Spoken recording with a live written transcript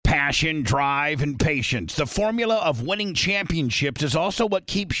Passion, drive, and patience. The formula of winning championships is also what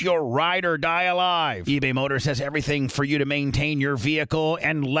keeps your ride or die alive. eBay Motors has everything for you to maintain your vehicle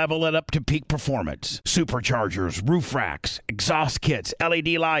and level it up to peak performance. Superchargers, roof racks, exhaust kits, LED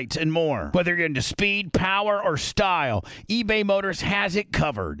lights, and more. Whether you're into speed, power, or style, eBay Motors has it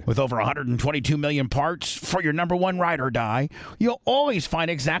covered. With over 122 million parts for your number one ride or die, you'll always find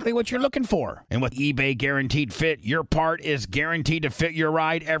exactly what you're looking for. And with eBay Guaranteed Fit, your part is guaranteed to fit your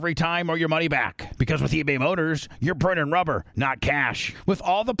ride every time or your money back. Because with eBay Motors, you're burning rubber, not cash. With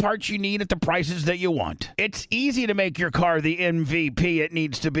all the parts you need at the prices that you want. It's easy to make your car the MVP it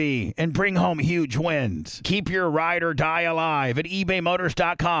needs to be and bring home huge wins. Keep your ride or die alive at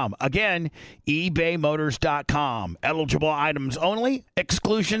ebaymotors.com. Again, ebaymotors.com. Eligible items only.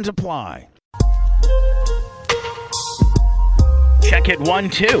 Exclusions apply. Check it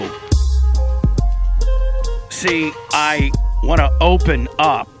 1, 2. See, I want to open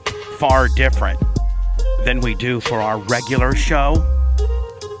up far different than we do for our regular show.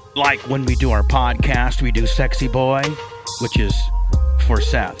 Like when we do our podcast, we do Sexy Boy, which is for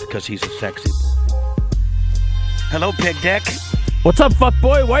Seth, because he's a sexy boy. Hello, Big Dick. What's up, fuck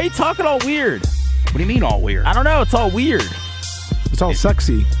boy? Why are you talking all weird? What do you mean all weird? I don't know. It's all weird. It's all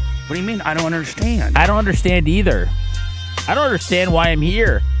sexy. What do you mean? I don't understand. I don't understand either. I don't understand why I'm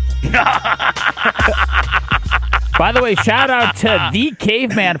here. By the way, shout out to the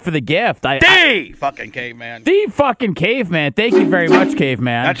caveman for the gift. The fucking caveman. The fucking caveman. Thank you very much,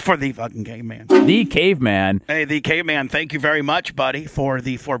 caveman. That's for the fucking caveman. The caveman. Hey, the caveman, thank you very much, buddy, for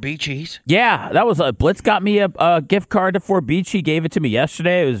the Forbicis. Yeah, that was Blitz got me a gift card to Forbici. Gave it to me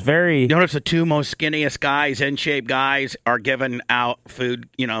yesterday. It was very... Notice the two most skinniest guys, in-shape guys, are giving out food,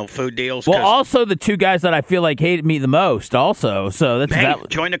 food deals. Well, also the two guys that I feel like hated me the most also. So that's... Hey,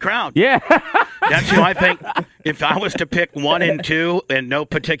 join the crowd. Yeah. That's who I think... If I was to pick 1 and 2 in no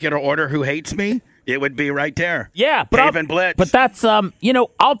particular order who hates me, it would be right there. Yeah, but Dave and Blitz. But that's I'll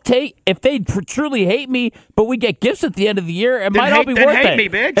take if they truly hate me, but we get gifts at the end of the year. It might all be worth it. Hate me,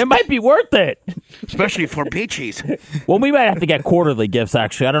 bitch. It might be worth it, especially for Beachies. Well, we might have to get quarterly gifts.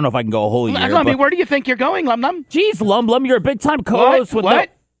 Actually, I don't know if I can go a whole year. Lummy, where do you think you're going, Lum Lum? Jeez, Lum Lum, you're a big time co-host with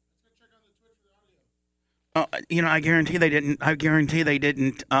what? I guarantee they didn't.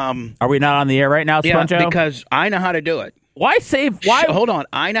 Are we not on the air right now, Sponjo? Yeah, because I know how to do it. Why save? Why? Hold on.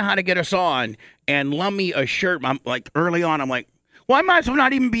 I know how to get us on and lum me a shirt. I'm like early on. I'm like, well, I might as well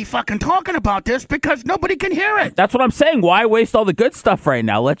not even be fucking talking about this because nobody can hear it. That's what I'm saying. Why waste all the good stuff right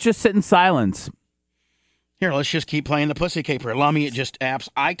now? Let's just sit in silence. Here, let's just keep playing the pussy caper. Lummy, it just apps.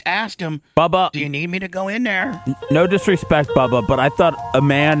 I asked him, Bubba, do you need me to go in there? No disrespect, Bubba, but I thought a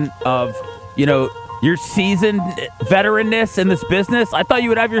man of your seasoned veteranness in this business, I thought you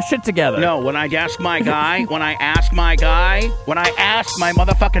would have your shit together. No, when I ask my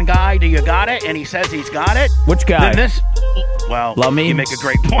motherfucking guy, do you got it? And he says he's got it. Which guy? Then Lummy? You make a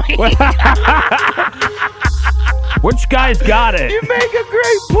great point. Which guy's got it? You make a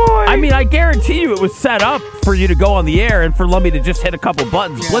great point. I mean, I guarantee you it was set up for you to go on the air and for Lummy to just hit a couple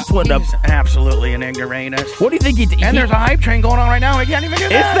buttons. Yeah, Blitz wouldn't have. Absolutely an ignoramus. What do you think he did? And there's a hype train going on right now. I can't even do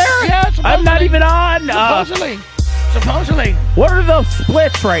that. Is there? Yeah, supposedly. I'm not even on. Supposedly. What are those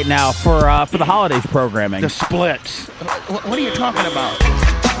splits right now for the holidays programming? The splits. What are you talking about?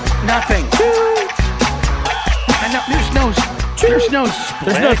 Nothing. There's no splits. There's no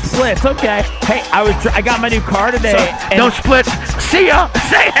splits. Okay. Hey, I got my new car today. No splits. See ya.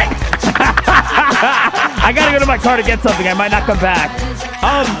 Say it. I gotta go to my car to get something. I might not come back.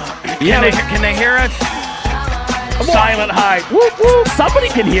 Can they hear us? Silent hype. Whoop, whoop. Somebody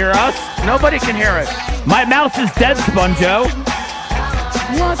can hear us. Nobody can hear us. My mouse is dead, Sponjo.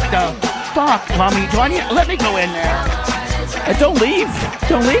 What the fuck, Lummy? Let me go in there. Don't leave.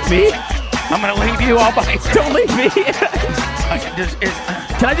 Don't leave me. I'm gonna leave you all by. Don't leave me. Can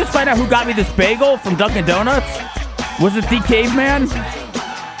I just find out who got me this bagel from Dunkin' Donuts? Was it the caveman?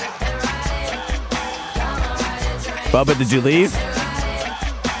 Bubba, did you leave?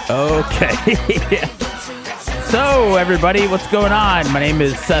 Okay. So, everybody, what's going on? My name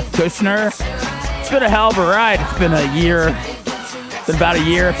is Seth Kushner. It's been a hell of a ride. It's been about a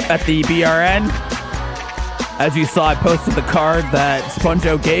year at the BRN. As you saw, I posted the card that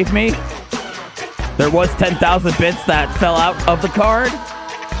Sponjo gave me. There was 10,000 bits that fell out of the card.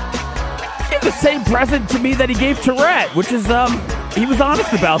 He gave the same present to me that he gave Tourette, which is, he was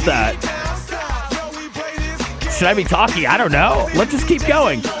honest about that. Should I be talking? I don't know. Let's just keep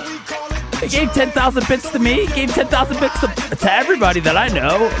going. He gave 10,000 bits to me. He gave 10,000 bits to everybody that I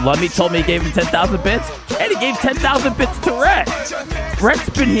know. Lummy told me he gave him 10,000 bits. And he gave 10,000 bits to Rhett. Rhett's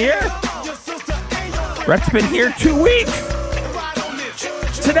been here. Rhett's been here 2 weeks.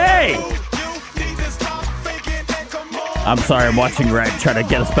 today. I'm sorry, I'm watching Red try to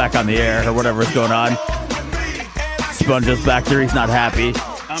get us back on the air or whatever is going on. Sponge is back there. He's not happy.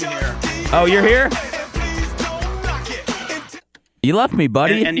 I'm here. Oh, you're here? You left me,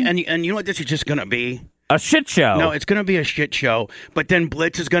 buddy. And you know what this is just going to be? A shit show. No, it's going to be a shit show. But then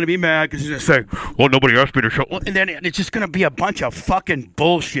Blitz is going to be mad because he's going to say, well, nobody asked me to show. Well, and then it's just going to be a bunch of fucking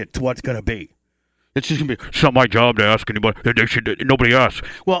bullshit to what's going to be. It's just going to be, it's not my job to ask anybody. Nobody asks.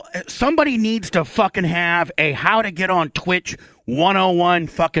 Well, somebody needs to fucking have a how to get on Twitch 101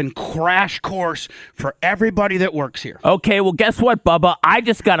 fucking crash course for everybody that works here. Okay, well, guess what, Bubba? I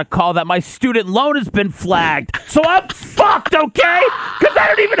just got a call that my student loan has been flagged. So I'm fucked, okay? Because I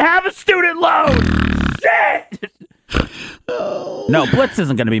don't even have a student loan. Shit! No, Blitz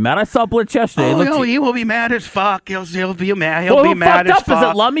isn't going to be mad. I saw Blitz yesterday. No, he will be mad as fuck. He'll be mad. Well, He'll be mad as fuck. fuck. Is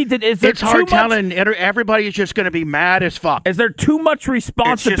it Lummy? Is there it's hard telling. Everybody is just going to be mad as fuck. Is there too much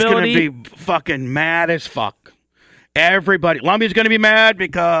responsibility? It's just going to be fucking mad as fuck. Everybody. Lummy's going to be mad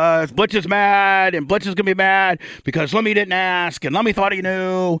because Blitz is mad, and Blitz is going to be mad because Lummy didn't ask, and Lummy thought he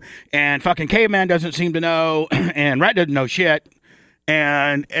knew, and fucking Caveman doesn't seem to know, and Rat doesn't know shit.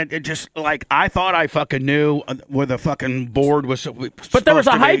 And it just, like, I thought I fucking knew where the fucking board was. But there was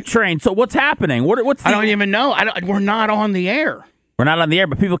a hype train, so what's happening? What's I don't even know. We're not on the air. We're not on the air,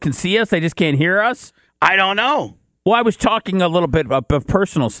 but people can see us. They just can't hear us? I don't know. Well, I was talking a little bit of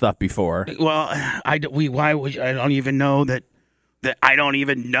personal stuff before. Well, I don't even know that I don't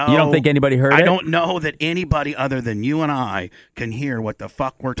even know. You don't think anybody heard it? I don't know that anybody other than you and I can hear what the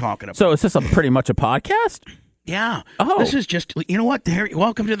fuck we're talking about. So is this pretty much a podcast? Yeah. Oh. This is just, you know what?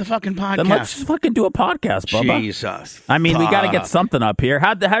 Welcome to the fucking podcast. Then let's just fucking do a podcast, Bubba. Jesus. I mean, we got to get something up here.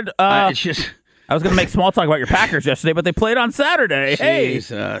 It's just... I was going to make small talk about your Packers yesterday, but they played on Saturday.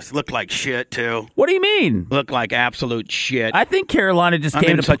 Jesus. Looked like shit, too. What do you mean? Looked like absolute shit. I think Carolina just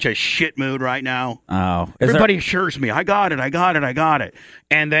came in such a shit mood right now. Oh. Everybody assures me, I got it.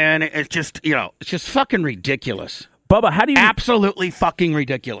 And then it's just, it's just fucking ridiculous. Bubba, how do you... Absolutely fucking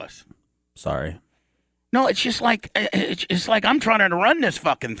ridiculous. Sorry. No, it's just like I'm trying to run this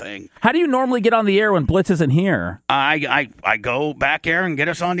fucking thing. How do you normally get on the air when Blitz isn't here? I go back there and get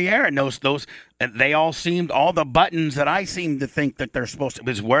us on the air, and those they all the buttons that I seem to think that they're supposed to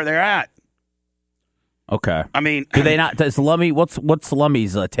is where they're at. Okay. I mean, do they not? Does Lummy? What's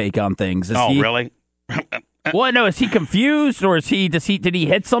Lummy's take on things? Really? Well, no. Is he confused, or did he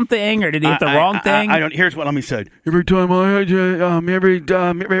hit something, or did he hit the wrong thing? I don't. Here's what Lummy said. Every time when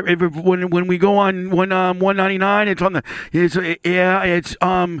we go on 199, it's on the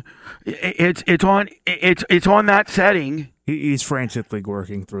it's on that setting. He's frantically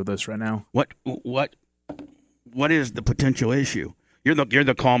working through this right now. What is the potential issue? You're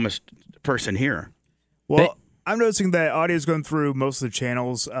the calmest person here. Well, I'm noticing that audio is going through most of the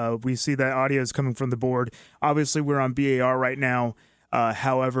channels. We see that audio is coming from the board. Obviously, we're on BAR right now.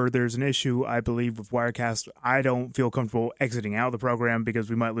 However, there's an issue, I believe, with Wirecast. I don't feel comfortable exiting out of the program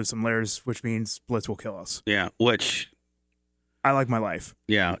because we might lose some layers, which means Blitz will kill us. Yeah, which... I like my life.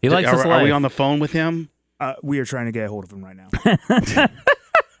 Yeah. He likes his life. Are we on the phone with him? We are trying to get a hold of him right now.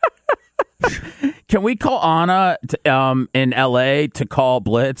 Can we call Anna in L.A. to call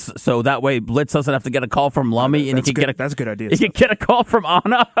Blitz so that way Blitz doesn't have to get a call from Lummy and he can get that's a good idea. He can get a call from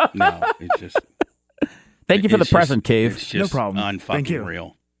Anna. No, it's just. Thank you for the present, Cave. It's just no problem. Thank you.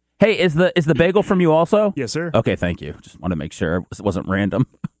 Real. Hey, is the bagel from you also? Yes, sir. Okay, thank you. Just want to make sure it wasn't random.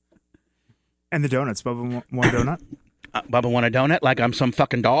 And the donuts, Bubba, want a donut? Bubba want a donut like I'm some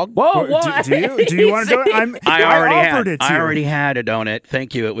fucking dog? Whoa, do you want a donut? I already had a donut.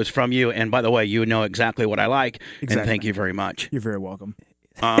 Thank you. It was from you. And by the way, you know exactly what I like. Exactly. And thank you very much. You're very welcome.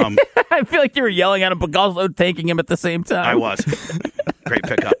 I feel like you were yelling at him, but also thanking him at the same time. I was. Great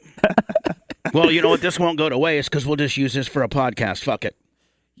pickup. Well, you know what? This won't go to waste because we'll just use this for a podcast. Fuck it.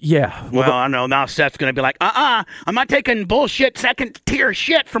 Yeah. Well, I know. Now Seth's going to be like, I'm not taking bullshit second-tier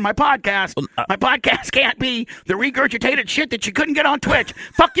shit for my podcast. My podcast can't be the regurgitated shit that you couldn't get on Twitch.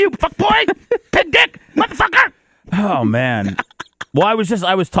 Fuck you, fuck boy, pig dick, motherfucker. Oh, man. Well, I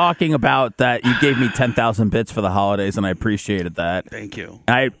was talking about that you gave me 10,000 bits for the holidays, and I appreciated that. Thank you.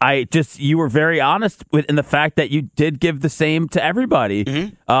 You were very honest in the fact that you did give the same to everybody.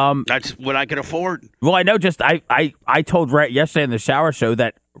 Mm-hmm. That's what I could afford. Well, I know. I told Rhett yesterday in the shower show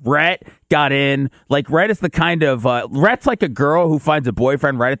that Rhett got in. Like, Rhett is the kind of Rhett's like a girl who finds a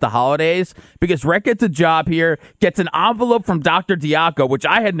boyfriend right at the holidays, because Rhett gets a job here, gets an envelope from Dr. Diaco, which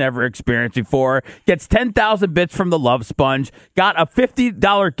I had never experienced before, gets 10,000 bits from the Love Sponge, got a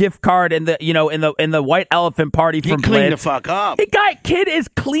 $50 gift card in the in the White Elephant party from Clean Blitz. the fuck up. Kid is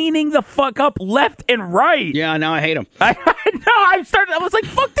cleaning the fuck up left and right. Yeah, now I hate him. I was like,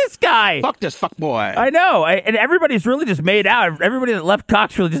 fuck this guy. Fuck this fuck boy. I know. And everybody's really just made out. Everybody that left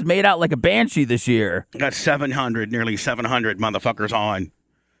Cox really just made out like a banshee this year. Got nearly 700 motherfuckers on.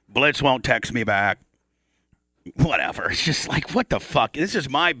 Blitz won't text me back. Whatever. It's just like, what the fuck? This is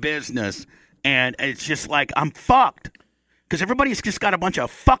my business. And it's just like, I'm fucked. Because everybody's just got a bunch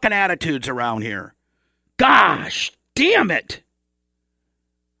of fucking attitudes around here. Gosh damn it.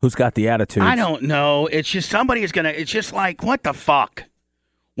 Who's got the attitudes? I don't know. It's just it's just like, what the fuck?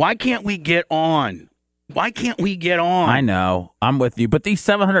 Why can't we get on? I know. I'm with you. But these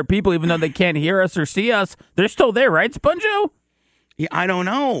 700 people, even though they can't hear us or see us, they're still there, right, Sponjo? Yeah, I don't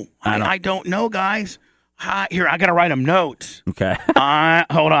know. I don't know, guys. Here, I got to write them notes. Okay. Hold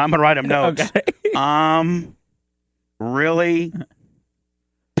on. I'm going to write them notes. Okay. I'm really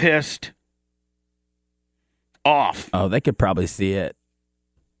pissed off. Oh, they could probably see it.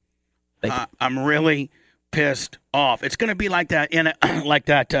 I'm really pissed off. It's going to be like that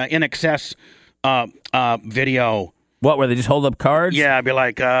in excess video. What, where they just hold up cards? Yeah, I'd be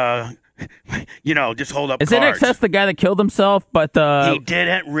like, just hold up Is cards. NXS the guy that killed himself? But he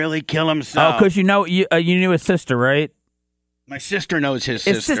didn't really kill himself. Oh, because you knew his sister, right? My sister knows his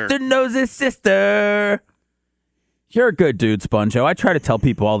sister. His sister knows his sister. You're a good dude, Sponjo. I try to tell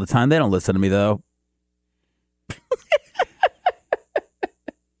people all the time. They don't listen to me, though.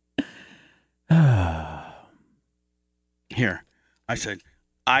 Here, I said,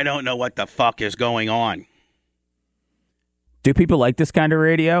 I don't know what the fuck is going on. Do people like this kind of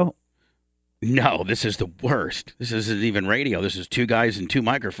radio? No, this is the worst. This isn't even radio. This is two guys and two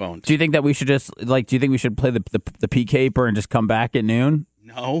microphones. Do you think that we should do you think we should play the P-Caper and just come back at noon?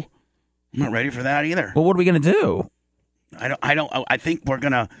 No, I'm not ready for that either. Well, what are we going to do? I think we're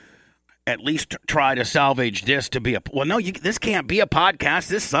going to at least try to salvage this to be this can't be a podcast.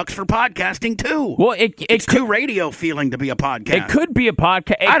 This sucks for podcasting too. Well, it's too radio feeling to be a podcast. It could be a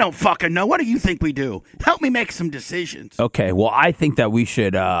podcast. I don't fucking know. What do you think we do? Help me make some decisions. Okay, well, I think that we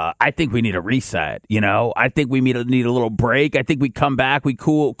should, I think we need a reset, I think we need a little break. I think we come back, we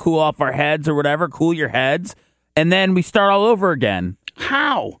cool off our heads or whatever, cool your heads, and then we start all over again.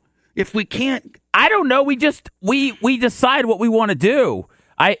 How? If we can't... I don't know. We decide what we want to do.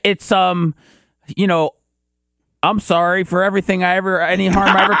 I'm sorry for everything any harm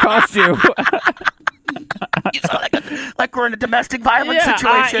I ever caused you. You sound like we're in a domestic violence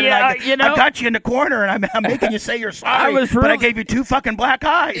situation. I got you in the corner, and I'm making you say you're sorry, but I gave you two fucking black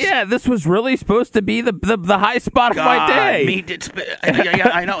eyes. Yeah, this was really supposed to be the high spot of my day.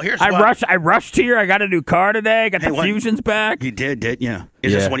 I know. I rushed here. I got a new car today. I got the Fusions back. You did, didn't you?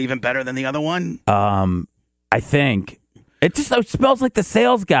 Is this one even better than the other one? I think. It smells like the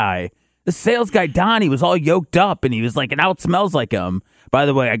sales guy. The sales guy, Donnie, was all yoked up, and he was like, and now it smells like him. By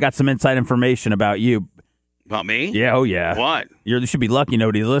the way, I got some inside information about you. About me? Yeah, oh yeah. What? You should be lucky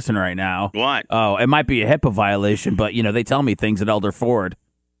nobody's listening right now. What? Oh, it might be a HIPAA violation, but, they tell me things at Elder Ford.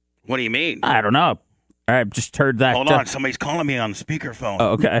 What do you mean? I don't know. I just heard that. Hold on. Somebody's calling me on speakerphone.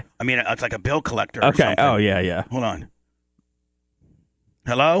 Oh, okay. I mean, it's like a bill collector Okay. or something. Oh, yeah. Hold on.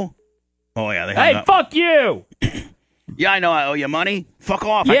 Hello? Oh, yeah. Hey, fuck you! Yeah, I know I owe you money. Fuck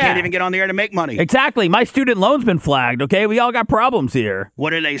off. Yeah. I can't even get on the air to make money. Exactly. My student loan's been flagged, okay? We all got problems here.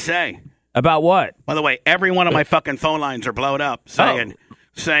 What did they say? About what? By the way, every one of my fucking phone lines are blowed up saying...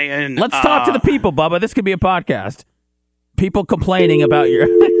 Let's talk to the people, Bubba. This could be a podcast. People complaining about your...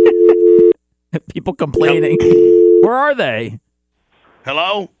 People complaining. Where are they?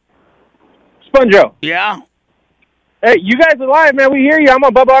 Hello? Sponjo. Yeah? Hey, you guys are live, man. We hear you. I'm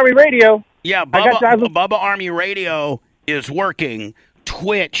on Bubba Army Radio. Yeah, Bubba Army Radio is working.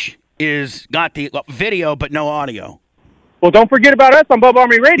 Twitch is got the video, but no audio. Well, don't forget about us on Bubba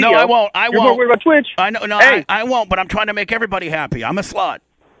Army Radio. No, I won't. You're more worried about Twitch. I know. No, hey. I won't. But I'm trying to make everybody happy. I'm a slut.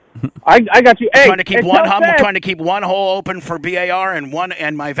 I got you. Hey, I'm trying to keep one hole open for BAR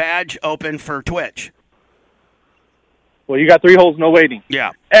and my vag open for Twitch. Well, you got 3 holes, no waiting.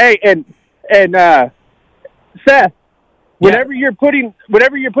 Yeah. Hey, and Seth, whenever you're putting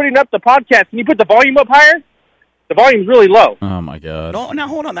up the podcast, can you put the volume up higher? The volume's really low. Oh my god. No, now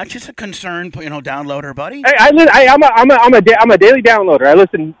hold on. That's just a concern, downloader, buddy. Hey, I'm a daily downloader. I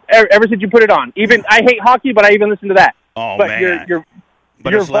listen ever since you put it on. Even I hate hockey, but I even listen to that. Oh but man,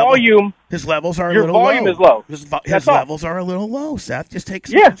 But your volume. His levels are a your little volume low. is low. His levels are a little low. Seth, just take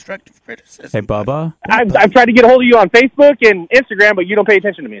some constructive criticism. Hey, Bubba. I've tried to get a hold of you on Facebook and Instagram, but you don't pay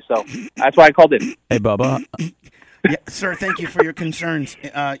attention to me, so that's why I called in. Hey, Bubba. Yeah, sir, thank you for your concerns.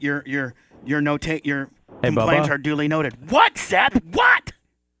 Your complaints are duly noted. What, Seth? What?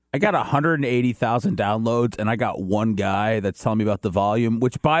 I got 180,000 downloads, and I got one guy that's telling me about the volume,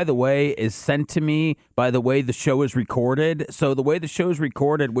 which, by the way, is sent to me by the way the show is recorded. So the way the show is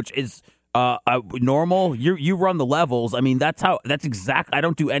recorded, which is normal, you run the levels. I mean, that's exactly. I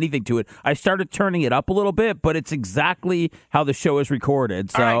don't do anything to it. I started turning it up a little bit, but it's exactly how the show is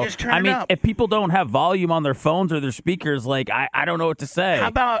recorded. So, all right, just turn it up. if people don't have volume on their phones or their speakers, like, I don't know what to say. How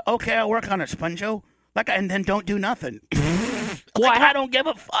about, okay, I'll work on it, Sponjo, and then don't do nothing. Well, I don't give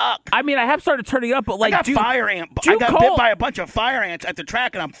a fuck. I mean, I have started turning it up, but like, I got bit by a bunch of fire ants at the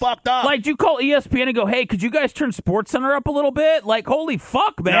track, and I'm fucked up. Like, do you call ESPN and go, hey, could you guys turn SportsCenter up a little bit? Like, holy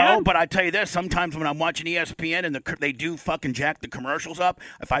fuck, man. No, but I tell you this, sometimes when I'm watching ESPN and they do fucking jack the commercials up,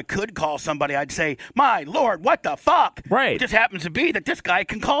 if I could call somebody, I'd say, my Lord, what the fuck? Right. It just happens to be that this guy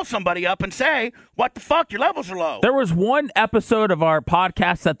can call somebody up and say, what the fuck, your levels are low. There was one episode of our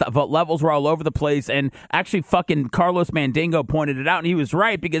podcast that the levels were all over the place, and actually fucking Carlos Mandingo pointed it out, and he was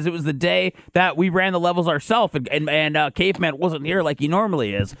right, because it was the day that we ran the levels ourselves, and Caveman wasn't here like he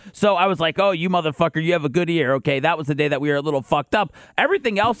normally is. So I was like, oh, you motherfucker, you have a good ear. Okay, that was the day that we were a little fucked up.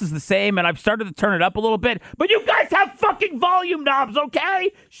 Everything else is the same, and I've started to turn it up a little bit, but you guys have fucking volume knobs,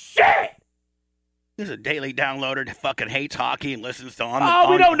 okay? Shit! There's a daily downloader that fucking hates hockey and listens to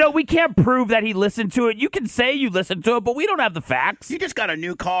we don't know. We can't prove that he listened to it. You can say you listened to it, but we don't have the facts. You just got a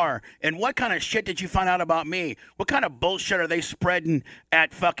new car, and what kind of shit did you find out about me? What kind of bullshit are they spreading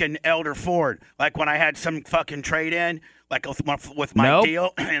at fucking Elder Ford? Like when I had some fucking trade-in, like with my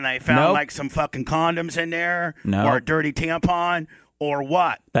deal, and I found like some fucking condoms in there, or a dirty tampon, or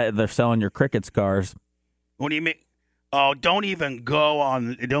what? They're selling your cricket scars. What do you mean? Oh, don't even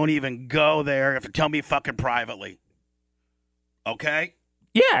go there. Tell me fucking privately. Okay?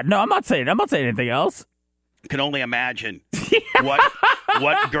 Yeah, no, I'm not saying anything else. Can only imagine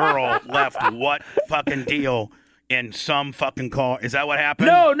what girl left what fucking deal in some fucking car. Is that what happened?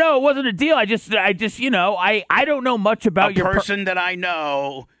 No, it wasn't a deal. I just I don't know much about your person that I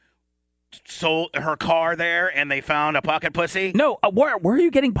know sold her car there, and they found a pocket pussy? No, where are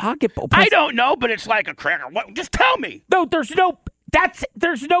you getting pocket pussy? I don't know, but it's like a cracker. What? Just tell me. No, there's no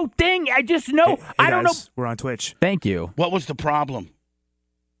thing. I just know. Hey I don't know. We're on Twitch. Thank you. What was the problem?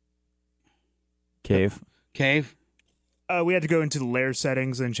 Cave. We had to go into the layer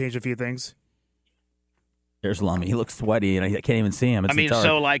settings and change a few things. There's Lummy. He looks sweaty, and I can't even see him.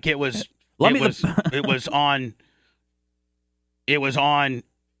 So like it was on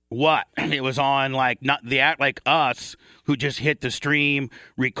what? It was on like not the act like us who just hit the stream,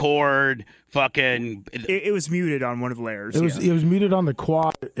 record, fucking. It was muted on one of the layers. It was muted on the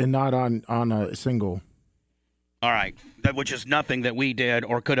quad and not on a single. All right, which is nothing that we did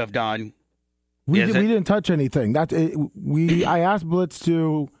or could have done. We didn't touch anything. I asked Blitz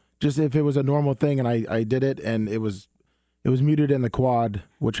to just if it was a normal thing, and I did it, and it was muted in the quad,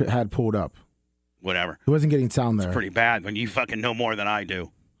 which it had pulled up. Whatever. It wasn't getting sound there. It's pretty bad when you fucking know more than I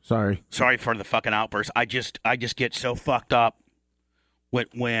do. Sorry for the fucking outburst. I just get so fucked up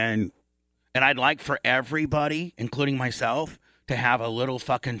when and I'd like for everybody, including myself, to have a little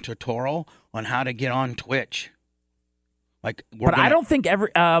fucking tutorial on how to get on Twitch. Like, I don't think every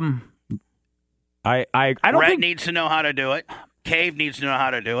I don't Rhett think needs to know how to do it. Cave needs to know how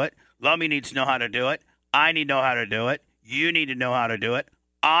to do it. Lummy needs to know how to do it. I need to know how to do it. You need to know how to do it.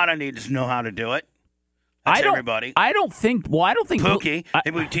 Anna needs to know how to do it. That's everybody. I don't think Pookie.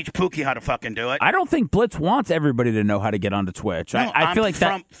 Maybe we teach Pookie how to fucking do it. I don't think Blitz wants everybody to know how to get onto Twitch. No, I feel like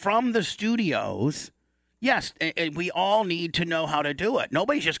from the studios. Yes, and we all need to know how to do it.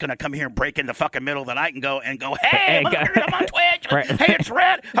 Nobody's just going to come here and break in the fucking middle of the night and go, hey, motherfucker, I'm on Twitch. Right. Hey, it's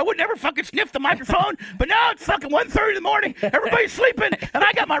Red. I would never fucking sniff the microphone, but now it's fucking 1:30 in the morning. Everybody's sleeping, and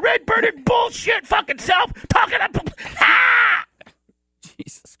I got my red-birded bullshit fucking self talking up.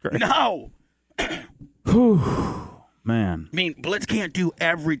 Jesus Christ. No. Man. I mean, Blitz can't do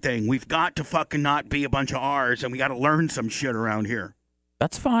everything. We've got to fucking not be a bunch of R's, and we got to learn some shit around here.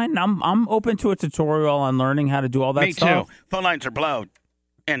 That's fine. I'm open to a tutorial on learning how to do all that stuff. Me too. Phone lines are blowed.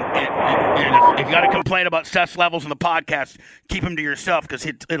 And if you got to complain about Seth's levels in the podcast, keep him to yourself because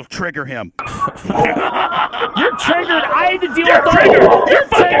it'll trigger him. You're triggered. I had to deal You're with triggered. all You're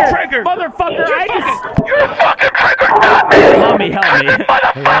fucking triggered. Motherfucker, You're fucking triggered. Lummy, help me.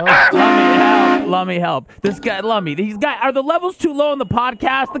 Motherfucker. Lummy, Lummy help. This guy, Lummy, are the levels too low on the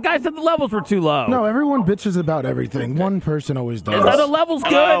podcast? The guy said the levels were too low. No, everyone bitches about everything. One person always does. Are the levels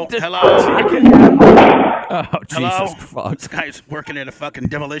Hello? good? Hello? Oh, Hello? Jesus fuck. This guy's working at a fucking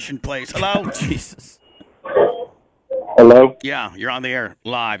demolition place. Hello? Jesus. Hello? Yeah, you're on the air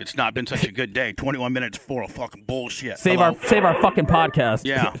live. It's not been such a good day. 21 minutes full of fucking bullshit. Save Hello? our fucking podcast.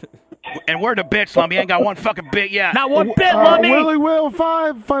 Yeah. And we're the bits, Lummy. Ain't got one fucking bit yet. Not one bit, Lummy. Willie Will,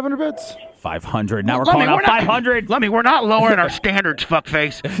 500 bits. 500. Now we're Lummy, calling out we're not- 500. Lummy, we're not lowering our standards,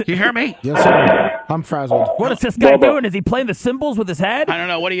 fuckface. You hear me? Yes, sir. I'm frazzled. What is this guy Bubba. doing? Is he playing the cymbals with his head? I don't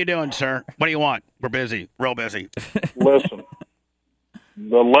know. What are you doing, sir? What do you want? We're busy. Real busy. Listen,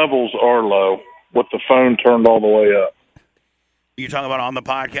 the levels are low with the phone turned all the way up. You talking about on the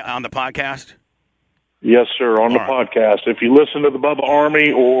podcast? Yes, sir, on the All right. podcast. If you listen to the Bubba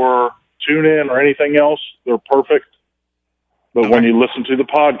Army or tune in or anything else, they're perfect. But when you listen to the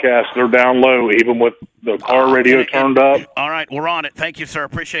podcast, they're down low, even with the car radio turned up. All right, we're on it. Thank you, sir.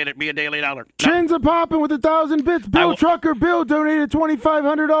 Appreciate it. Be a daily dollar. Chins are popping with 1,000 bits. Bill Trucker Bill donated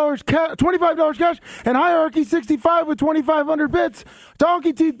 $25 cash, and Hierarchy 65 with 2,500 bits.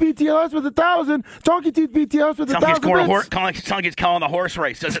 Donkey Teeth BTLS with 1,000. Donkey Teeth BTLS with 1,000 bits. Sounds like he's calling the horse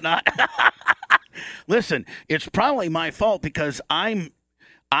race, does it not? Listen, it's probably my fault because I'm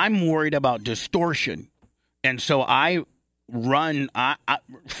worried about distortion, and so I run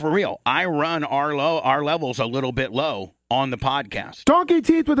for real. I run our levels a little bit low on the podcast. Donkey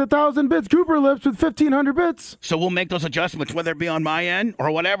Teeth with 1,000 bits. Cooper Lips with 1,500 bits. So we'll make those adjustments, whether it be on my end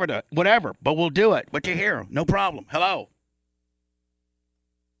or whatever. But we'll do it. What you hear? No problem. Hello.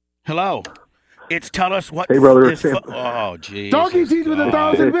 It's tell us what. Hey, brother. Oh, geez. Donkey Teeth with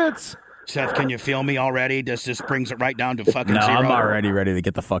 1,000 bits. Seth, can you feel me already? This brings it right down to fucking No, zero. I'm already ready to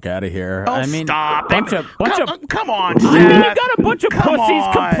get the fuck out of here. Oh, I mean, stop. Come on, Seth. I mean, you got a bunch of Come pussies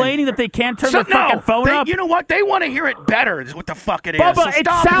on. complaining that they can't turn their fucking phone up. You know what? They want to hear it better is what the fuck it is. Bubba, So it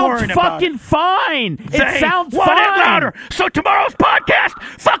stop sounds worrying about fucking fine. They It sounds want fine. it louder. So tomorrow's podcast,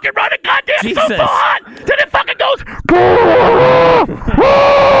 fucking run a goddamn Jesus. so hot that it fucking goes.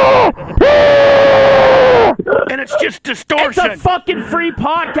 And it's just distortion. It's a fucking free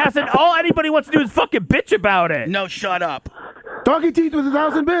podcast, and all anybody wants to do is fucking bitch about it. No, shut up. Donkey Teeth with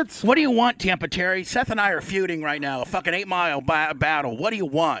 1,000 bits. What do you want, Tampa Terry? Seth and I are feuding right now. A fucking 8-mile battle. What do you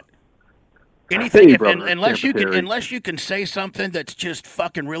want? Anything, Hey, brother, unless Tampa Terry. you can say something that's just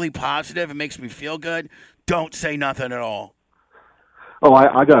fucking really positive and makes me feel good, don't say nothing at all. Oh,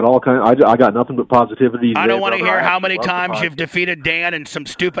 I got all kind. I got nothing but positivity. I don't want to brother. hear I how many love the times you've podcast. defeated Dan in some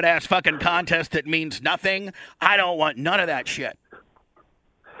stupid ass fucking contest that means nothing. I don't want none of that shit.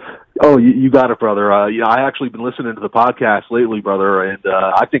 Oh, you got it, brother. I actually been listening to the podcast lately, brother, and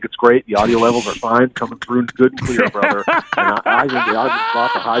I think it's great. The audio levels are fine, coming through good and clear, brother. And I think I've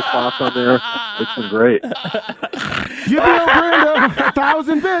got the high spots on there. It's been great. Yippee Brando,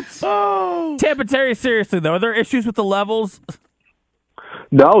 1,000 bits. Tampa Terry, seriously though, are there issues with the levels?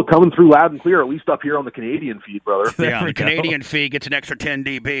 No, coming through loud and clear, at least up here on the Canadian feed, brother. Yeah, we the go. Canadian fee gets an extra 10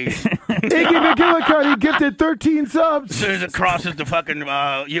 dBs. Iggy McGillicuddy gifted 13 subs. As soon as it crosses the fucking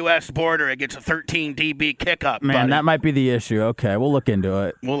U.S. border, it gets a 13 dB kick up. Man, buddy. that might be the issue. Okay, we'll look into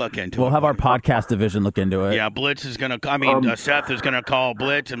it. We'll look into it. We'll have our buddy. podcast division look into it. Yeah, Blitz is going to, Seth is going to call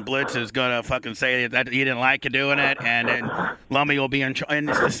Blitz, and Blitz is going to fucking say that he didn't like you doing it, and then Lummy will be in charge. And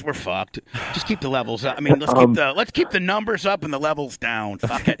we're fucked. Just keep the levels up. I mean, let's keep the numbers up and the levels down.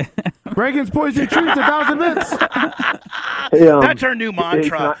 Fuck it. Reagan's Poison Treats, 1,000 bits. Hey, That's our new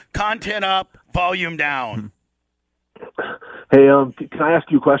mantra. can I- Content up, volume down. Hey, can I ask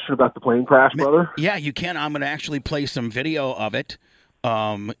you a question about the plane crash, brother? Yeah, you can. I'm going to actually play some video of it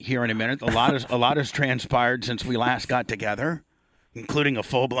here in a minute. A lot has transpired since we last got together, including a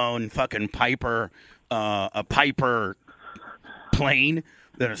full-blown fucking Piper plane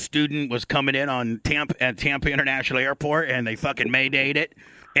that a student was coming in on at Tampa International Airport, and they fucking Maydayed it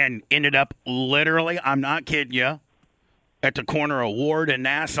and ended up literally, I'm not kidding you, at the corner of Ward and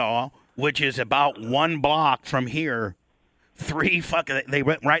Nassau, which is about 1 block from here. They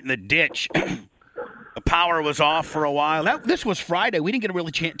went right in the ditch. The power was off for a while. This was Friday. We didn't get a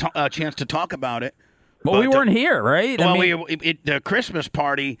really chance to talk about it. Well, we weren't here, right? Well, the Christmas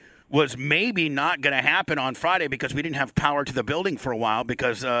party was maybe not going to happen on Friday because we didn't have power to the building for a while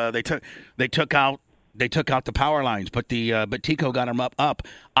because they took out They took out the power lines, but Tico got them up.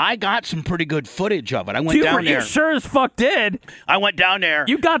 I got some pretty good footage of it. I went down there. You sure as fuck did. I went down there.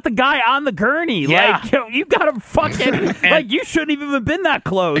 You got the guy on the gurney. Yeah. Like, you got him fucking, like, you shouldn't even have been that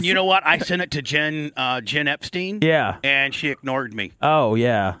close. And you know what? I sent it to Jen Epstein. Yeah. And she ignored me. Oh,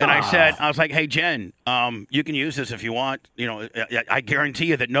 yeah. And I was like, hey, Jen, you can use this if you want. You know, I guarantee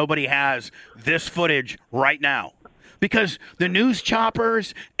you that nobody has this footage right now. Because the news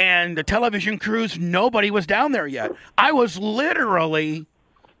choppers and the television crews, nobody was down there yet. I was literally,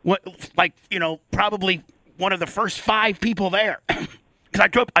 probably one of the first 5 people there.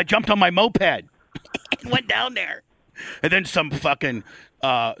 Because I jumped on my moped and went down there. And then some fucking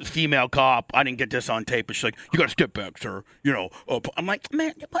female cop, I didn't get this on tape, but she's like, you got to step back, sir. You know, I'm like,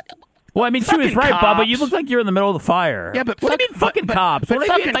 man, what? Well, I mean, she was right, cops. Bubba. You look like you're in the middle of the fire. Yeah, but what do you mean fucking cops? But What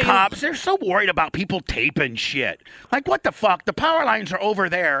do you fucking mean, cops, they're so worried about people taping shit. Like, what the fuck? The power lines are over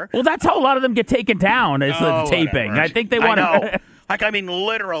there. Well, that's how a lot of them get taken down, is the taping. Whatever. I think they want to... Like, I mean,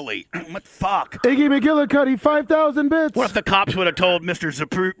 literally. What the fuck? Iggy McGillicuddy, 5,000 bits. What if the cops would have told Mr.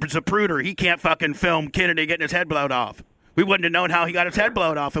 Zapruder he can't fucking film Kennedy getting his head blown off? We wouldn't have known how he got his head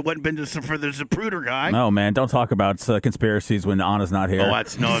blown off. It wouldn't have been for the Zapruder guy. No, man, don't talk about conspiracies when Anna's not here. Oh,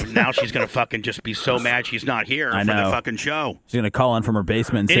 now she's going to fucking just be so mad she's not here for the fucking show. She's going to call in from her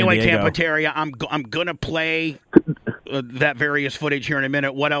basement in San Diego. Diego. Tampa Terry, I'm going to play that various footage here in a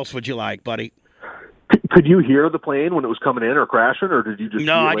minute. What else would you like, buddy? Could you hear the plane when it was coming in or crashing, or did you just?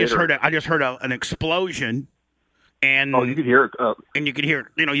 No, I just heard an explosion. And you could hear, and you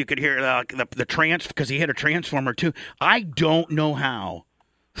could hear, the trans because he hit a transformer too. I don't know how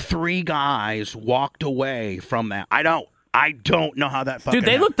 3 guys walked away from that. I don't know how that fucking. Dude,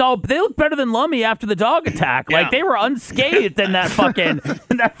 they looked better than Lummy after the dog attack. Yeah. Like they were unscathed in that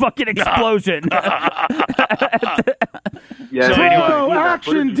fucking explosion. Yeah. So Pro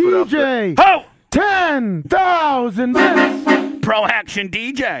Action DJ. Oh! 10,000 bits. Pro Action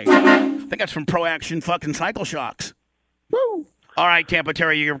DJ. I think that's from Pro Action fucking Cycle Shocks. Woo. All right, Tampa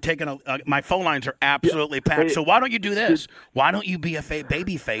Terry, you're taking my phone lines are absolutely packed. So why don't you do this? Why don't you be a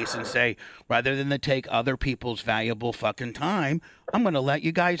baby face and say, rather than to take other people's valuable fucking time, I'm going to let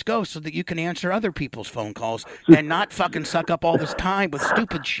you guys go so that you can answer other people's phone calls and not fucking suck up all this time with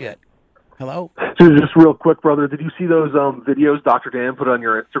stupid shit. Hello? So just real quick, brother, did you see those videos Dr. Dan put on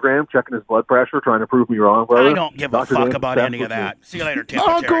your Instagram, checking his blood pressure, trying to prove me wrong, brother? I don't give a fuck about any of that. See you later, Tampa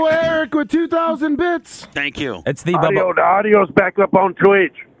Uncle Terry. Eric with 2,000 bits. Thank you. It's the The audio's back up on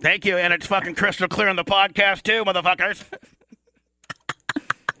Twitch. Thank you, and it's fucking crystal clear on the podcast too, motherfuckers.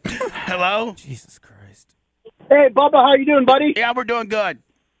 Hello? Jesus Christ. Hey, Bubba, how you doing, buddy? Yeah, we're doing good.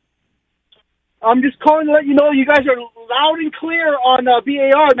 I'm just calling to let you know you guys are loud and clear on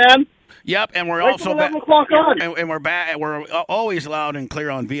BAR, man. Yep, and we're Right also from 11 o'clock on. and we're back. We're always loud and clear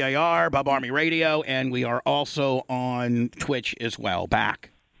on VAR, Bubba Army Radio, and we are also on Twitch as well.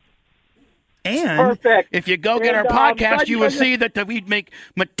 Back. And Perfect. if you go get our And, podcast, you will guys- see that we make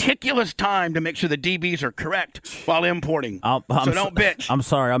meticulous time to make sure the DBs are correct while importing. So don't bitch. I'm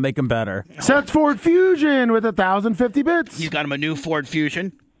sorry. I'll make them better. Seth Ford Fusion with 1,050 bits. He's got him a new Ford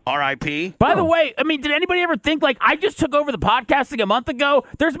Fusion. R.I.P. By the way, I mean, did anybody ever think, like, I just took over the podcasting a month ago?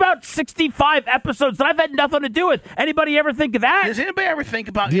 There's about 65 episodes that I've had nothing to do with. Anybody ever think of that? Does anybody ever think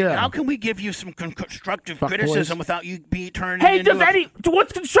about how can we give you some constructive criticism without you turning Hey, into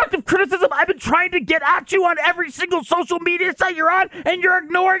what's constructive criticism? I've been trying to get at you on every single social media site you're on, and you're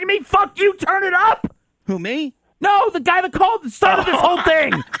ignoring me. Fuck you, turn it up. Who, me? No, the guy that called and started this whole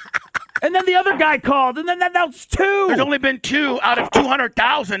thing. And then the other guy called, and then that was 2. There's only been 2 out of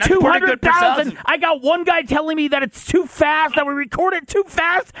 200,000. That's pretty good 200,000. I got one guy telling me that it's too fast, that we record it too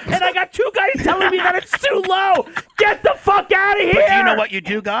fast, and I got 2 guys telling me that it's too low. Get the fuck out of here. But you know what you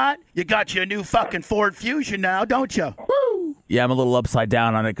do got? You got your new fucking Ford Fusion now, don't you? Woo. Yeah, I'm a little upside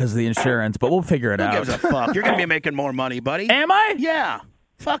down on it because of the insurance, but we'll figure it out. Who gives a fuck? You're going to be making more money, buddy. Am I? Yeah.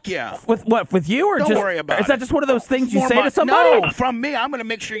 Fuck yeah. With what? With you or Don't just? worry about it. Is that just one of those things you More say money. to somebody? No, from me. I'm going to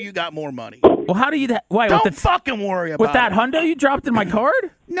make sure you got more money. Well, how do you? Why? Don't with fucking worry about with that it. hundo you dropped in my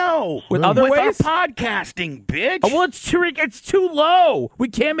card? No. With other with ways? our podcasting, bitch. Oh, well, it's too low. We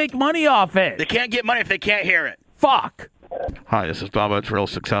can't make money off it. They can't get money if they can't hear it. Fuck. Hi, this is Bubba. It's a real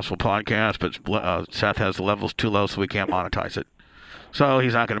successful podcast, but Seth has the levels too low, so we can't monetize it. So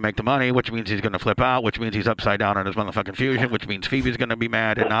he's not going to make the money, which means he's going to flip out, which means he's upside down on his motherfucking Fusion, which means Phoebe's going to be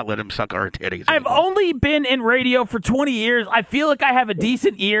mad and not let him suck our titties. I've only been in radio for 20 years. I feel like I have a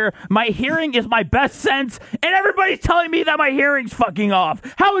decent ear. My hearing is my best sense, and everybody's telling me that my hearing's fucking off.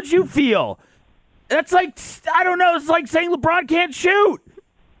 How would you feel? That's like, I don't know, it's like saying LeBron can't shoot.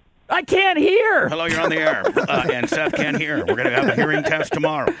 I can't hear. Hello, you're on the air. And Seth can't hear. We're going to have a hearing test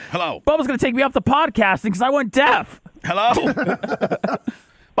tomorrow. Hello. Bubba's going to take me off the podcasting because I went deaf. Hello.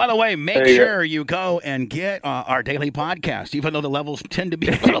 By the way, make sure you go and get our daily podcast, even though the levels tend to be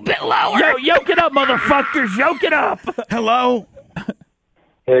a little bit lower. Yo, yoke it up, motherfuckers. Yoke it up. Hello.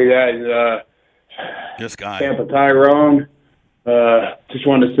 Hey, guys. This guy. Tampa Tyrone. Just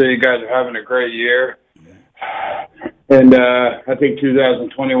wanted to say you guys are having a great year. And I think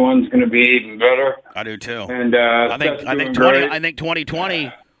 2021 is going to be even better. I do too. And I think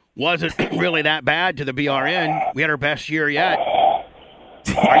 2020 wasn't really that bad to the BRN. We had our best year yet.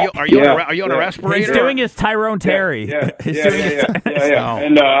 Are you on a respirator? He's doing his Tyrone Terry. Yeah.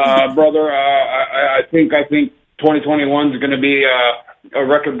 And brother, I think 2021 is going to be a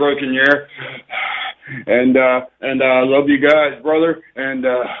record-breaking year. And I love you guys, brother. And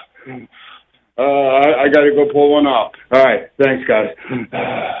I got to go pull one off. All right, thanks, guys.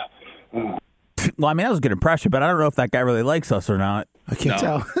 Well, I mean, that was a good impression, but I don't know if that guy really likes us or not. I can't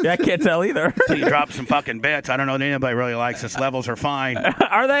tell. Yeah, I can't tell either. So you drop some fucking bits. I don't know that anybody really likes us. Levels are fine.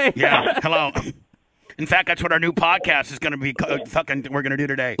 Are they? Yeah. Hello. In fact, that's what our new podcast is going to be we're going to do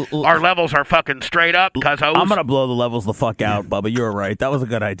today. Our levels are fucking straight up, cuz I'm going to blow the levels the fuck out, Bubba. You were right. That was a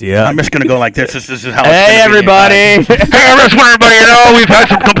good idea. I'm just going to go like this. This is how Hey, everybody. Hey, I just want everybody to know we've had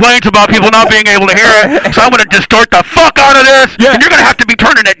some complaints about people not being able to hear it, so I'm going to distort the fuck out of this, and you're going to have to be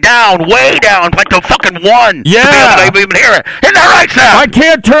turning it down, way down, like the fucking one, yeah, to be able to hear it. Isn't that right, Seth? I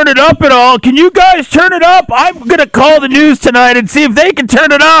can't turn it up at all. Can you guys turn it up? I'm going to call the news tonight and see if they can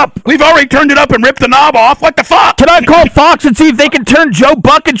turn it up. We've already turned it up and ripped the knob off. What the fuck? Can I call Fox and see if they can turn Joe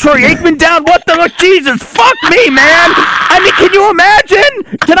Buck and Troy Aikman down? What the Jesus? Fuck me, man. I mean, can you imagine?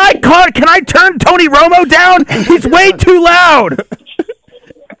 Can I turn Tony Romo down? He's way too loud.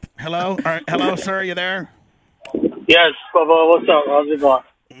 Hello? All right. Hello, sir. Are you there? Yes, Bubba. What's up? How's it going?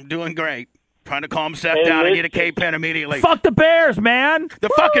 I'm doing great. Trying to calm Seth down and get a K-pen immediately. Fuck the Bears, man. The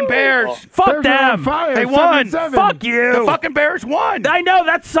fucking Bears. Fuck them. They won. 7-7. Fuck you. The fucking Bears won. I know,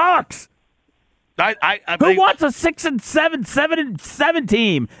 that sucks. Who wants a 6-7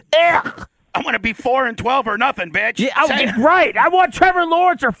 team? Ugh. I want to be 4-12 or nothing, bitch. Yeah, right. I want Trevor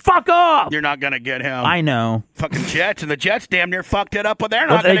Lawrence or fuck off. You're not going to get him. I know. Fucking Jets, and the Jets damn near fucked it up, but they're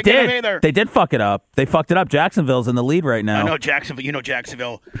not going to get him either. They did fuck it up. They fucked it up. Jacksonville's in the lead right now. I know Jacksonville. You know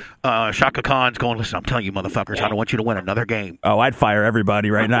Jacksonville. Shaka Khan's going, listen, I'm telling you, motherfuckers, I don't want you to win another game. Oh, I'd fire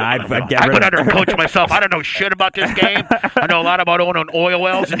everybody right now. I'd get I rid would of undercoach myself. I don't know shit about this game. I know a lot about owning oil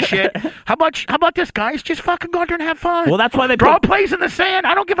wells and shit. How about this, guys? Just fucking go out there and have fun. Well, that's why they draw plays in the sand.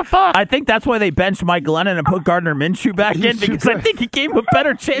 I don't give a fuck. I think that's why they benched Mike Glennon and put Gardner Minshew back in, because I think he gave him a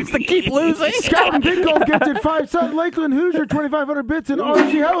better chance to keep losing. Scout and Big Gold gifted 5 subs. Lakeland Hoosier 2,500 bits, and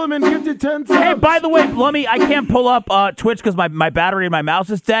RG Hellerman gifted 10 subs. Hey, by the way, I can't pull up Twitch because my battery in my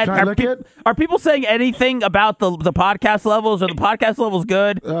mouse is dead. Are people saying anything about the podcast levels? Are the podcast levels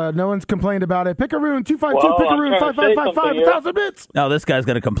good? No one's complained about it. Pickaroon 252, Pickaroon 5555, 1,000 bits. No, this guy's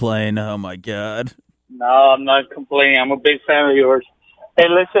gonna complain. Oh my god. No, I'm not complaining. I'm a big fan of yours. Hey,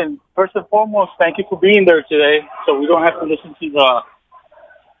 listen, first and foremost, thank you for being there today, so we don't have to listen to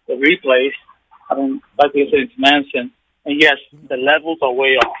the replays. I don't like to listen to Manson. And yes, the levels are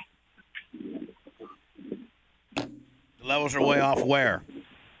way off. The levels are way off where?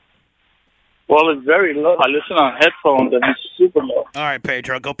 Well, it's very low. I listen on headphones, and it's super low. All right,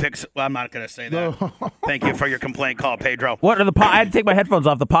 Pedro, go pick. Well, I'm not going to say that. No. Thank you for your complaint call, Pedro. What are I had to take my headphones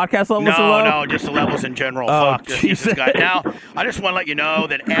off. The podcast levels are low? No, just the levels in general. Oh, fuck this guy. Now, I just want to let you know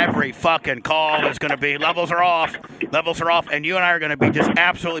that every fucking call is going to be levels are off, and you and I are going to be just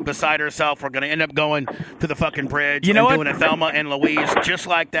absolutely beside ourselves. We're going to end up going to the fucking bridge and doing a Thelma and Louise, just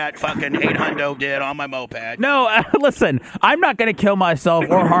like that fucking 800 did on my moped. No, listen, I'm not going to kill myself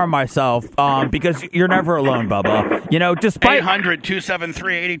or harm myself. Because you're never alone, Bubba. You know, despite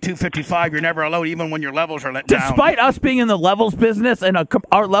 800-273-8255, you're never alone, even when your levels are let down. Despite us being in the levels business and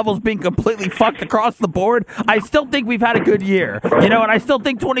our levels being completely fucked across the board, I still think we've had a good year. You know, and I still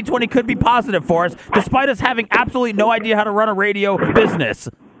think 2020 could be positive for us, despite us having absolutely no idea how to run a radio business.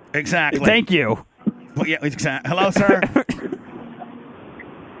 Exactly. Thank you. Well, yeah, exactly. Hello, sir.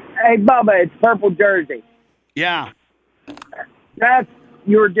 Hey, Bubba, it's Purple Jersey. Yeah.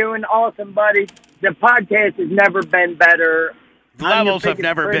 You were doing awesome, buddy. The podcast has never been better. The levels have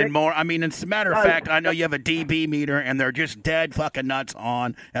never been more. I mean, as a matter of fact, I know you have a DB meter, and they're just dead fucking nuts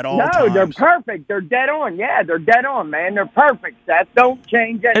on at all times. No, they're perfect. They're dead on. Yeah, they're dead on, man. They're perfect, Seth. Don't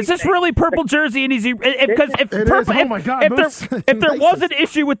change anything. Is this really Purple Jersey? And if there was an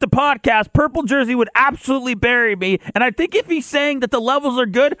issue with the podcast, Purple Jersey would absolutely bury me. And I think if he's saying that the levels are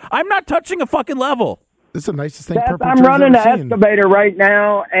good, I'm not touching a fucking level. This is the nicest thing. Seth, I'm running an excavator right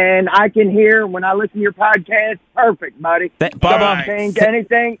now, and I can hear when I listen to your podcast. Perfect, buddy. Bubba, change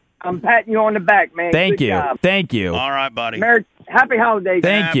anything. I'm patting you on the back, man. Thank Good you. job. Thank you. All right, buddy. Happy holidays.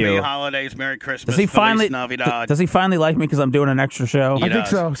 Thank you. Happy holidays. Merry Christmas. Does he finally? Feliz Navidad. Does he finally like me because I'm doing an extra show? I think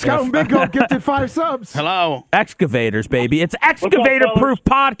so. Scout and Bingo gifted 5 subs. Hello. Excavators, baby. It's excavator-proof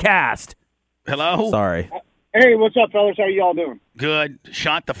podcast. Hello. Sorry. Hey, what's up, fellas? How y'all doing? Good.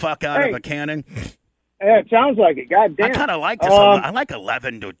 Shot the fuck out of a cannon. Yeah, it sounds like it. God damn. I kind of like this. I like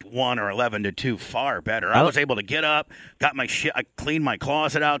 11-1 or 11-2 far better. I was able to get up, got my shit. I cleaned my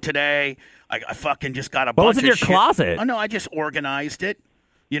closet out today. I fucking just got a bunch of shit. What was in your closet? Oh, no, I just organized it.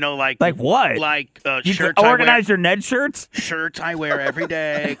 You know, like what? Like you shirts. Organize your Ned shirts? Shirts I wear every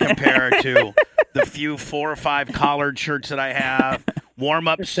day compared to the few 4 or 5 collared shirts that I have.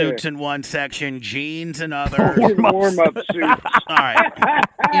 Warm-up suits in one section, jeans in other. Warm-up suits. All right.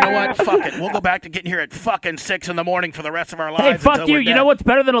 You know what? Fuck it. We'll go back to getting here at fucking 6 in the morning for the rest of our lives. Hey, fuck you. You know what's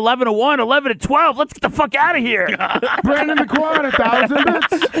better than 11-1? 11-12. Let's get the fuck out of here. Brandon the Quad, 1,000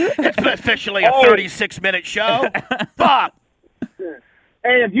 bits. It's officially a 36-minute show. Fuck.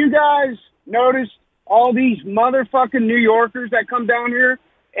 Hey, have you guys noticed all these motherfucking New Yorkers that come down here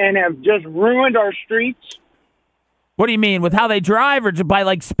and have just ruined our streets? What do you mean? With how they drive or just by,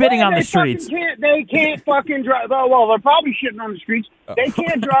 like, spitting on the streets? They can't fucking drive. Well, they're probably shitting on the streets. They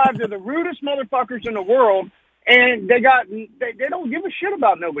can't drive. They're the rudest motherfuckers in the world, and they don't give a shit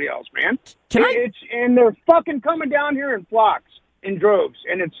about nobody else, man. And they're fucking coming down here in flocks, in droves,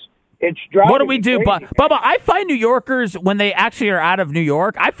 and it's driving. What do we do? Crazy, Bubba, I find New Yorkers, when they actually are out of New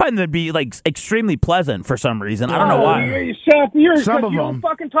York, I find them to be, like, extremely pleasant for some reason. I don't know why. Seth, you don't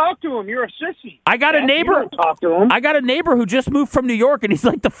fucking talk to him. You're a sissy. I got a neighbor. You don't talk to him. I got a neighbor who just moved from New York, and he's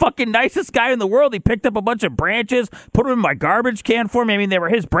like the fucking nicest guy in the world. He picked up a bunch of branches, put them in my garbage can for me. I mean, they were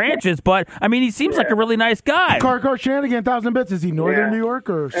his branches, but I mean, he seems like a really nice guy. Car Shannigan, 1,000 bits. Is he Northern New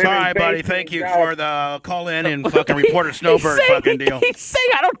York or? Sorry, buddy. Thank you for the call in and fucking report a snowbird fucking deal. He's saying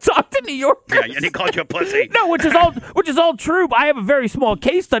I don't talk to New Yorkers. Yeah, and he called you a pussy. No, which is all true. I have a very small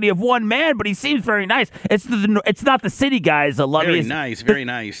case study of one man, but he seems very nice. It's not the city guys that love me. Very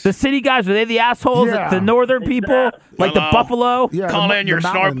nice. The city guys, are they the assholes? Yeah. The northern people, like the Buffalo. Yeah, Call in your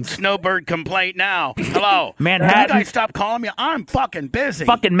snowbird complaint now. Hello, Manhattan. You guys stop calling me. I'm fucking busy.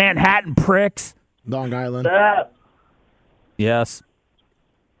 Fucking Manhattan pricks. Long Island. Yes.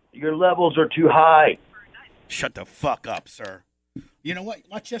 Your levels are too high. Shut the fuck up, sir. You know what?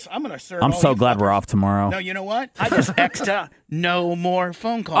 I'm going to serve. I'm so glad we're off tomorrow. No, you know what? I just extra no more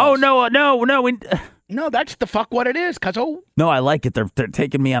phone calls. Oh, no. No, that's the fuck what it is, cuzzo. No, I like it. They're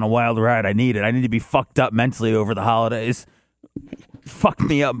taking me on a wild ride. I need it. I need to be fucked up mentally over the holidays. Fuck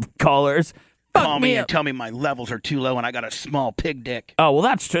me up, callers. Call me and tell me my levels are too low and I got a small pig dick. Oh, well,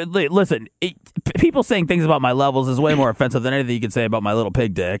 that's true. Listen, people saying things about my levels is way more offensive than anything you can say about my little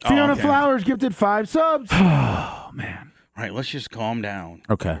pig dick. Fiona Flowers gifted 5 subs. Oh, man. All right, let's just calm down.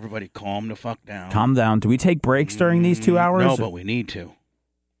 Okay. Everybody calm the fuck down. Calm down. Do we take breaks during these 2 hours? No, but we need to.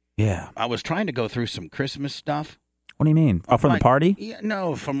 Yeah. I was trying to go through some Christmas stuff. What do you mean? Oh, from the party? Yeah,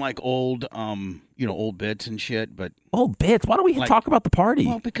 no, from like old, old bits and shit. But old bits? Why don't we talk about the party?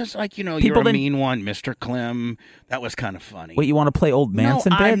 Well, because you're a mean one, Mr. Clem. That was kind of funny. Wait, you want to play old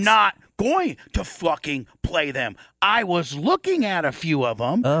Manson bits? I'm not going to fucking play them. I was looking at a few of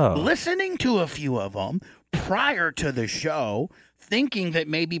them, listening to a few of them prior to the show, thinking that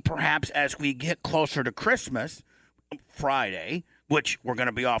maybe perhaps as we get closer to Christmas, Friday, which we're going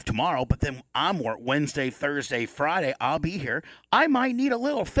to be off tomorrow, but then I'm work Wednesday, Thursday, Friday. I'll be here. I might need a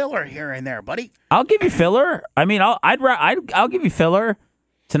little filler here and there, buddy. I'll give you filler. I mean, I'll give you filler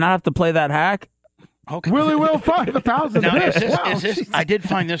to not have to play that hack. Okay. Willie Will 5,000. Now, is this? I did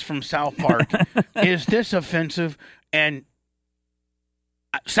find this from South Park. Is this offensive? And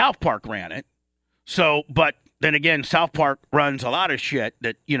South Park ran it. So, but then again, South Park runs a lot of shit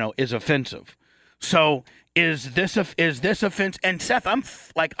that is offensive. So. Is this offense? And Seth,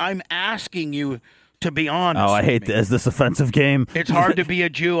 I'm asking you to be honest. Oh, I hate this offensive game. It's hard to be a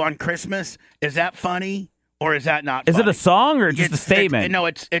Jew on Christmas. Is that funny or is that not? Is funny? It a song or just a statement? No,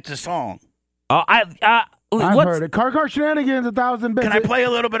 it's a song. Oh, I've heard it. Car Shenanigans, 1,000 bits. Can I play a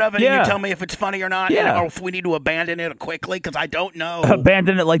little bit of it and you tell me if it's funny or not? Yeah. Or if we need to abandon it quickly because I don't know.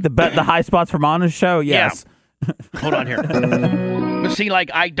 Abandon it like the high spots from Anna's show. Yes. Yeah. Hold on here. But see,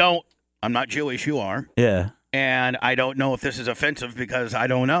 I'm not Jewish, you are. Yeah. And I don't know if this is offensive because I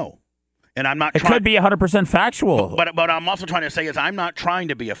don't know. And I'm not It could be 100% factual. But I'm also trying to say is I'm not trying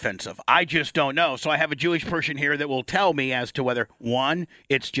to be offensive. I just don't know. So I have a Jewish person here that will tell me as to whether, 1,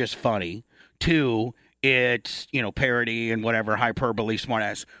 it's just funny, 2, it's, parody and whatever, hyperbole,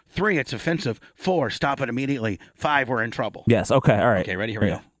 smartass. 3, it's offensive. 4, stop it immediately. 5, we're in trouble. Yes. Okay. All right. Okay, ready? Here we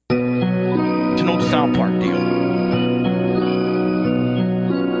go. It's an old South Park deal.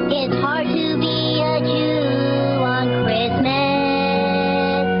 It's hard to be a Jew on Christmas.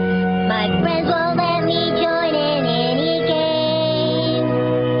 My friends won't let me join in any game.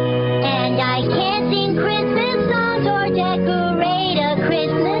 And I can't sing Christmas songs or decorate a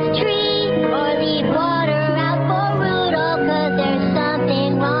Christmas tree or leave water out for Rudolph, 'cause there's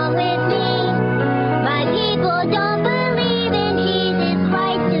something wrong with me. My people don't believe in Jesus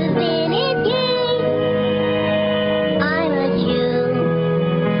Christ, divinity. I'm a Jew,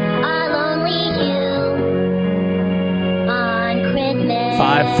 a lonely Jew on Christmas.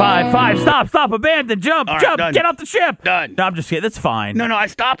 5. Stop. Abandon. Jump. All right, jump. done. Get off the ship. Done. No, I'm just kidding. That's fine. No, I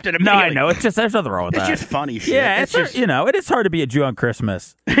stopped it No, immediately. I know. It's just there's nothing wrong with It's that. just funny shit. Yeah, it's just, it is hard to be a Jew on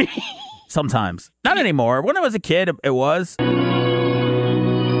Christmas. Sometimes. Not anymore. When I was a kid, it was.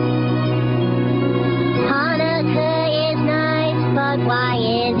 Hanukkah is nice, but why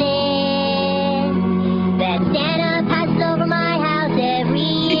is it that Santa passes over my house every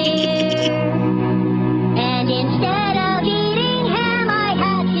year? And instead of eating ham, I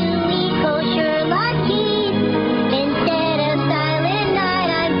have to eat kosher latkes. Instead of Silent Night,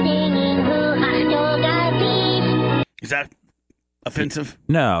 I'm singing Hu Hashtogapish. Is that offensive?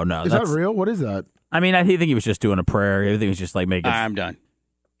 No. Is that real? What is that? I mean, I think he was just doing a prayer. I think he was just like making. I'm done.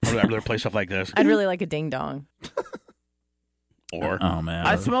 I'd rather play stuff like this. I'd really like a ding dong. Or oh man,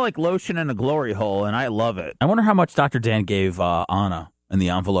 I smell like lotion in a glory hole, and I love it. I wonder how much Dr. Dan gave Anna in the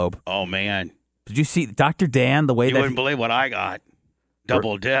envelope. Oh man, did you see Dr. Dan? The way you wouldn't believe what I got.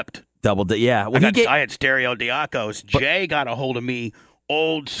 Double dipped. Yeah. Well, I had Stereo Diakos. Jay got a hold of me,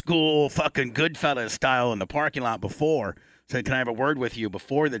 old school fucking Goodfellas style in the parking lot before. Said, "Can I have a word with you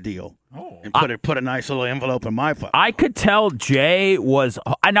before the deal?" Oh, and put a nice little envelope in my phone. I could tell Jay was.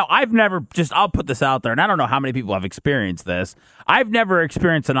 I know I've never I'll put this out there, and I don't know how many people have experienced this. I've never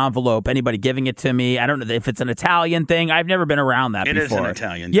experienced an envelope, anybody giving it to me. I don't know if it's an Italian thing. I've never been around that before. It is an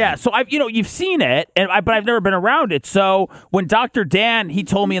Italian Yeah, thing. so you've seen it, but I've never been around it. So when Dr. Dan, he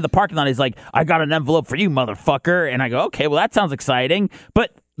told me in the parking lot, he's like, "I got an envelope for you, motherfucker," and I go, "Okay, well that sounds exciting,"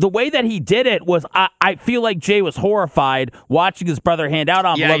 but. The way that he did it was, I feel like Jay was horrified watching his brother hand out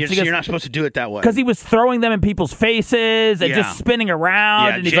envelopes. Yeah, you're not supposed to do it that way. Because he was throwing them in people's faces and just spinning around.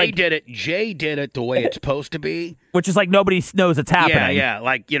 Yeah, and he's Jay did it the way it's supposed to be. Which is like nobody knows it's happening. Yeah,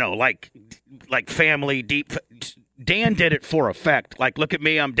 like family deep. Dan did it for effect. Like, look at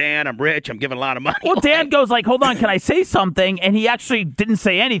me, I'm Dan, I'm rich, I'm giving a lot of money. Well, Dan goes like, hold on, can I say something? And he actually didn't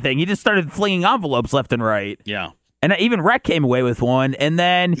say anything. He just started flinging envelopes left and right. Yeah. And even Rhett came away with one, and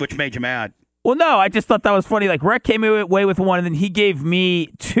then... Which made you mad? Well, no, I just thought that was funny. Like, Rhett came away with one, and then he gave me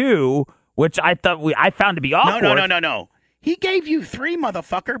 2, which I found to be awkward. No. He gave you 3,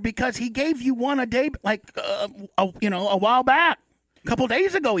 motherfucker, because he gave you one a day, a while back. A couple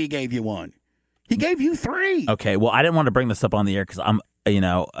days ago he gave you one. He gave you 3. Okay, well, I didn't want to bring this up on the air because I'm...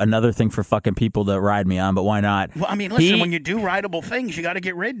 another thing for fucking people to ride me on, but why not? Well, I mean, listen, when you do rideable things, you got to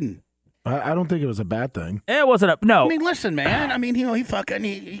get ridden. I don't think it was a bad thing. It wasn't no. I mean, listen, man. I mean,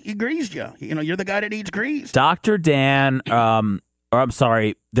 he greased you. You're the guy that eats grease. Dr. Dan, or I'm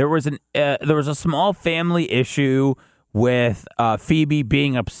sorry, there was a small family issue with Phoebe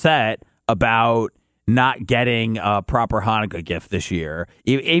being upset about not getting a proper Hanukkah gift this year.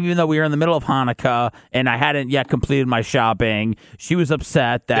 Even though we were in the middle of Hanukkah and I hadn't yet completed my shopping, she was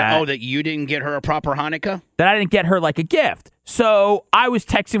upset that... that you didn't get her a proper Hanukkah? That I didn't get her like a gift. So I was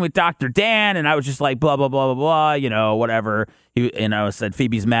texting with Dr. Dan and I was just like, blah, blah, blah, blah, blah, whatever. I said,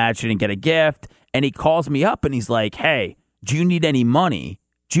 Phoebe's mad, she didn't get a gift. And he calls me up and he's like, hey, do you need any money?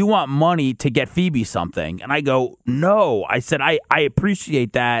 Do you want money to get Phoebe something? And I go, no. I said, I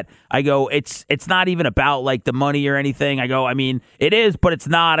appreciate that. I go, it's not even about like the money or anything. I go, I mean, it is, but it's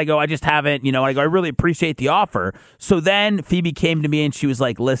not. I go, I just haven't, I go, I really appreciate the offer. So then Phoebe came to me and she was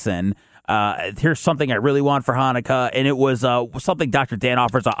like, listen, here's something I really want for Hanukkah. And it was something Dr. Dan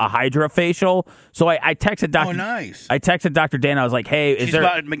offers, a Hydra facial. So I texted Dr. Oh, nice. I texted Dr. Dan. I was like, hey, She's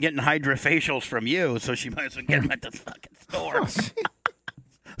about been getting Hydra facials from you, so she might as well get them at this fucking store.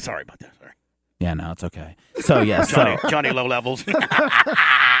 Sorry about that. Sorry. Yeah, no, it's okay. So, yeah. Johnny low levels.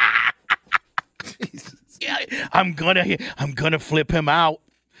 Yeah, I'm gonna flip him out.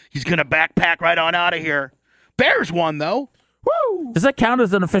 He's gonna backpack right on out of here. Bears won, though. Woo! Does that count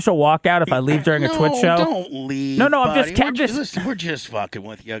as an official walkout if I leave during a Twitch show? Don't leave. No, I'm buddy. just Listen, we're just fucking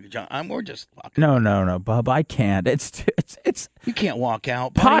with you, John. We're just fucking. No, Bub, I can't. It's You can't walk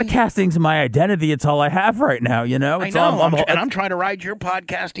out, buddy. Podcasting's my identity. It's all I have right now. You know. It's I know. all, I'm trying to ride your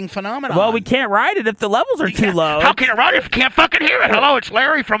podcasting phenomenon. Well, we can't ride it if the levels are too low. How can you ride it if you can't fucking hear it? Hello, it's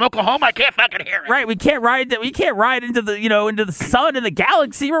Larry from Oklahoma. I can't fucking hear it. Right, we can't ride that. We can't ride into the into the sun and the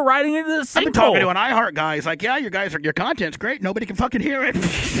galaxy. We're riding into the I've been sinkhole. talking to an iHeart guy. He's like, yeah, your content's great. Nobody can fucking hear it.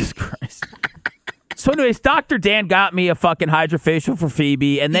 Jesus Christ. So anyways, Dr. Dan got me a fucking hydrofacial for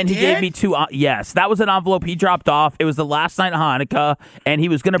Phoebe, and then he gave me 2. Yes, that was an envelope he dropped off. It was the last night of Hanukkah, and he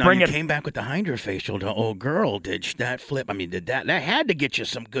was going to bring it. Came back with the hydrofacial to old girl. Did that flip? I mean, did that had to get you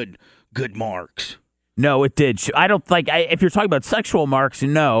some good marks. No, it did. I don't like. If you're talking about sexual marks,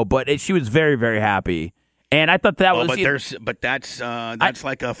 no. But she was very, very happy, and I thought that was. But that's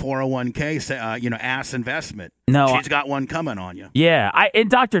like a 401k, ass investment. No, she's got one coming on you. Yeah, and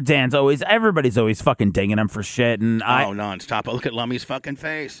Dr. Dan's everybody's always fucking dinging him for shit, and nonstop. Look at Lummy's fucking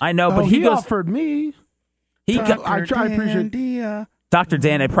face. I know, but he offered me. I appreciate. Dr.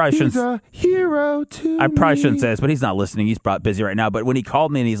 Dan, I probably shouldn't. He's a hero to I probably me. shouldn't say this, but he's not listening. He's busy right now. But when he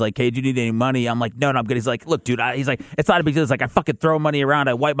called me and he's like, "Hey, do you need any money?" I'm like, "No, I'm good." He's like, "Look, dude," he's like, "It's not a big deal." It's like I fucking throw money around.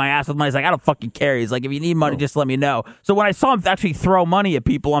 I wipe my ass with money. He's like, "I don't fucking care." He's like, "If you need money, just let me know." So when I saw him actually throw money at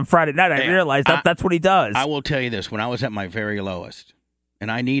people on Friday night, I realized that's what he does. I will tell you this: when I was at my very lowest,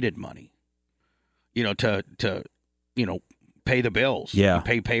 and I needed money, to pay the bills,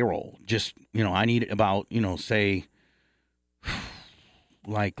 pay payroll. Just I needed about say.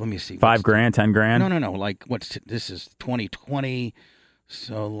 Like, let me see. $5,000, $10,000? No. Like, this is 2020.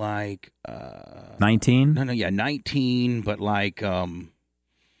 So, like, 19? No, 19, but like,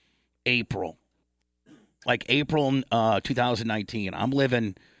 April. Like, April 2019. I'm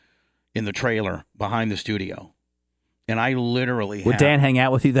living in the trailer behind the studio. And I literally Would Dan hang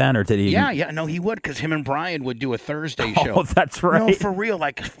out with you then, or did he? Yeah, no, he would, because him and Brian would do a Thursday show. Oh, that's right. No, for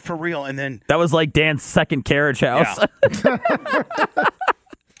real, and then... That was like Dan's second carriage house. Yeah.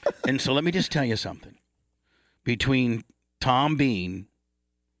 And so let me just tell you something. Between Tom Bean,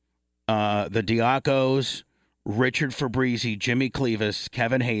 the Diacos, Richard Fabrizi, Jimmy Clevis,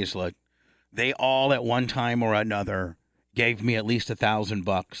 Kevin Hazlett, they all at one time or another gave me at least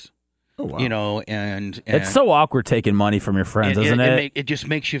 $1,000. Oh, wow. And it's so awkward taking money from your friends, isn't it? It just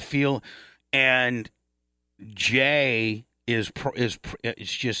makes you feel. And Jay is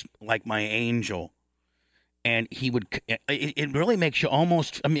just like my angel, and he would. It really makes you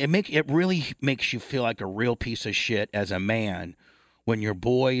almost. I mean, it really makes you feel like a real piece of shit as a man when your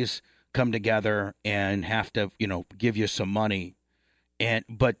boys come together and have to, give you some money,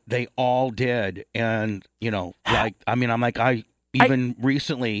 but they all did, and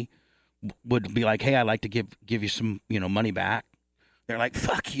recently would be like, hey, I'd like to give you some, money back. They're like,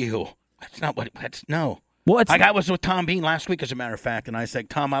 fuck you. That's not what. That's no. Well, I was with Tom Bean last week, as a matter of fact, and I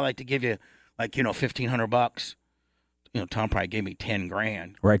said, Tom, I'd like to give you $1,500. Tom probably gave me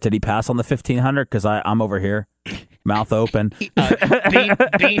 $10,000. Right? Did he pass on the $1,500? Because I'm over here, mouth open.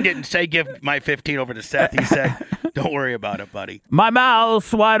 Bean didn't say give my 15 over to Seth. He said, don't worry about it, buddy. My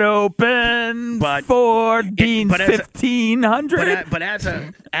mouth's wide open for Bean's $1,500. But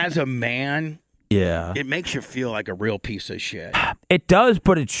as a man. Yeah. It makes you feel like a real piece of shit. It does,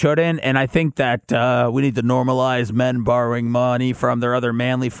 but it shouldn't. And I think that we need to normalize men borrowing money from their other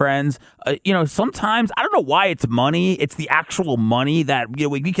manly friends. Sometimes, I don't know why it's money. It's the actual money that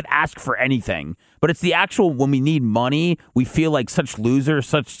we could ask for anything. But it's the actual, when we need money, we feel like such losers,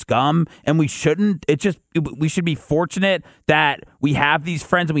 such scum, and we shouldn't. We should be fortunate that we have these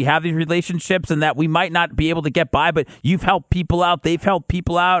friends and we have these relationships, and that we might not be able to get by, but you've helped people out, they've helped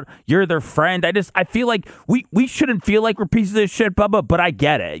people out, you're their friend. I feel like we shouldn't feel like we're pieces of shit, Bubba, but I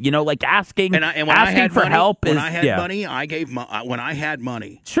get it. Like asking for help is... When I had money, I gave when I had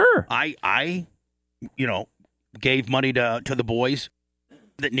money. Sure. I gave money to the boys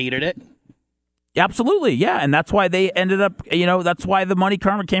that needed it. Absolutely, yeah, and that's why they ended up, that's why the money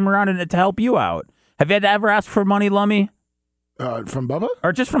karma came around and to help you out. Have you had to ever ask for money, Lummy? From Bubba?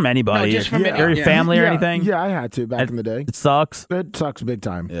 Or just from anybody? No, just from your family or anything? Yeah, I had to back in the day. It sucks? It sucks big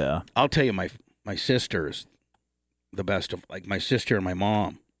time. Yeah. I'll tell you, my sister's the best of, like, my sister and my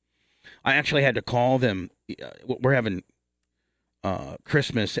mom. I actually had to call them. We're having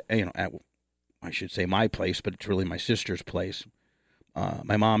Christmas, at, I should say my place, but it's really my sister's place.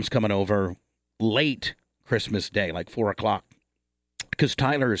 My mom's coming over late Christmas Day, like 4 o'clock, because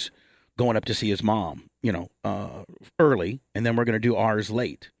Tyler's going up to see his mom, early, and then we're going to do ours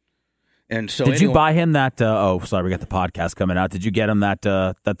late. And so, did you buy him that? Sorry, we got the podcast coming out. Did you get him that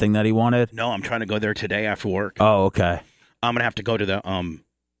thing that he wanted? No, I'm trying to go there today after work. Oh, okay. I'm gonna have to go to the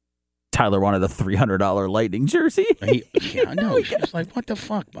Tyler wanted a $300 Lightning jersey. He's just like, what the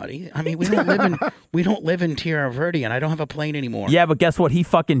fuck, buddy? I mean, we don't live in Tierra Verde, and I don't have a plane anymore. Yeah, but guess what? He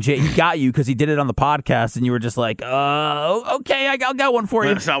got you because he did it on the podcast, and you were just like, okay, I'll got one for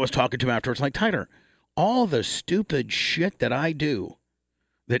you. So I was talking to him afterwards, like, Tyler, all the stupid shit that I do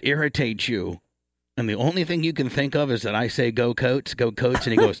that irritates you, and the only thing you can think of is that I say go Coats, and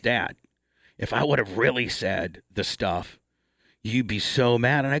he goes, Dad, if I would have really said the stuff, you'd be so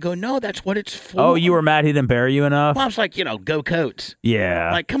mad. And I go, no, that's what it's for. Oh, you were mad he didn't bury you enough? Well, I was like, go Coats.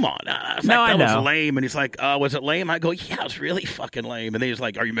 Yeah. Like, come on. I that know. was lame. And he's like, was it lame? I go, yeah, it was really fucking lame. And then he's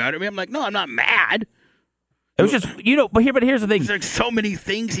like, are you mad at me? I'm like, no, I'm not mad. It was just, but here's the thing. There's so many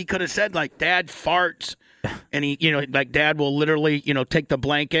things he could have said, like, Dad farts. And he, like, Dad will literally, take the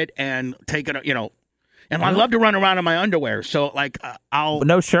blanket and take it, And I love to run around in my underwear. So, like, I'll...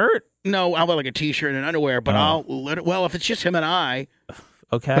 No shirt? No, I'll wear like a T-shirt and underwear, but I'll let it... Well, if it's just him and I...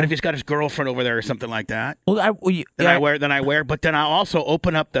 Okay. But if he's got his girlfriend over there or something like that, then I wear. But then I'll also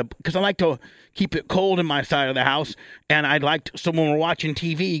open up because I like to keep it cold in my side of the house, and I'd like to... So when we're watching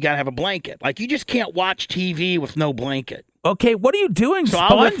TV, you got to have a blanket. Like, you just can't watch TV with no blanket. Okay, what are you doing, so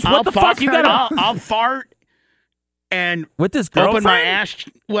Sponge? What the fuck? You gotta... I'll fart... And with this girlfriend? Open my ass.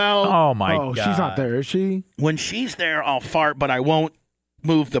 Well, oh my God, she's not there, is she? When she's there, I'll fart, but I won't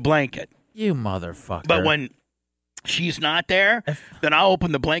move the blanket. You motherfucker! But when she's not there, then I'll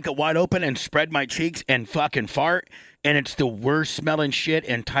open the blanket wide open and spread my cheeks and fucking fart, and it's the worst smelling shit.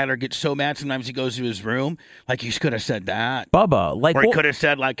 And Tyler gets so mad. Sometimes he goes to his room, like he could have said that, Bubba. Like, or he could have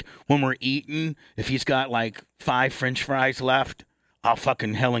said like when we're eating, if he's got like 5 French fries left, I'll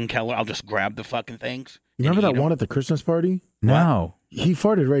fucking Helen Keller. I'll just grab the fucking things. Remember that one at the Christmas party? No. He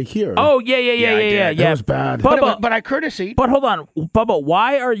farted right here. Oh, yeah. That was bad. Bubba, but I courtesied. But hold on, Bubba,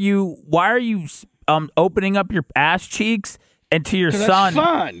 why are you opening up your ass cheeks and to your son? That's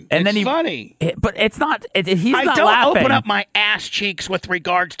fun. And it's then funny. But it's not. He's I not don't laughing. open up my ass cheeks with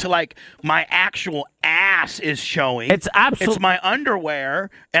regards to like my actual ass is showing. It's absolutely. It's my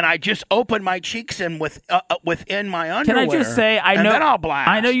underwear, and I just open my cheeks in within my underwear. Can I just say, then I'll blast.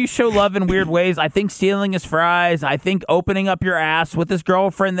 I know you show love in weird ways. I think stealing his fries. I think opening up your ass with his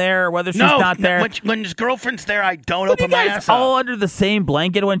girlfriend there, whether she's not there. When his girlfriend's there, I don't open my ass up. All under the same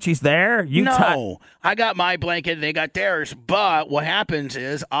blanket when she's there. I got my blanket, they got theirs. But what happens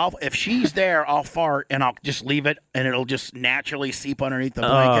is, if she's there, I'll fart and I'll just leave it, and it'll just naturally seep underneath the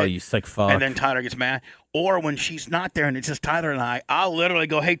blanket. Oh, you sick fuck! And then Tyler gets mad. Or when she's not there and it's just Tyler and I'll literally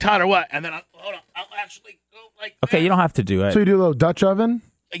go, "Hey, Tyler, what?" And then I'll actually go like. Okay, you don't have to do it. So you do a little Dutch oven?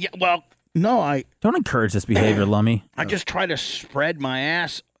 Yeah. Well, no, I don't encourage this behavior, Lummy. I just try to spread my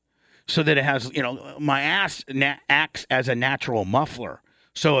ass so that it has, my ass acts as a natural muffler.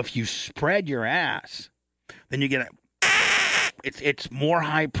 So if you spread your ass, then you get it's more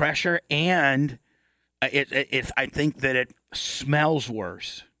high pressure, and I think that it smells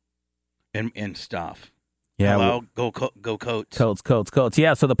worse and stuff. Yeah, hello, go Coats. Coats.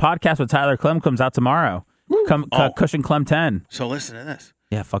 Yeah, so the podcast with Tyler Clem comes out tomorrow. Cushion Clem 10. So listen to this.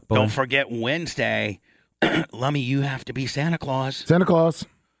 Yeah, fuck boy. Don't forget Wednesday, Lummy, you have to be Santa Claus. Santa Claus.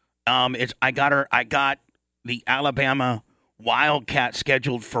 I got the Alabama Wildcat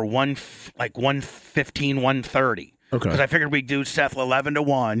scheduled for 1:15, 1:30. Okay. Because I figured we'd do Seth 11 to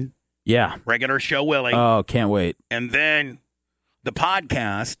 1. Yeah. Regular show Willie. Oh, can't wait. And then the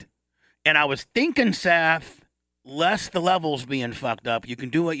podcast. And I was thinking, Seth, less the levels being fucked up. You can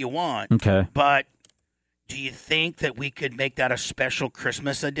do what you want. Okay. But do you think that we could make that a special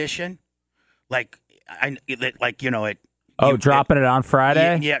Christmas edition? Dropping it on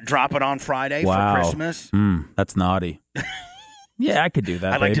Friday? Yeah, drop it on Friday for Christmas. That's naughty. Yeah, I could do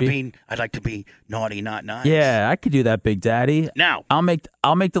that. I'd like to be naughty, not nice. Yeah, I could do that, Big Daddy. Now I'll make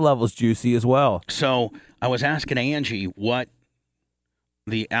the levels juicy as well. So I was asking Angie what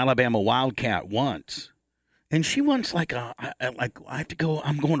the Alabama Wildcat wants, and she wants I have to go.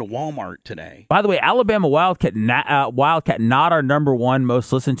 I'm going to Walmart today. By the way, Alabama Wildcat, not our number one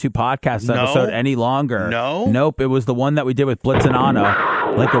most listened to podcast episode any longer. No, nope. It was the one that we did with Blitz and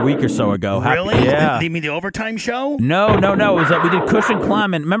Anna like a week or so ago. Really? Yeah. You mean the overtime show? No. It was that we did Cushion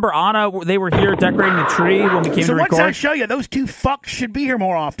Clem, and remember Anna? They were here decorating the tree when we came to record. So what's that show you? Those two fucks should be here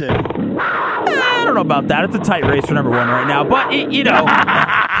more often. I don't know about that. It's a tight race for number one right now, but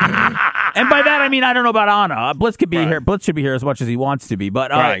and by that I mean I don't know about Anna. Blitz could be here. Blitz should be here as much as he wants to be.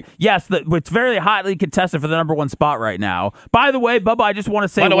 But yes, it's very hotly contested for the number one spot right now. By the way, Bubba, I just want to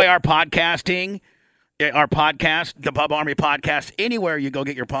say. By the way, our podcast, the Bubba Army podcast, anywhere you go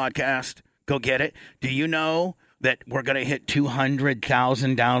get your podcast, go get it. Do you know that we're going to hit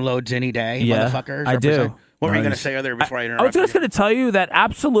 200,000 downloads any day, motherfuckers? I do. What were you going to say earlier before I interrupted? I was just going to tell you that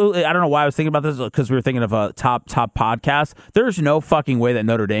absolutely, I don't know why I was thinking about this because we were thinking of a top podcast. There's no fucking way that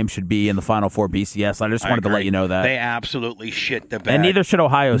Notre Dame should be in the Final Four BCS. I just wanted to let you know that. They absolutely shit the bed. And neither should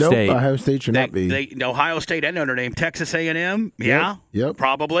Ohio State. Ohio State should not be. Ohio State and Notre Dame. Texas A&M, yeah, yep.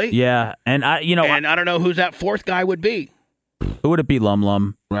 Probably. Yeah, and I don't know who's that fourth guy would be. Who would it be,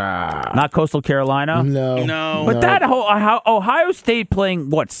 Lum? Not Coastal Carolina? No. But that whole Ohio State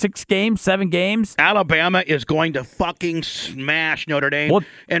playing, 6 games, 7 games? Alabama is going to fucking smash Notre Dame. Well,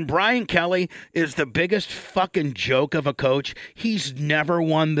 and Brian Kelly is the biggest fucking joke of a coach. He's never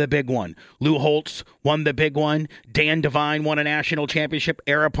won the big one. Lou Holtz won the big one. Dan Devine won a national championship.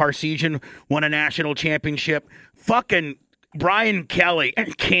 Ara Parseghian won a national championship. Fucking Brian Kelly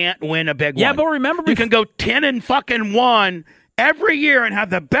can't win a big one. Yeah, but remember, you can go 10-1 every year and have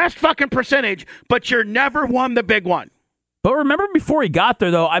the best fucking percentage, but you're never won the big one. But remember before he got there,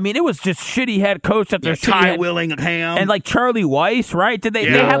 though, I mean, it was just shitty head coach after Ty Willingham. And like Charlie Weiss, right? They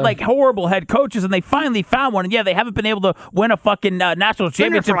had like horrible head coaches, and they finally found one. And yeah, they haven't been able to win a fucking national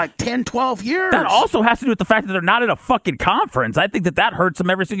championship for like 10, 12 years. That also has to do with the fact that they're not in a fucking conference. I think that hurts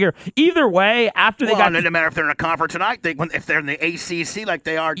them every single year. Either way, after they got... It doesn't matter if they're in a conference tonight. If they're in the ACC like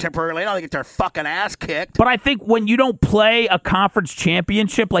they are temporarily now, they get their fucking ass kicked. But I think when you don't play a conference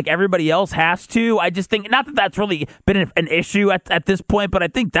championship like everybody else has to, I just think, not that that's really been an issue at this point, but I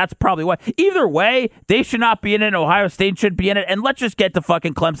think that's probably why. Either way, they should not be in it. Ohio State should be in it, and let's just get to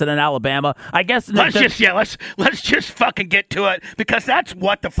fucking Clemson and Alabama. I guess let's just fucking get to it, because that's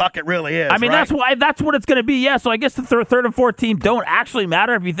what the fuck it really is. I mean, right? that's what it's going to be. Yeah, so I guess the third and fourth team don't actually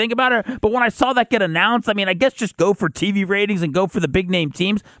matter if you think about it. But when I saw that get announced, I mean, I guess just go for TV ratings and go for the big name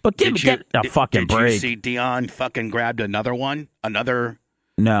teams. But get a fucking break. Did you see Dion fucking grabbed another one?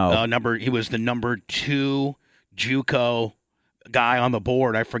 No. He was the number 2 JUCO guy on the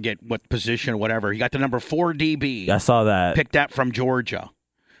board. I forget what position or whatever. He got the number 4 DB. I saw that. Picked that from Georgia.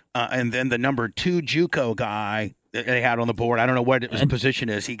 And then the number 2 JUCO guy that they had on the board, I don't know what his position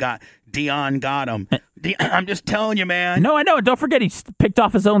is. Dion got him. I'm just telling you, man. No, I know. Don't forget he picked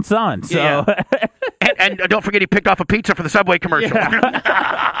off his own son. So. Yeah. and don't forget he picked off a pizza for the Subway commercial.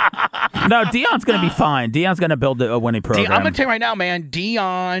 Yeah. No, Dion's going to be fine. Dion's going to build a winning program. I'm going to tell you right now, man,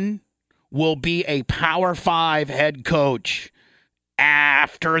 Dion will be a Power 5 head coach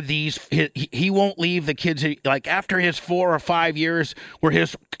after he won't leave the kids, like after his 4 or 5 years where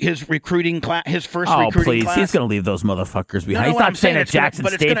his recruiting class, his first recruiting class. He's going to leave those motherfuckers behind. He's not staying at Jackson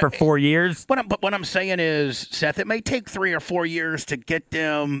State for 4 years. But what I'm saying is, Seth, it may take 3 or 4 years to get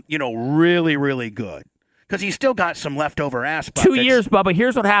them, really, really good. Because he's still got some leftover ass buckets. 2 years, Bubba.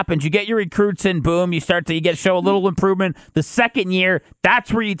 Here's what happens. You get your recruits in, boom. You show a little improvement. The second year,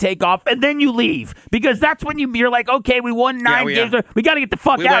 that's where you take off, and then you leave. Because that's when you're like, okay, we won 9 games. We got to get the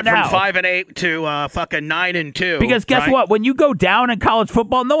fuck out now. We went from 5-8 to fucking 9-2. Because guess what? When you go down in college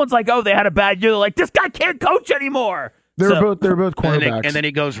football, no one's like, oh, they had a bad year. They're like, this guy can't coach anymore. They're both quarterbacks. And then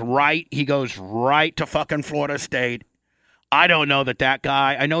he goes right to fucking Florida State. I don't know that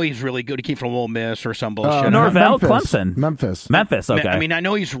guy. I know he's really good. He came from Ole Miss or some bullshit. Norvell, Clemson. Memphis, okay. I mean, I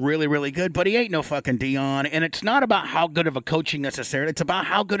know he's really, really good, but he ain't no fucking Dion. And it's not about how good of a coaching necessarily. It's about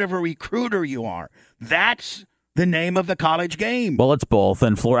how good of a recruiter you are. That's the name of the college game. Well, it's both.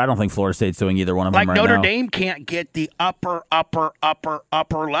 And I don't think Florida State's doing either one of them right now. Like Notre Dame can't get the upper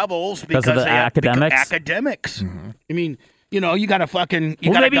levels because of the academics. Academics. Mm-hmm. I mean... you got to fucking...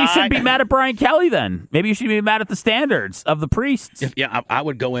 maybe you shouldn't be mad at Brian Kelly then. Maybe you should be mad at the standards of the priests. I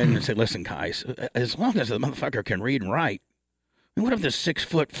would go in and say, listen, guys, as long as the motherfucker can read and write, what if this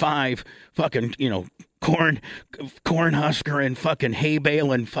 6'5" fucking, corn husker and fucking hay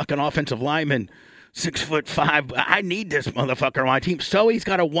bale and fucking offensive lineman, 6'5"? I need this motherfucker on my team. So he's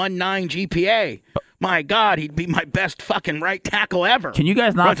got a 1.9 GPA. My God, he'd be my best fucking right tackle ever. Can you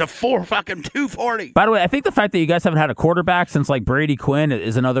guys not? Runs a 240. By the way, I think the fact that you guys haven't had a quarterback since like Brady Quinn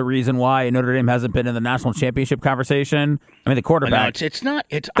is another reason why Notre Dame hasn't been in the national championship conversation. I mean, the quarterback. No, it's not.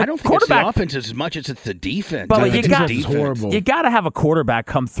 I don't think it's the offense as much as it's the defense. But the defense is horrible. You got to have a quarterback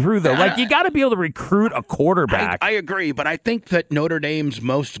come through though. Like you got to be able to recruit a quarterback. I agree, but I think that Notre Dame's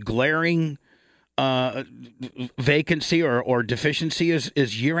most glaring vacancy or deficiency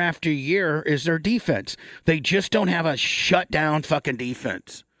is year after year is their defense. They just don't have a shutdown fucking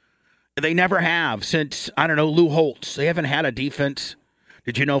defense. They never have since, I don't know, Lou Holtz. They haven't had a defense.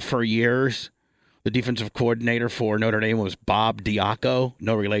 Did you know for years the defensive coordinator for Notre Dame was Bob Diaco?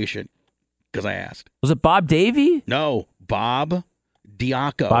 No relation, because I asked. Was it Bob Davie? No, Bob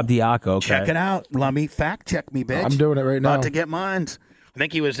Diaco. Bob Diaco, okay. Check it out. Let me fact check me, bitch. I'm doing it right now. About to get mine. I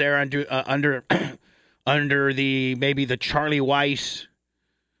think he was there under the maybe the Charlie Weiss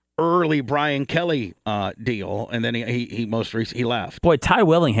early Brian Kelly deal, and then he most recently he left. Boy, Ty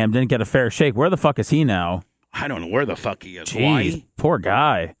Willingham didn't get a fair shake. Where the fuck is he now? I don't know where the fuck he is. Jeez, Hawaii? poor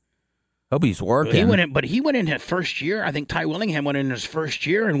guy. Hope he's working. He went in his first year. I think Ty Willingham went in his first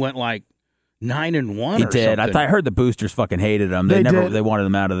year and went like 9-1. He did. I heard the boosters fucking hated him. They wanted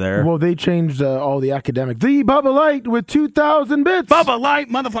him out of there. Well, they changed all the academic. The Bubba Light with 2,000 bits. Bubba Light,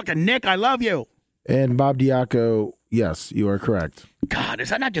 motherfucking Nick, I love you. And Bob Diaco, yes, you are correct. God, does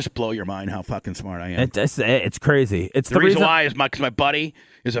that not just blow your mind how fucking smart I am? It's crazy. It's the reason why is because my buddy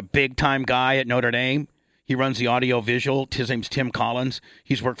is a big time guy at Notre Dame. He runs the audio visual. His name's Tim Collins.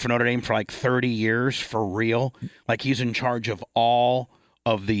 He's worked for Notre Dame for like 30 years for real. Like he's in charge of all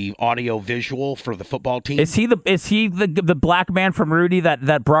of the audio visual for the football team. Is he the black man from Rudy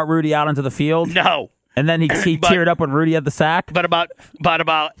that brought Rudy out onto the field? No. And then he teared up when Rudy had the sack. But about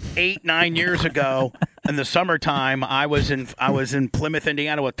 8-9 years ago in the summertime, I was in Plymouth,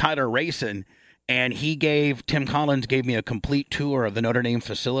 Indiana with Tyler Racing, and Tim Collins gave me a complete tour of the Notre Dame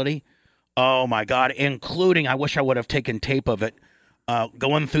facility. Oh my God! Including, I wish I would have taken tape of it,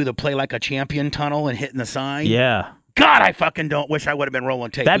 going through the Play Like a Champion tunnel and hitting the sign. Yeah. God, I fucking don't wish I would have been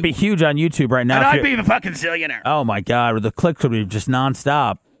rolling tape. That'd be huge on YouTube right now. And I'd be a fucking zillionaire. Oh my God, the clicks would be just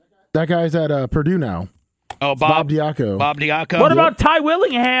nonstop. That guy's at Purdue now. Oh, Bob Diaco. Bob Diaco. What about Ty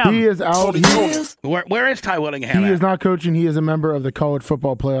Willingham? He is out. Where is Ty Willingham? He is not coaching. He is a member of the College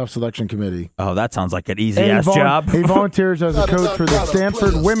Football Playoff Selection Committee. Oh, that sounds like an easy-ass job. He volunteers as a coach for the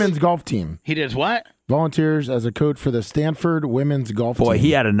Stanford women's golf team. He does what? Volunteers as a coach for the Stanford women's golf team. Boy,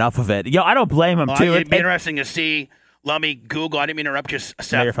 he had enough of it. Yo, I don't blame him, too. It'd be interesting to see. Let me Google. I didn't mean to interrupt you,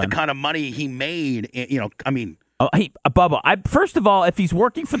 Seth. The kind of money he made. Bubba, first of all, if he's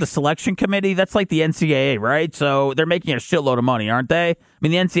working for the selection committee, that's like the NCAA, right? So they're making a shitload of money, aren't they? I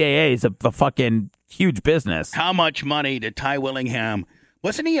mean, the NCAA is a fucking huge business. How much money did Ty Willingham?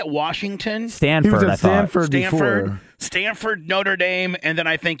 Wasn't he at Washington? Stanford, he was at Stanford before. Stanford, Notre Dame, and then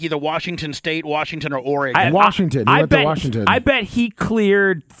I think either Washington State, Washington, or Oregon. Washington. He went to Washington. I bet he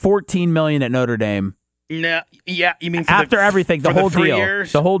cleared $14 million at Notre Dame. No, yeah, you mean after everything, the whole deal,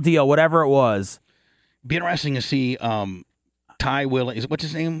 years? the whole deal, whatever it was. Be interesting to see Ty Willingham. What's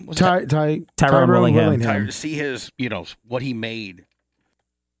his name? Tyrone Willingham. To see his, what he made.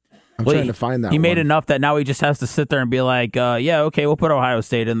 I'm trying to find that. He made enough that now he just has to sit there and be like, "Yeah, okay, we'll put Ohio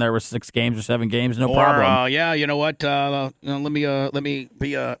State in there with 6 games or 7 games, no problem." Yeah, you know what? Let me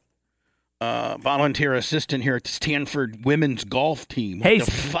be a volunteer assistant here at the Stanford women's golf team. Hey, what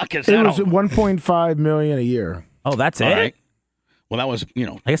the fuck is that? It was $1.5 million a year. Oh, that's it. Right. Well, that was,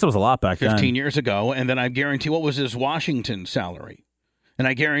 I guess it was a lot back 15 years ago. And then I guarantee, what was his Washington salary? And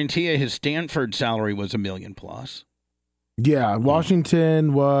I guarantee you his Stanford salary was $1 million plus. Yeah,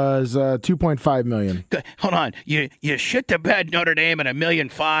 Washington was $2.5 million. Hold on, you shit the bed Notre Dame at $1.5 million,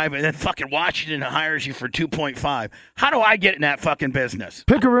 and then fucking Washington hires you for $2.5. How do I get in that fucking business?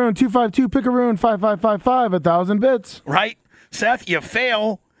 Pickaroon 252 Pickaroon 5555 1,000 bits. Right, Seth, you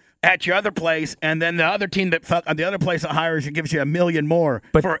fail at your other place, and then the other team the other place that hires you gives you $1 million more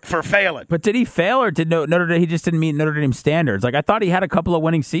for failing. But did he fail, or did Notre Dame? He just didn't meet Notre Dame standards. Like I thought he had a couple of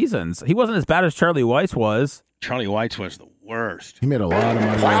winning seasons. He wasn't as bad as Charlie Weiss was. Charlie Weiss was the worst. He made a lot of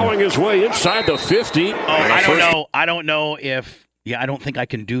money. Plowing his way inside the 50. I don't know if. Yeah, I don't think I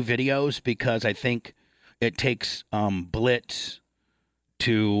can do videos because I think it takes blitz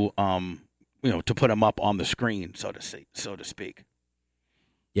to to put them up on the screen, so to speak.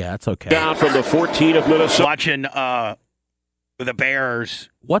 Yeah, that's okay. Down from the 14 of Minnesota. Watching the Bears.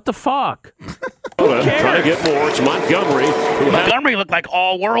 What the fuck? Trying to get more. It's Montgomery. Montgomery looked like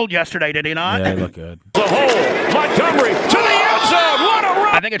all world yesterday, did he not? Yeah, he looked good. The hole. Montgomery to the end zone. What a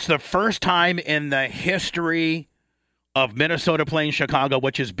run! I think it's the first time in the history of Minnesota playing Chicago,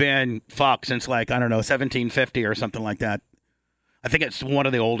 which has been since 1750 or something like that. I think it's one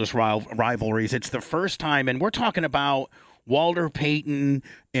of the oldest rivalries. It's the first time, and we're talking about Walter Payton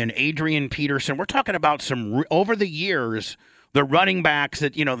and Adrian Peterson. We're talking about some over the years. The running backs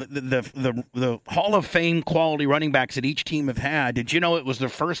that, the Hall of Fame quality running backs that each team have had. Did you know it was the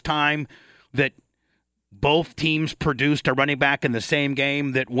first time that both teams produced a running back in the same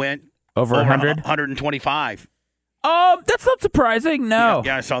game that went over 100? 125. That's not surprising. No.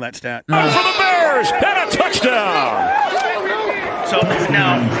 Yeah, I saw that stat. For the Bears and a touchdown.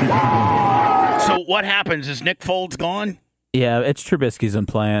 So what happens? Is Nick Foles gone? Yeah, it's Trubisky's in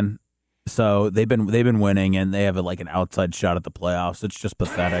plan. So they've been winning, and they have an outside shot at the playoffs. It's just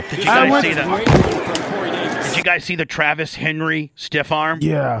pathetic. Did you guys see that? Did you guys see the Travis Henry stiff arm?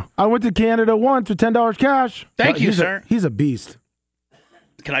 Yeah, I went to Canada once with $10 cash. Thank you, sir. He's a beast.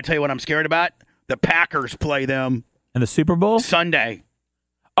 Can I tell you what I'm scared about? The Packers play them in the Super Bowl Sunday.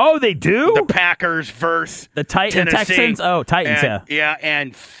 Oh, they do? The Packers versus the Texans? Oh, Titans, Yeah,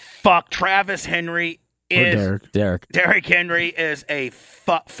 and fuck, Travis Henry is... Derrick Henry is a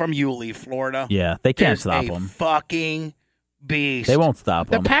fuck from Yulee, Florida. Yeah, they can't stop him. Fucking beast. They won't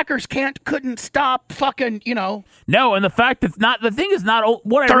stop him. The Packers couldn't stop fucking, No, and the fact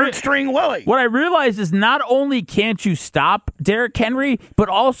that third string Willie. What I realized is not only can't you stop Derrick Henry, but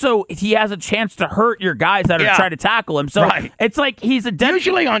also he has a chance to hurt your guys that are trying to tackle him. So it's like he's a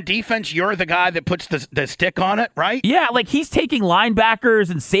usually on defense, you're the guy that puts the stick on it, right? Yeah, like he's taking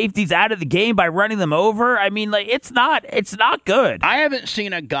linebackers and safeties out of the game by running them over. I mean, like it's not good. I haven't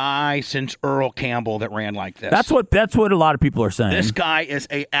seen a guy since Earl Campbell that ran like this. That's what a lot of people are saying. This guy is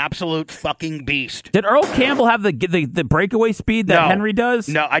a absolute fucking beast. Did Earl Campbell have the breakaway speed that Henry does?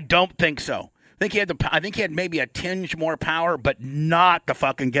 No, I don't think so. I think he had maybe a tinge more power, but not the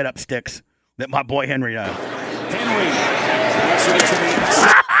fucking get up sticks that my boy Henry does.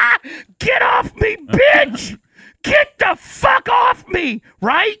 Get off me, bitch! Get the fuck off me,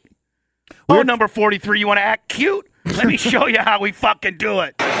 right? Oh, number 43, you want to act cute? Let me show you how we fucking do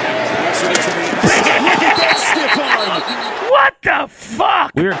it. What the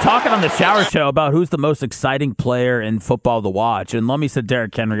fuck? We were talking on the shower show about who's the most exciting player in football to watch, and Lummy said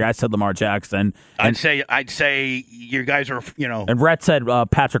Derrick Henry. I said Lamar Jackson. I'd say you guys are, And Rhett said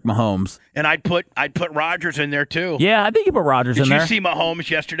Patrick Mahomes. And I'd put Rodgers in there too. Yeah, I think you put Rodgers in there. Did you see Mahomes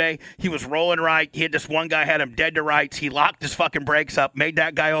yesterday? He was rolling right. He had this one guy had him dead to rights. He locked his fucking brakes up, made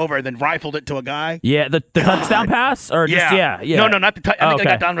that guy over, and then rifled it to a guy. Yeah, the touchdown pass, or yeah. No, not the. I think okay.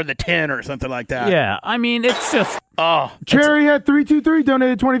 I got down to the 10 or something like that. Yeah, I mean it's just. Oh, Cherry had 323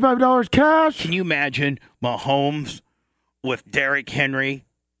 donated $25 cash. Can you imagine Mahomes with Derrick Henry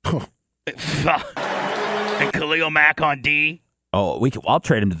and Khalil Mack on D? Oh, I'll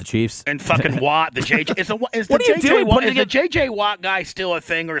trade him to the Chiefs. And fucking Watt, the JJ. Is the JJ Watt guy still a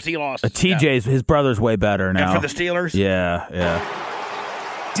thing, or is he lost? TJ's his brother's way better now. And for the Steelers? Yeah.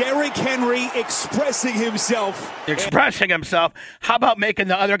 Derrick Henry expressing himself. How about making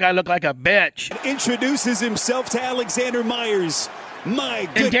the other guy look like a bitch? Introduces himself to Alexander Myers. My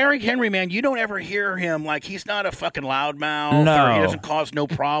good. And Derrick Henry, man, you don't ever hear him like he's not a fucking loudmouth. No. Or he doesn't cause no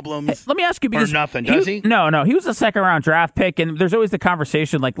problems. Hey, let me ask you, because or nothing, does he? No. He was a second-round draft pick, and there's always the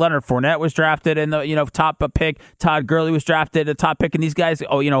conversation like Leonard Fournette was drafted in the top pick. Todd Gurley was drafted a top pick, and these guys,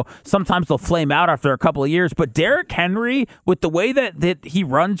 sometimes they'll flame out after a couple of years. But Derrick Henry, with the way that he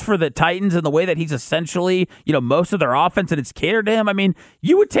runs for the Titans and the way that he's essentially, most of their offense and it's catered to him, I mean,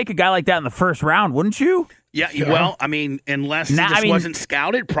 you would take a guy like that in the first round, wouldn't you? Yeah, well, I mean, unless he wasn't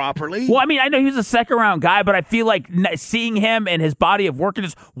scouted properly. Well, I mean, I know he's a second-round guy, but I feel like seeing him and his body of work and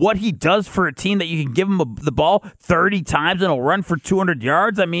just what he does for a team that you can give him the ball 30 times and he'll run for 200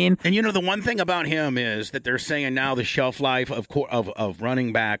 yards, I mean. And, the one thing about him is that they're saying now the shelf life of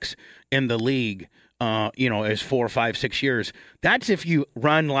running backs in the league is 4, 5, 6 years. That's if you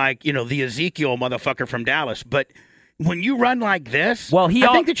run like, the Ezekiel motherfucker from Dallas, but when you run like this, I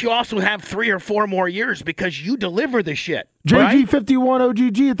think that you also have 3 or 4 more years because you deliver the shit. JG51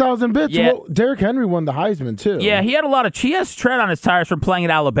 OGG 1,000 bits. Yeah. Well, Derrick Henry won the Heisman too. Yeah, he has tread on his tires from playing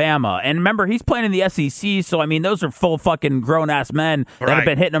at Alabama, and remember he's playing in the SEC. So I mean, those are full fucking grown ass men that have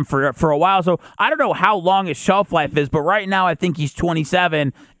been hitting him for a while. So I don't know how long his shelf life is, but right now I think he's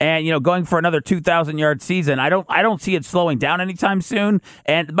 27, and going for another 2,000 yard season. I don't see it slowing down anytime soon.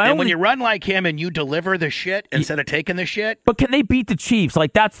 And when you run like him and you deliver the shit instead of taking the shit, but can they beat the Chiefs?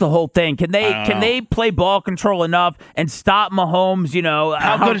 Like that's the whole thing. Can they play ball control enough and stop Mahomes?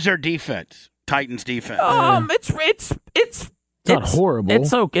 How good is their defense? Titans defense. It's not horrible.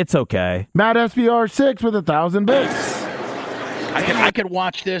 It's okay. Matt SVR 6 with 1,000 bits. I could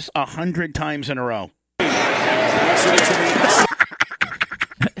watch this 100 times in a row.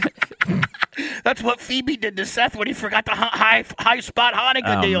 That's what Phoebe did to Seth when he forgot the high spot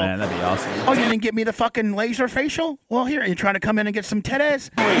Hanukkah deal. Oh, man, that'd be awesome. Oh, you didn't get me the fucking laser facial? Well, here, you trying to come in and get some titties?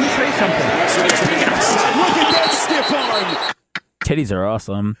 Let me say something. Look at that stiff arm. Titties are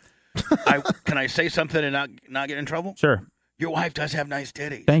awesome. Can I say something and not get in trouble? Sure. Your wife does have nice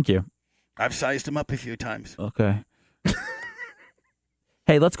titties. Thank you. I've sized them up a few times. Okay.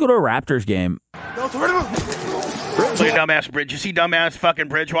 Hey, let's go to a Raptors game. Look at dumbass Bridge. You see dumbass fucking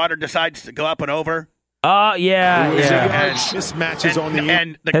Bridgewater decides to go up and over? Yeah. This match is on the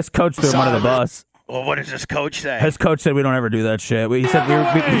end. His coach threw him under the bus. Well, what does this coach say? His coach said we don't ever do that shit. We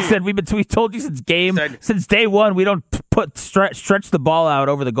told you since day one we don't stretch the ball out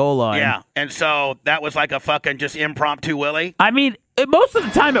over the goal line. Yeah, and so that was like a fucking just impromptu Willie. I mean, most of the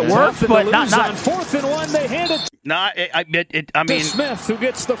time it works, but not. On 4th and 1, they hand it. To Smith, who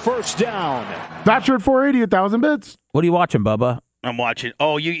gets the first down. Batchard 480 1,000 bits. What are you watching, Bubba? I'm watching.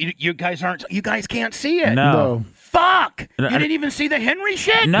 Oh, you guys aren't. You guys can't see it. No. Fuck! You didn't even see the Henry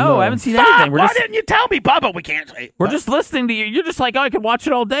shit? No, I haven't seen Fuck! anything. Why didn't you tell me, Bubba? We can't say. We're just listening to you. You're just like, oh, I could watch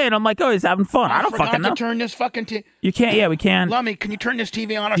it all day, and I'm like, oh, he's having fun. I don't fucking know. To turn this fucking TV. You can't. Yeah, we can. Lummy, can you turn this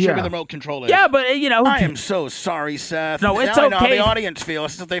TV on? I'll show you the remote control is. Yeah, but I am so sorry, Seth. No, it's now okay. I know how the audience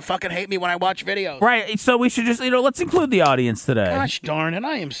feels. They fucking hate me when I watch videos. Right. So we should just, let's include the audience today. Gosh darn it!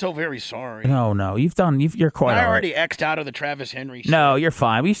 I am so very sorry. No, you're quite. I all already right. X'd out of the Travis Henry shit. No, you're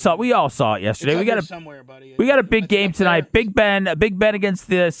fine. We all saw it yesterday. It's We got a somewhere, buddy. We got a big game tonight. Big Ben against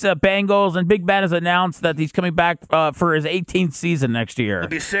the Bengals, and Big Ben has announced that he's coming back for his 18th season next year. He'll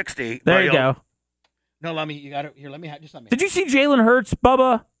be 60. There you go. No, let me. You got it. Here, let me. Just let me. Did you see Jalen Hurts,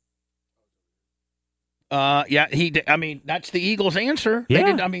 Bubba? Yeah, he did. I mean, that's the Eagles' answer. Yeah. They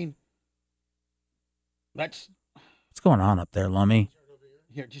did, I mean, that's. What's going on up there, Lummy?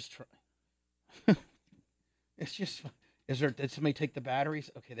 Here, just try. It's just. Did somebody take the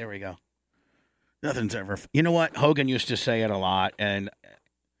batteries? Okay, there we go. Nothing's ever. You know what? Hogan used to say it a lot, and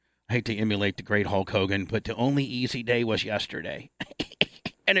I hate to emulate the great Hulk Hogan, but the only easy day was yesterday.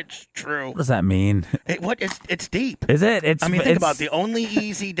 And it's true. What does that mean? It's deep. Is it? Think about it. The only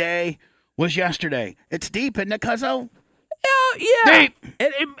easy day was yesterday. It's deep, isn't it, cuzzo? Yeah. Deep.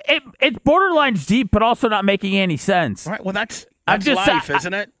 It's borderline deep, but also not making any sense. All right. Well, that's life,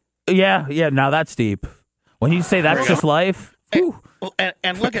 isn't it? Yeah. Now that's deep. When you say that's just life. And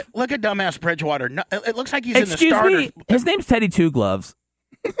look at dumbass Bridgewater. No, it looks like he's in the starters. starters. His name's Teddy Two Gloves.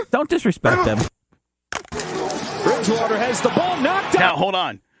 Don't disrespect him. Bridgewater has the ball knocked out. Now hold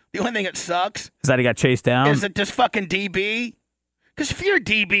on. The only thing that sucks is that he got chased down. Is it this fucking DB? Because if you're a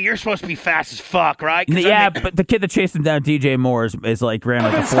DB, you're supposed to be fast as fuck, right? Yeah, but the kid that chased him down, DJ Moore, is like ran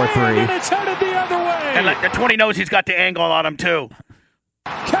like a 4.3. And it's headed the other way. And like the 20 knows he's got the angle on him too.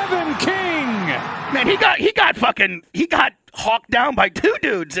 Kevin King. Man, he got hawked down by two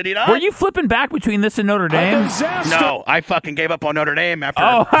dudes, did he not? Were you flipping back between this and Notre Dame? No, I fucking gave up on Notre Dame after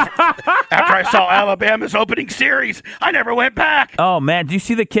I saw Alabama's opening series. I never went back. Oh, man. Did you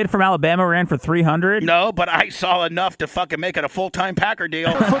see the kid from Alabama ran for 300? No, but I saw enough to fucking make it a full-time Packer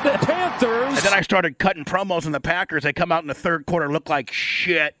deal. For the Panthers. And then I started cutting promos on the Packers. They come out in the third quarter, look like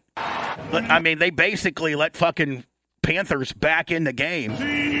shit. I mean, they basically let fucking Panthers back in the game.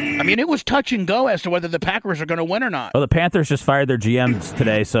 I mean, it was touch and go as to whether the Packers are going to win or not. Well, the Panthers just fired their GMs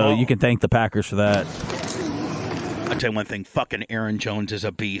today, so you can thank the Packers for that. I'll tell you one thing. Fucking Aaron Jones is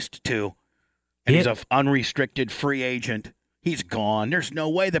a beast, too. And he's an unrestricted free agent. He's gone. There's no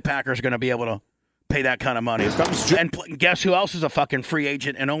way the Packers are going to be able to pay that kind of money. And guess who else is a fucking free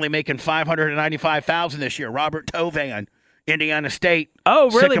agent and only making $595,000 this year? Robert Tovan. Indiana State. Oh,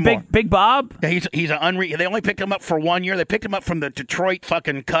 really? Sycamore. Big Bob? Yeah, he's an They only picked him up for 1 year. They picked him up from the Detroit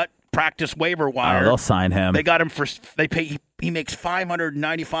fucking cut practice waiver wire. Oh, they'll sign him. They got him for. He makes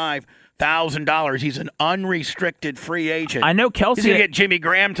 $595,000. He's an unrestricted free agent. I know Kelsey. He's gonna get Jimmy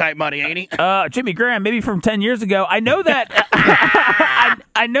Graham type money, ain't he? Jimmy Graham, maybe from 10 years ago. I know that.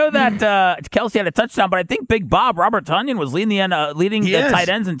 I know that Kelsey had a touchdown, but I think Big Bob Robert Tonyan was leading the tight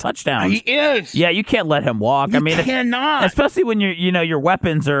ends in touchdowns. He is. Yeah, you can't let him walk. You cannot, especially when your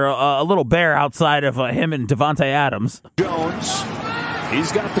weapons are a little bare outside of him and Devontae Adams. Jones.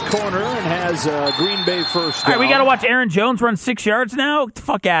 He's got the corner and has Green Bay first down. All right, we got to watch Aaron Jones run 6 yards now? Get the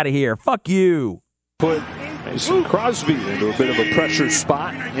fuck out of here. Fuck you. Put Mason Crosby into a bit of a pressure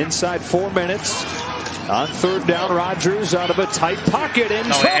spot inside 4 minutes. On third down, Rodgers out of a tight pocket.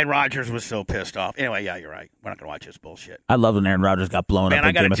 And Rodgers was so pissed off. Anyway, yeah, you're right. We're not going to watch this bullshit. I love when Aaron Rodgers got blown up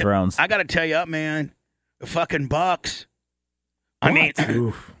in Game of Thrones. I got to tell you up, man. The fucking Bucks. I mean,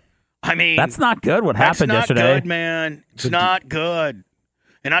 that's not good what happened yesterday. That's not good, man. It's not good.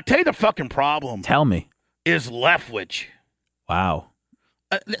 And I'll tell you the fucking problem. Tell me. Is Leftwich. Wow.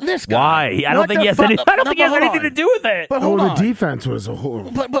 This guy. Why? I don't think he has anything to do with it. But the defense was a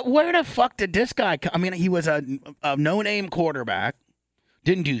horrible. But where the fuck did this guy come? I mean, he was a no-name quarterback.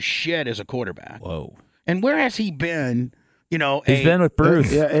 Didn't do shit as a quarterback. Whoa. And where has he been? He's been with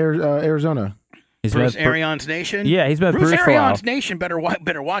Bruce. Arizona. He's Bruce Arians Nation? Yeah, he's been with Bruce for a while. Arians Nation better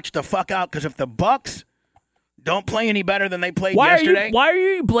watch the fuck out, because if the Bucks don't play any better than they played yesterday. Why are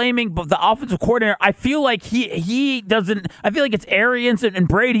you blaming the offensive coordinator? I feel like he doesn't. I feel like it's Arians and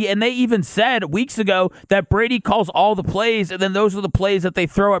Brady, and they even said weeks ago that Brady calls all the plays, and then those are the plays that they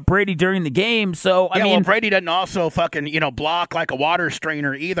throw at Brady during the game. So I mean, Brady doesn't also fucking block like a water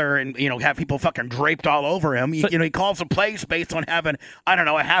strainer either, and have people fucking draped all over him. He calls the plays based on having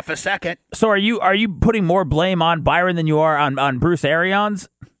a half a second. So are you putting more blame on Byron than you are on Bruce Arians?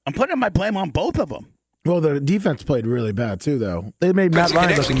 I'm putting my blame on both of them. Well, the defense played really bad, too, though. They made Matt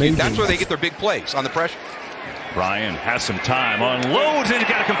Ryan look amazing. That's where they get their big plays, on the pressure. Ryan has some time, unloads, and he's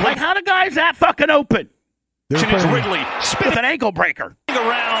got a complete. Like, how the guy's that fucking open? It's Ridley With an ankle breaker.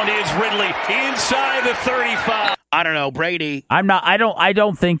 Around is Ridley inside the 35. I don't know, Brady. I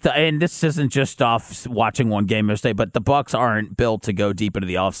don't think that, and this isn't just off watching one game yesterday, but the Bucs aren't built to go deep into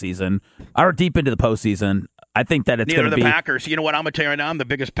the offseason or deep into the postseason. I think that it's going to be. Neither the Packers. You know what? I'm going to tell you right now, I'm the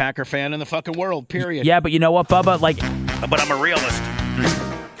biggest Packer fan in the fucking world, period. Yeah, but you know what, Bubba? But I'm a realist.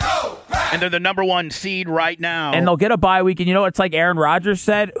 And they're the number 1 seed right now. And they'll get a bye week. And you know, it's like Aaron Rodgers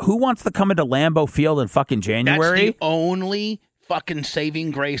said, who wants to come into Lambeau Field in fucking January? That's the only fucking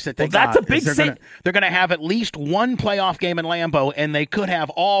saving grace that they got. That's a big they're going to have at least one playoff game in Lambeau, and they could have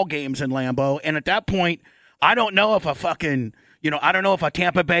all games in Lambeau. And at that point, I don't know if I don't know if a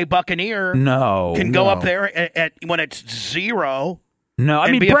Tampa Bay Buccaneer can go up there at when it's 0. No,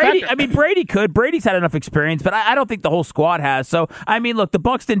 I mean Brady could. Brady's had enough experience, but I don't think the whole squad has. So I mean, look, the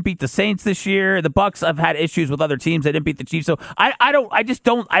Bucs didn't beat the Saints this year. The Bucs have had issues with other teams. They didn't beat the Chiefs. So I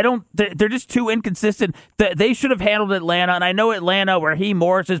don't. They're just too inconsistent. They should have handled Atlanta, and I know Atlanta, where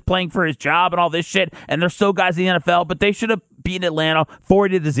Morris is playing for his job and all this shit, and there's still guys in the NFL, but they should have beaten Atlanta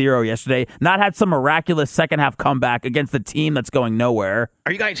 40-0 yesterday. Not had some miraculous second half comeback against the team that's going nowhere.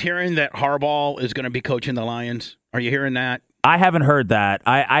 Are you guys hearing that Harbaugh is going to be coaching the Lions? Are you hearing that? I haven't heard that.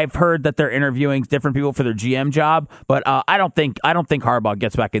 I've heard that they're interviewing different people for their GM job, but I don't think Harbaugh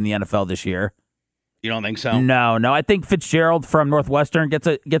gets back in the NFL this year. You don't think so? No. I think Fitzgerald from Northwestern gets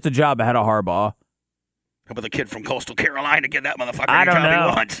a job ahead of Harbaugh. How about the kid from Coastal Carolina get that motherfucker? I don't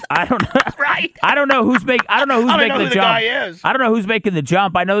know. I don't know. Right? I don't know who's making the jump. Guy is. I don't know who's making the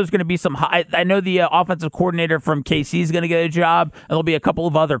jump. I know there's going to be some. I know the offensive coordinator from KC is going to get a job, and there'll be a couple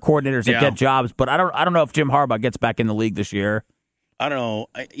of other coordinators that get jobs. But I don't know if Jim Harbaugh gets back in the league this year. I don't know.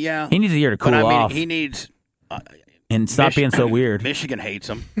 Yeah, he needs a year to cool off. He needs and stop being so weird. Michigan hates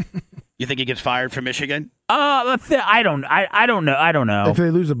him. You think he gets fired from Michigan? I don't know. If they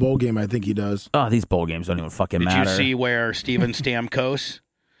lose a bowl game, I think he does. Oh, these bowl games don't even fucking matter. Did you see where Steven Stamkos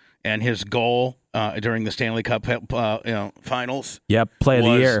and his goal during the Stanley Cup finals? Yep, play of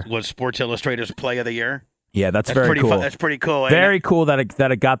the year was Sports Illustrated's play of the year. Yeah, that's very cool. That's pretty cool. Very cool that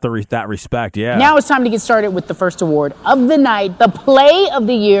it got that respect. Yeah. Now it's time to get started with the first award of the night, the play of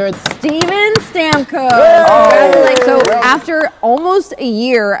the year, Steven Stamkos. So after almost a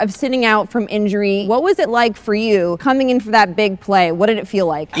year of sitting out from injury, what was it like for you coming in for that big play? What did it feel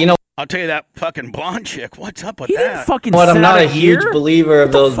like? I'll tell you, that fucking blonde chick, what's up with he that? Didn't fucking But I'm not a huge here? believer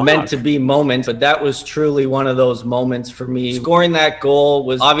of those meant-to-be moments, but that was truly one of those moments for me. Scoring that goal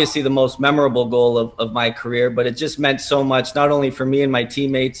was obviously the most memorable goal of my career, but it just meant so much, not only for me and my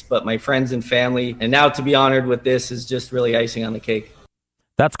teammates, but my friends and family. And now to be honored with this is just really icing on the cake.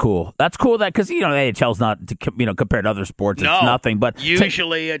 That's cool. That's cool that because the AHL's not compared to other sports, it's nothing. But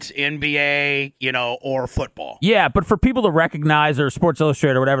usually it's NBA, or football. Yeah, but for people to recognize, or Sports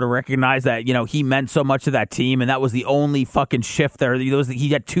Illustrated or whatever, to recognize that he meant so much to that team, and that was the only fucking shift there. He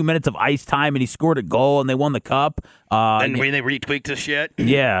had 2 minutes of ice time, and he scored a goal, and they won the cup. And when they retweaked the shit,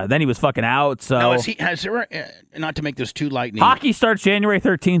 yeah, then he was fucking out. So now, has there? Not to make this too lightning. Hockey starts January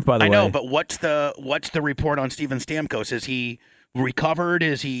 13th. By the way, I know, but what's the report on Steven Stamkos? Is he recovered?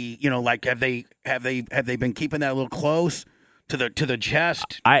 Is he, have they been keeping that a little close to the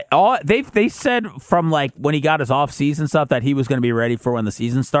chest? They said from when he got his off-season stuff that he was going to be ready for when the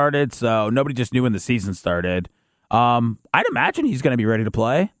season started. So nobody just knew when the season started. I'd imagine he's going to be ready to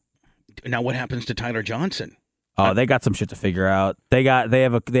play. Now, what happens to Tyler Johnson? Oh, they got some shit to figure out. They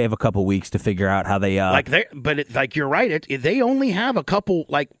have a couple weeks to figure out how they but you're right. They only have a couple,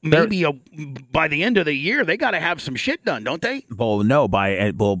 maybe by the end of the year they got to have some shit done, don't they? Well, no,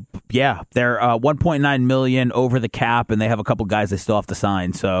 yeah, they're $1.9 million over the cap, and they have a couple guys they still have to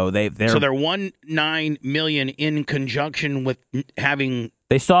sign. So they're $1.9 million in conjunction with having.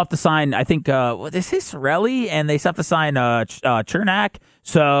 They still have to sign, I think, this is Sorelli, and they still have to sign Chernak.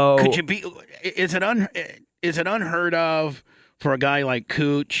 So could you be? Is it unheard of for a guy like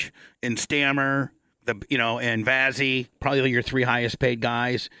Cooch and Stammer, and Vazzy, probably your 3 highest paid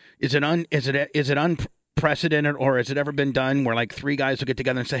guys? Is it unprecedented, or has it ever been done where 3 guys will get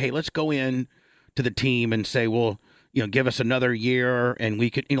together and say, "Hey, let's go in to the team and say, well, give us another year and we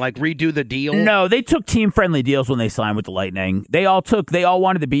could redo the deal"? No, they took team-friendly deals when they signed with the Lightning. They all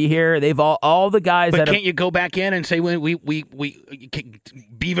wanted to be here. They've all the guys. But can't you go back in and say we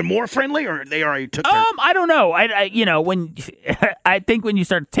be even more friendly, or they already took? I don't know. When I think when you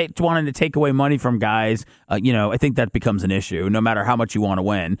start wanting to take away money from guys, I think that becomes an issue. No matter how much you want to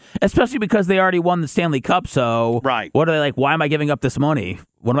win, especially because they already won the Stanley Cup. So right, what are they why am I giving up this money?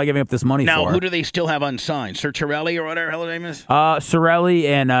 What am I giving up this money for? Now, who do they still have unsigned? Sir Cirelli or whatever the hell his name is? Sorelli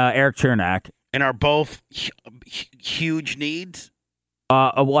and Eric Chernak. And are both huge needs?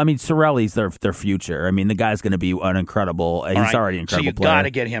 Well, I mean, Sorelli's their future. I mean, the guy's going to be an incredible. He's already an incredible player. So you got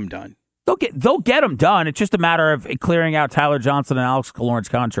to get him done. They'll get him done. It's just a matter of clearing out Tyler Johnson and Alex Killorn's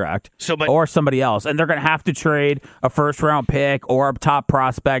contract, or somebody else, and they're going to have to trade a first-round pick or a top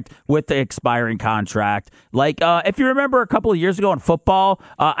prospect with the expiring contract. Like if you remember a couple of years ago in football,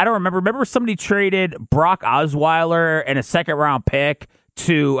 I don't remember. Remember somebody traded Brock Osweiler and a second-round pick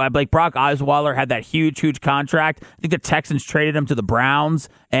to like Brock Osweiler had that huge contract. I think the Texans traded him to the Browns,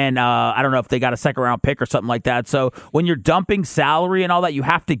 and I don't know if they got a second-round pick or something like that. So when you're dumping salary and all that, you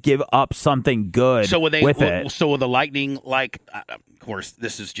have to give up something good with it. So will the Lightning, like, of course,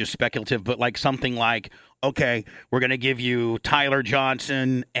 this is just speculative, but like something like, okay, we're going to give you Tyler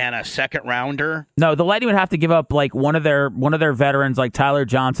Johnson and a second-rounder? No, the Lightning would have to give up like one of their veterans, like Tyler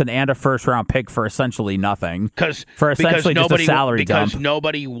Johnson, and a first-round pick for essentially nothing. Just a salary dump. Because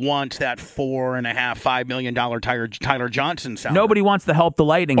nobody wants that $4.5 million Tyler Johnson salary. Nobody wants to help the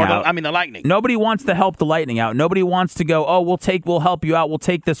Lightning out. The Lightning. Nobody wants to help the Lightning out. Nobody wants to go, we'll help you out. We'll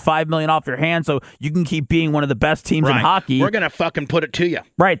take this $5 million off your hands so you can keep being one of the best teams in hockey. We're going to fucking put it to you.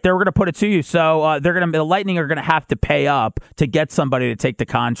 Right, they're going to put it to you. So the Lightning are going to have to pay up to get somebody to take the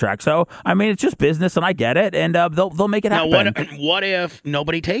contract. So, I mean, it's just business, and I get it, and they'll make it happen. Now, what if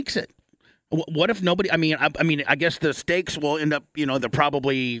nobody takes it? What if nobody? I mean, I guess the stakes will end up. They're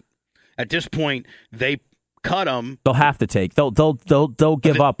probably at this point they cut them. They'll have to take. They'll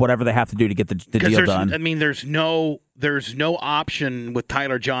give up whatever they have to do to get the deal done. I mean, there's no option with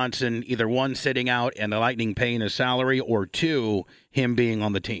Tyler Johnson, either one sitting out and the Lightning paying his salary, or two him being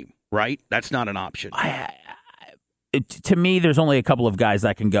on the team. Right? That's not an option. To me, there's only a couple of guys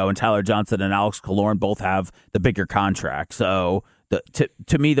that can go, and Tyler Johnson and Alex Killorn both have the bigger contract. So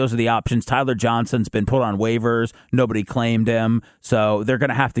to me, those are the options. Tyler Johnson's been put on waivers. Nobody claimed him. So they're going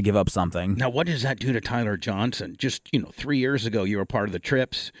to have to give up something. Now, what does that do to Tyler Johnson? Just, 3 years ago, you were part of the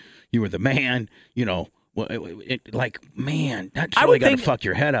Trips. You were the man, that's really got to fuck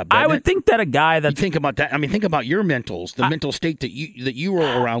your head up. I would think that a guy that think about that. I mean, think about your mentals, the mental state that you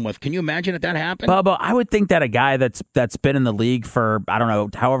roll around with. Can you imagine if that happened? Bubba, I would think that a guy that's been in the league for, I don't know,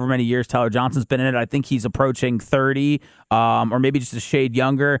 however many years Tyler Johnson's been in it. I think he's approaching 30, or maybe just a shade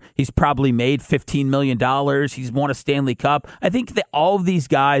younger. He's probably made $15 million. He's won a Stanley Cup. I think that all of these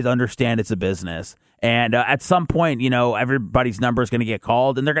guys understand it's a business. And at some point, everybody's number is going to get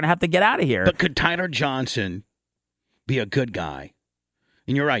called, and they're going to have to get out of here. But could Tyler Johnson be a good guy?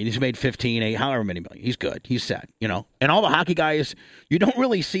 And you're right. He's made 15, 8, however many million. He's good. He's set, And all the hockey guys, you don't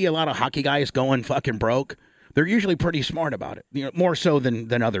really see a lot of hockey guys going fucking broke. They're usually pretty smart about it, more so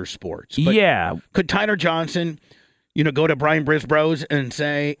than other sports. But yeah. Could Tyler Johnson, go to Brian Brisbros and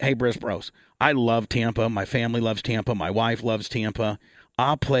say, hey, Brisbros, I love Tampa. My family loves Tampa. My wife loves Tampa.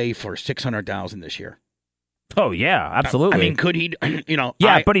 I'll play for $600,000 this year. Oh yeah, absolutely. I mean, could he?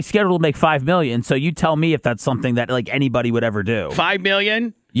 Yeah, but he's scheduled to make $5 million. So you tell me if that's something that like anybody would ever do. $5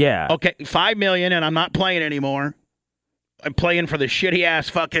 million? Yeah. Okay, $5 million, and I'm not playing anymore. I'm playing for the shitty ass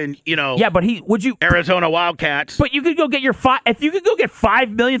fucking Yeah, but Arizona Wildcats. But you could go get if you could go get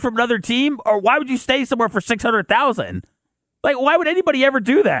 $5 million from another team, or why would you stay somewhere for $600,000? Like, why would anybody ever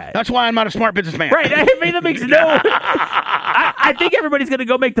do that? That's why I'm not a smart businessman. Right. I mean, that makes no... I think everybody's going to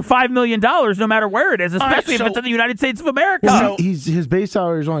go make the $5 million no matter where it is, especially if it's in the United States of America. Well, his base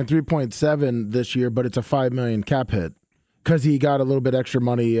salary is only $3.7 this year, but it's a $5 million cap hit because he got a little bit extra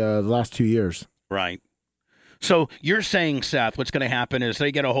money the last 2 years. Right. So you're saying, Seth, what's going to happen is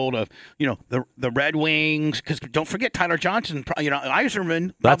they get a hold of, the Red Wings, because don't forget Tyler Johnson,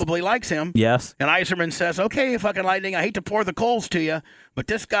 Yzerman probably likes him. Yes. And Yzerman says, okay, fucking Lightning, I hate to pour the coals to you, but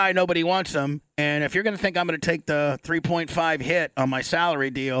this guy, nobody wants him. And if you're going to think I'm going to take the 3.5 hit on my salary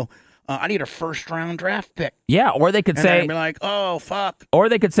deal, I need a first-round draft pick. Yeah, or they could say... be like, oh, fuck. Or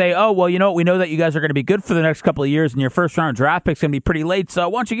they could say, oh, well, we know that you guys are going to be good for the next couple of years, and your first-round draft pick's going to be pretty late, so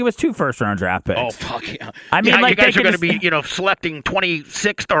why don't you give us 2 first-round draft picks? Oh, fuck yeah. I mean, you guys are going to be, selecting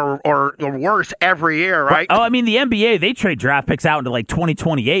 26th or worse every year, right? Oh, I mean, the NBA, they trade draft picks out into,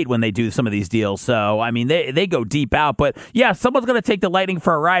 2028 when they do some of these deals, so, I mean, they go deep out. But, yeah, someone's going to take the Lightning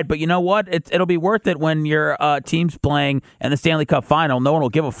for a ride, but you know what? It'll be worth it when your team's playing in the Stanley Cup Final. No one will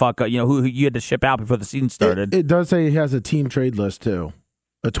give a fuck, who you had to ship out before the season started. It does say he has a team trade list too,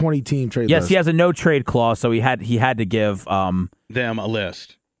 a 20-team trade list. Yes, he has a no trade clause, so he had to give them a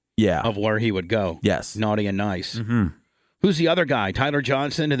list. Yeah, of where he would go. Yes, naughty and nice. Mm-hmm. Who's the other guy? Tyler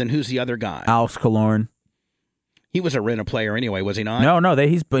Johnson, and then who's the other guy? Alex Killorn. He was a Rena player anyway, was he not? No,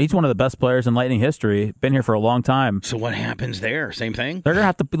 he's one of the best players in Lightning history. Been here for a long time. So what happens there? Same thing? They're going to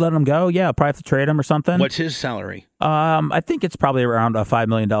have to let him go. Yeah, probably have to trade him or something. What's his salary? I think it's probably around $5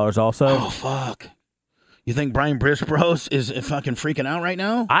 million also. Oh, fuck. You think Brian Brisbros is fucking freaking out right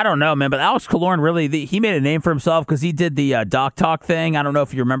now? I don't know, man. But Alex Killorn really, he made a name for himself because he did the Doc Talk thing. I don't know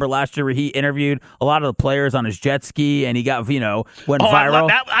if you remember last year where he interviewed a lot of the players on his jet ski and he got, went viral.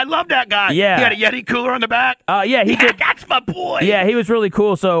 I love that guy. Yeah. He had a Yeti cooler on the back. Yeah, he did. That's my boy. Yeah, he was really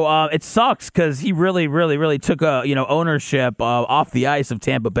cool. So it sucks because he really, really, really took ownership off the ice of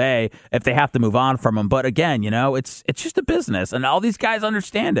Tampa Bay if they have to move on from him. But again, it's just a business and all these guys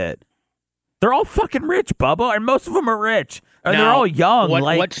understand it. They're all fucking rich, Bubba, and most of them are rich. And they're all young.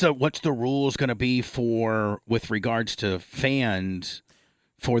 What's the rules going to be with regards to fans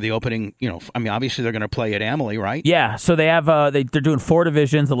for the opening? Obviously they're going to play at Amalie, right? Yeah. So they have they're doing 4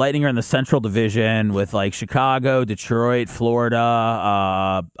 divisions. The Lightning are in the Central Division with Chicago, Detroit,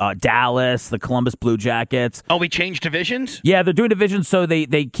 Florida, Dallas, the Columbus Blue Jackets. Oh, we changed divisions? Yeah, they're doing divisions. So they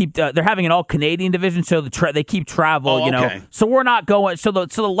keep they're having an all Canadian division. So they keep travel. Okay. So we're not going. So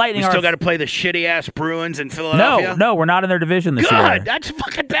the Lightning we still got to play the shitty ass Bruins in Philadelphia. No, we're not in their division this year. Good, that's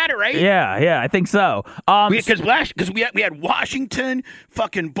fucking better, right? Yeah, I think so. Because we had Washington,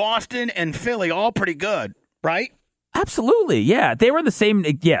 fucking Boston, and Philly all pretty good, right? Absolutely, yeah. They were the same.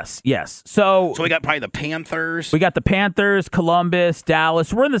 Yes. So we got probably the Panthers. We got the Panthers, Columbus,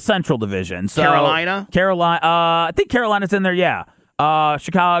 Dallas. We're in the Central Division. So Carolina. I think Carolina's in there. Yeah.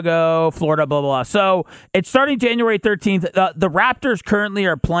 Chicago, Florida, blah, blah, blah. So it's starting January 13th. The Raptors currently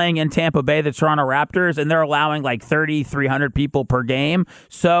are playing in Tampa Bay, the Toronto Raptors, and they're allowing 3,300 people per game.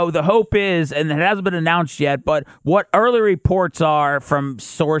 So the hope is, and it hasn't been announced yet, but what early reports are from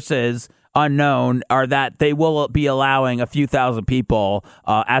sources unknown are that they will be allowing a few thousand people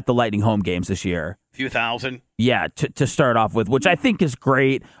at the Lightning home games this year. Few thousand? Yeah, to start off with, which I think is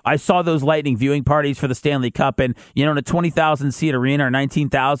great. I saw those Lightning viewing parties for the Stanley Cup, and in a 20,000-seat arena or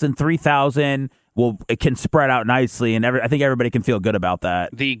 19,000, 3,000, it can spread out nicely, and I think everybody can feel good about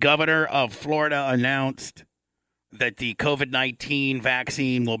that. The governor of Florida announced that the COVID-19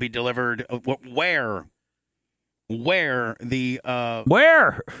 vaccine will be delivered where? Where?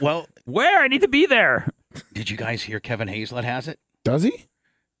 Well, where? I need to be there. Did you guys hear Kevin Hazlett has it? Does he?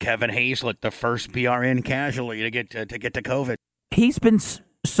 Kevin Hazlett, the first BRN casualty to get to COVID. He's been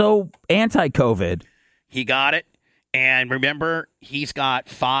so anti-COVID. He got it, and remember, he's got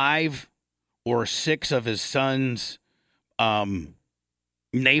 5 or 6 of his sons'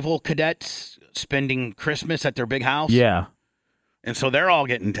 naval cadets spending Christmas at their big house. Yeah. And so they're all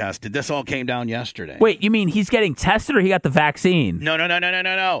getting tested. This all came down yesterday. Wait, you mean he's getting tested or he got the vaccine?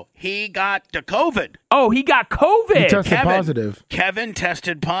 No. He got the COVID. Oh, he got COVID. He tested positive. Kevin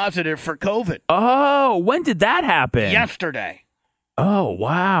tested positive for COVID. Oh, when did that happen? Yesterday. Oh,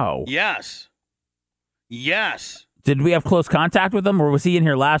 wow. Yes. Did we have close contact with him, or was he in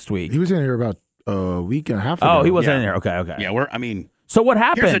here last week? He was in here about a week and a half ago. Oh, he wasn't in here. Okay. Yeah, so what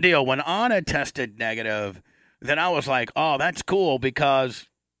happened? Here's the deal. When Anna tested negative, then I was like, oh, that's cool because,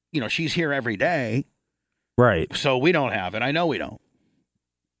 she's here every day. Right. So we don't have it. I know we don't.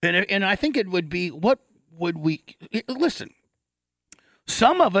 And I think it would be, listen,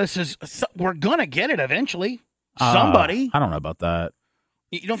 some of us we're going to get it eventually. Somebody. I don't know about that.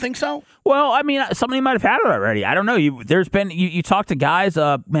 You don't think so? Well, I mean, somebody might have had it already. I don't know. You talk to guys,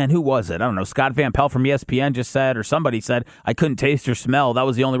 who was it? I don't know. Scott Van Pelt from ESPN just said, or somebody said, I couldn't taste or smell. That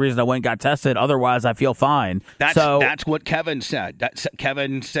was the only reason I went and got tested. Otherwise, I feel fine. That's what Kevin said.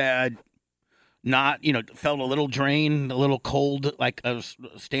 Kevin said, felt a little drained, a little cold, like a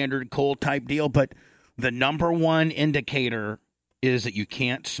standard cold type deal. But the number one indicator is that you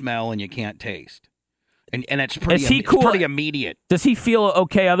can't smell and you can't taste. And it's pretty pretty immediate. Does he feel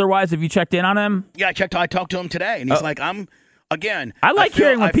okay otherwise? Have you checked in on him? Yeah, I talked to him today, and he's like, I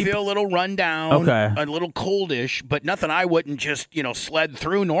feel a little run down, a little coldish, but nothing I wouldn't just, sled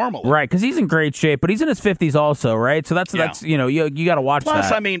through normally. Right, because he's in great shape, but he's in his 50s also, right? So that's you got to watch that.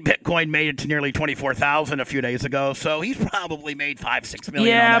 Plus, Bitcoin made it to nearly 24,000 a few days ago, so he's probably made $5-6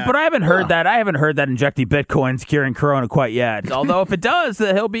 million. Yeah, on that. but I haven't heard that. I haven't heard that injecting Bitcoin's curing Corona quite yet. Although if it does,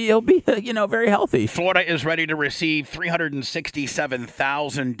 he'll be very healthy. Florida is ready to receive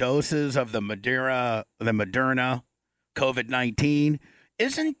 367,000 doses of the Moderna COVID-19.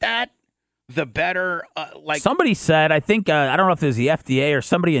 Isn't that the better, Somebody said, I think, I don't know if it was the FDA or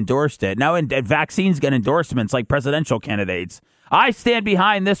somebody endorsed it. Now, vaccines get endorsements like presidential candidates. I stand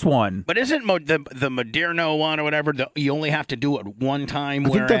behind this one. But isn't the Moderna one or whatever, you only have to do it one time?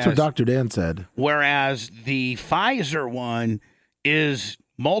 I think that's what Dr. Dan said. Whereas the Pfizer one is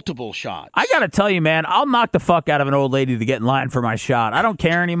multiple shots. I got to tell you, man, I'll knock the fuck out of an old lady to get in line for my shot. I don't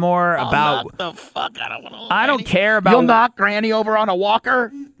care anymore about. Knock the fuck out of an old lady. I don't care about. You'll knock Granny over on a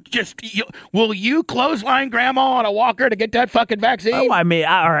walker? Will you clothesline Grandma on a walker to get that fucking vaccine? Oh, I mean,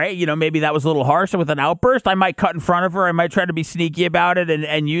 all right, maybe that was a little harsh with an outburst. I might cut in front of her. I might try to be sneaky about it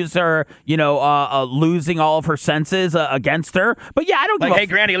and use her, losing all of her senses against her. But yeah, I don't hey,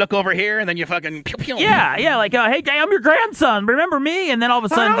 Granny, look over here, and then you fucking pew pew. Yeah, like, hey, I'm your grandson. Remember me? And then all of a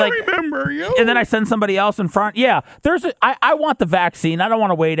sudden, I remember you. And then I send somebody else in front. Yeah, I want the vaccine. I don't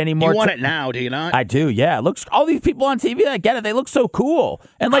want to wait anymore. You want it now, do you not? I do. Yeah, it looks. All these people on TV that get it, they look so cool,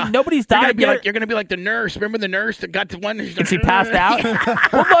 and nobody's died yet. You're going to be like the nurse. Remember the nurse that got the one? Is she passed out?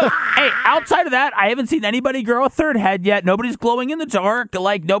 Well, look, hey, outside of that, I haven't seen anybody grow a third head yet. Nobody's glowing in the dark.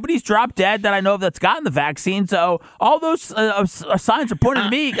 Like, nobody's dropped dead that I know of that's gotten the vaccine. So all those signs are pointing to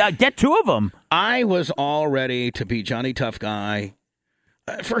me. Get 2 of them. I was all ready to be Johnny Tough Guy.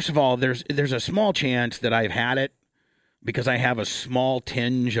 First of all, there's a small chance that I've had it because I have a small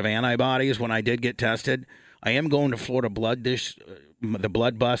tinge of antibodies when I did get tested. I am going to Florida the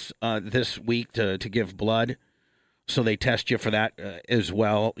blood bus this week to give blood, so they test you for that as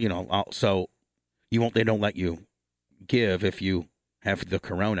well. So they don't let you give if you have the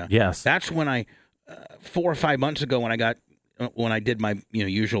corona. Yes, that's when I 4 or 5 months ago when I did my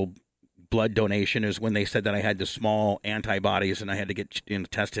usual blood donation is when they said that I had the small antibodies and I had to get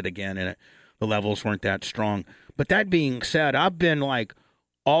tested again, and the levels weren't that strong. But that being said, I've been like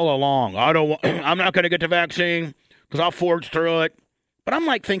all along, I'm not going to get the vaccine because I'll forge through it. But I'm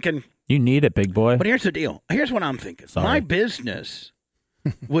like thinking, you need it, big boy. But here's the deal. Here's what I'm thinking. Sorry. My business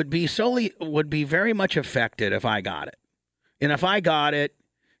would be very much affected if I got it. And if I got it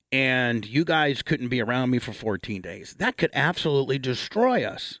and you guys couldn't be around me for 14 days, that could absolutely destroy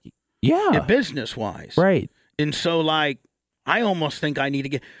us. Yeah. Business-wise. Right. And so, I almost think I need to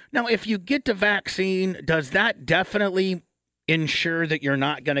get... Now, if you get the vaccine, does that definitely ensure that you're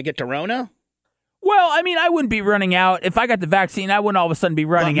not going to get the Rona? Well, I mean, I wouldn't be running out. If I got the vaccine, I wouldn't all of a sudden be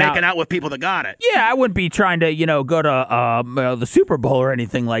running out. Making out with people that got it. Yeah, I wouldn't be trying to, go to the Super Bowl or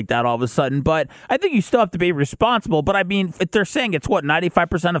anything like that all of a sudden. But I think you still have to be responsible. But I mean, if they're saying it's,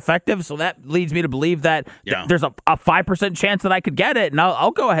 95% effective? So that leads me to believe that there's a 5% chance that I could get it. And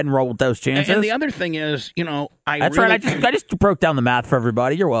I'll go ahead and roll with those chances. And the other thing is, That's right. I just broke down the math for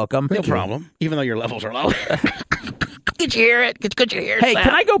everybody. You're welcome. No problem. Even though your levels are low. Did you hear it? Could you hear it? Hey, Seth?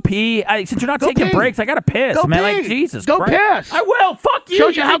 Can I go pee? Since you're not taking breaks, I got to piss, go man. Pee. Like, Jesus Go Christ. piss. I will. Fuck you.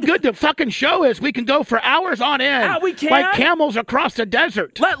 Shows you how good the fucking show is. We can go for hours on end. We can? Like camels across the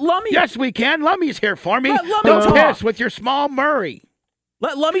desert. Let Lummy. Yes, we can. Lummy's here for me. Let Lummy Don't talk. piss with your small Murray.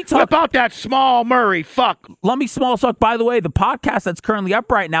 Let Lummy talk. What about that small Murray? Fuck. Lummy Small Suck, by the way, the podcast that's currently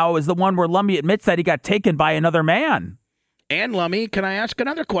up right now is the one where Lummy admits that he got taken by another man. And Lummy, can I ask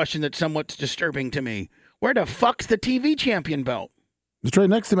another question that's somewhat disturbing to me? Where the fuck's the TV champion belt? It's right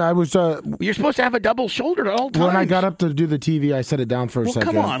next to me. I was. You're supposed to have a double shoulder at all times. When I got up to do the TV, I set it down for a second.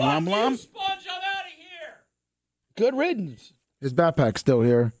 Come on, Lum Lum. Sponge, I'm out of here. Good riddance. His backpack's still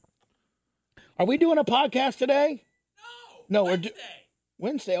here. Are we doing a podcast today? No, Wednesday.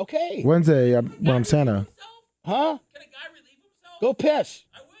 Wednesday, okay. Wednesday, when I'm Santa. Huh? Can a guy relieve himself? Go piss.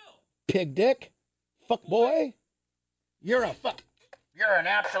 I will. Pig dick. Fuck boy. You're an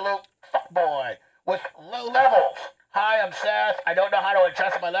absolute fuck boy with low levels. Hi, I'm Seth. I don't know how to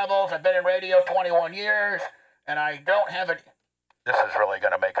adjust my levels. I've been in radio 21 years, and I don't have it. This is really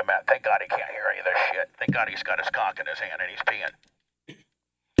going to make him mad. Thank God he can't hear any of this shit. Thank God he's got his cock in his hand and he's peeing.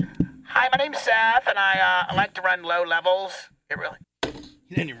 Hi, my name's Seth, and I like to run low levels.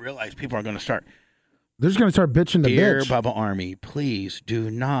 You didn't even realize people are going to start. They're just going to start bitching the Dear bitch. Bubba Army, please do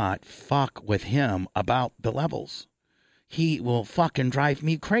not fuck with him about the levels. He will fucking drive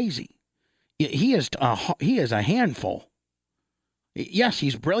me crazy. He is a handful. Yes,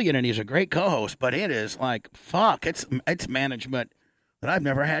 he's brilliant and he's a great co-host, but it is like, fuck, it's management that I've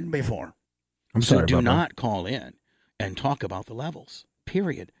never had before. I'm sorry, do Bubba. not call in and talk about the levels,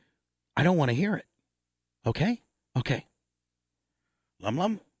 period. I don't want to hear it. Okay? Okay. Lum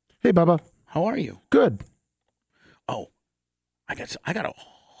Lum? Hey, Bubba. How are you? Good. Oh, I got a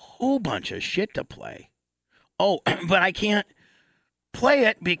whole bunch of shit to play. Oh, but I can't play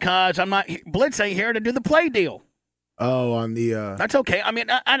it because Blitz ain't here to do the play deal. Oh, on the... That's okay. I mean,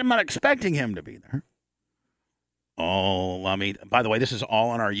 I'm not expecting him to be there. Oh, Lummy. By the way, this is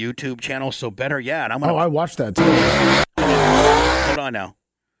all on our YouTube channel, so better yet. I watched that, too. Hold on now.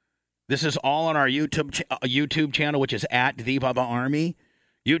 This is all on our YouTube channel, which is at The Bubba Army.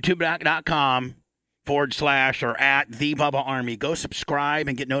 YouTube.com/ or at The Bubba Army. Go subscribe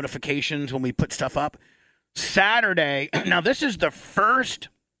and get notifications when we put stuff up. Saturday, now this is the first,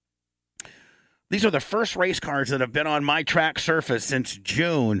 these are the first race cars that have been on my track surface since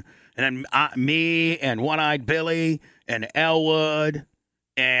June. And then me and One-Eyed Billy and Elwood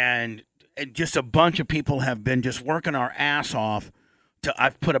and just a bunch of people have been just working our ass off.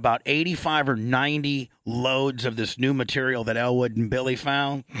 I've put about 85 or 90 loads of this new material that Elwood and Billy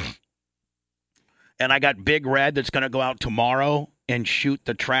found. And I got Big Red that's going to go out tomorrow and shoot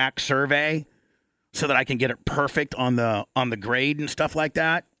the track survey so that I can get it perfect on the grade and stuff like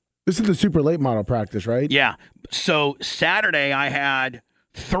that. This is the super late model practice, right? Yeah. So Saturday I had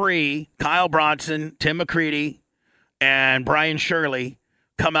 3, Kyle Bronson, Tim McCready, and Brian Shirley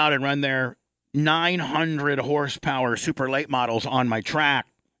come out and run their 900 horsepower super late models on my track.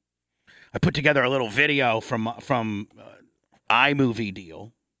 I put together a little video from iMovie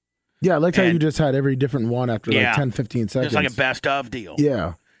deal. Yeah, I liked how you just had every different one after like 10, 15 seconds. It's like a best of deal.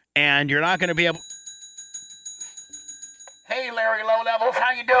 Yeah. And you're not going to be able... Hey, Larry Low Levels,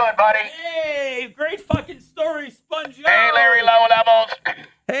 how you doing, buddy? Hey, great fucking story, Sponge. Hey, Larry Low Levels.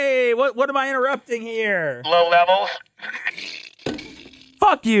 Hey, what am I interrupting here? Low Levels.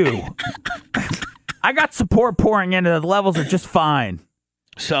 Fuck you. I got support pouring in, and the levels are just fine.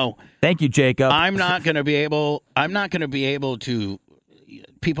 So thank you, Jacob. I'm not going to be able to.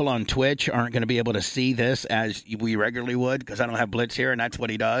 People on Twitch aren't going to be able to see this as we regularly would because I don't have Blitz here, and that's what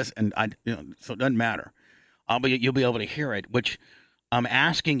he does, and so it doesn't matter. You'll be able to hear it, which I'm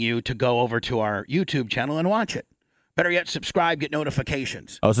asking you to go over to our YouTube channel and watch it. Better yet, subscribe, get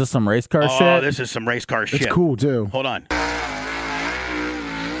notifications. Oh, is this some race car shit? Oh, this is some race car shit. It's cool, too. Hold on.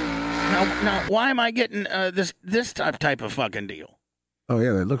 Now, why am I getting this type of fucking deal? Oh,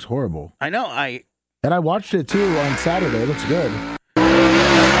 yeah, that looks horrible. I know. And I watched it, too, on Saturday. It looks good.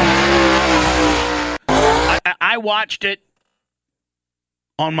 I watched it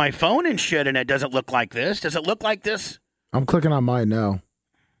on my phone and shit, and it doesn't look like this. Does it look like this? I'm clicking on mine now.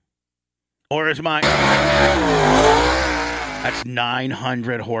 Or is mine... That's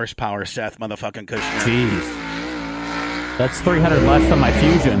 900 horsepower, Seth motherfucking Kushner. Jeez. That's 300 less than my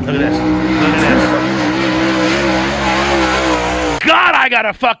Fusion. Look at this. Look at this. God, I got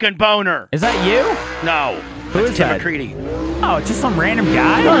a fucking boner. Is that you? No. Who is Tim that? McCready. Oh, it's just some random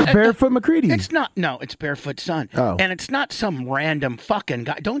guy? No, it's Barefoot McCready. It's not. No, it's Barefoot Son. Oh. And it's not some random fucking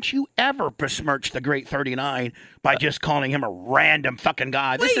guy. Don't you ever besmirch the great 39 by just calling him a random fucking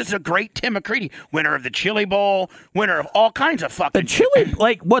guy. This is a great Tim McCready, winner of the Chili Bowl, winner of all kinds of fucking The Chili,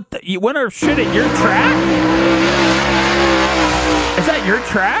 like, what? You winner of shit at your track? Is that your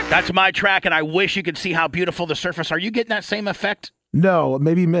track? That's my track, and I wish you could see how beautiful the surface. Are you getting that same effect? No,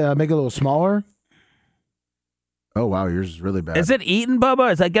 maybe make it a little smaller. Oh, wow, yours is really bad. Is it eaten,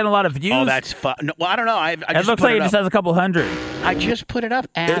 Bubba? Is that getting a lot of views? Oh, that's fun. No, well, I don't know. I it just looks put like it up. just has a couple hundred. I just put it up,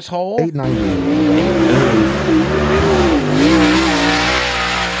 asshole. 890.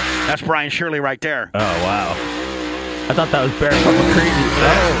 That's Brian Shirley right there. Oh, wow. I thought that was Barefoot McCready.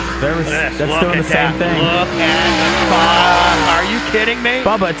 That's doing the same thing. Look at the fuck. Are you kidding me?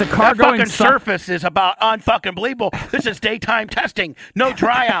 Bubba, it's a car that going... fucking surface is about unfucking believable. This is daytime testing. No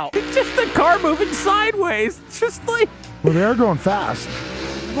dry out. It's just the car moving sideways. It's just like... Well, they are going fast.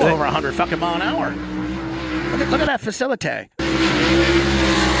 Well, over 100 fucking mile an hour. Look at that facility.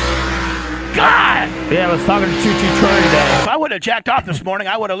 God! Yeah, I was talking to Choo Choo Troy today. If I would have jacked off this morning,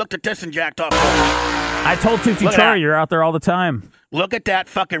 I would have looked at this and jacked off. I told Choo Choo Troy you're out there all the time. Look at that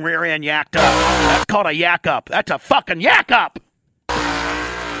fucking rear end yacked up. That's called a yak up. That's a fucking yak up.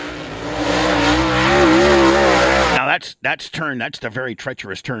 Now that's the very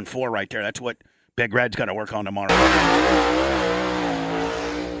treacherous turn 4 right there. That's what Big Red's going to work on tomorrow.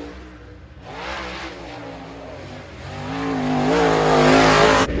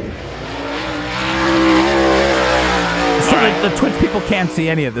 The Twitch people can't see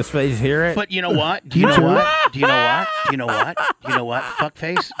any of this. They just hear it. But you know what? Do you know what? Do you know what? Do you know what? Do you know what?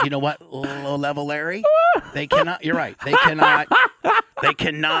 Fuckface. You know what? Low level Larry. They cannot. You're right. They cannot. They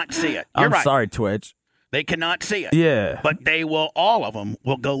cannot see it. You're I'm right. sorry, Twitch. They cannot see it. Yeah. But they will. All of them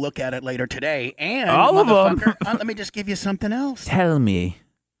will go look at it later today. And all of them. Let me just give you something else. Tell me.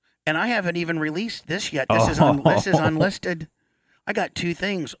 And I haven't even released this yet. This is unlisted. I got 2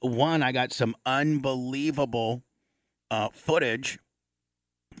 things. One, I got some unbelievable footage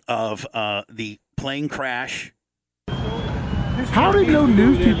of the plane crash. How did no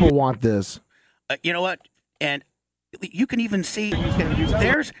news people want this? You know what? And you can even see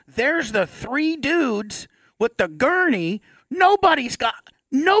there's the 3 dudes with the gurney. Nobody's got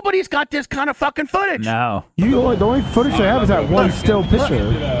this kind of fucking footage. No. The only footage I have is that one still picture.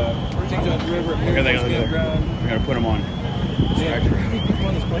 We're gonna put them on.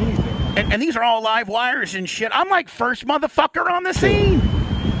 And these are all live wires and shit. I'm like first motherfucker on the scene.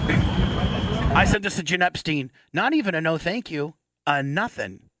 I said this to Jen Epstein. Not even a no thank you. A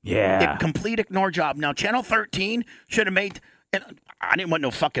nothing. Yeah. A complete ignore job. Now, Channel 13 should have made... I didn't want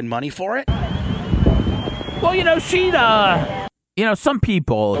no fucking money for it. Well, some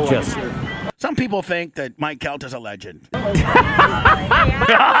people just... Some people think that Mike Kelt is a legend.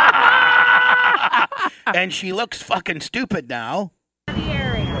 And she looks fucking stupid now.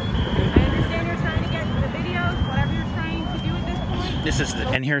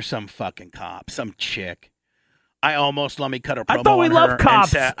 And here's some fucking cop, some chick. I almost let me cut a promo. I thought we on love her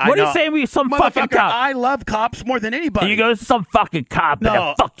cops. Said, what are you saying? We some fucking cop? I love cops more than anybody. You go to some fucking cop and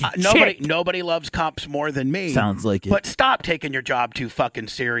a fucking chick. Nobody loves cops more than me. Sounds like it. But stop taking your job too fucking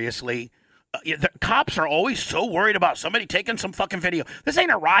seriously. The cops are always so worried about somebody taking some fucking video. This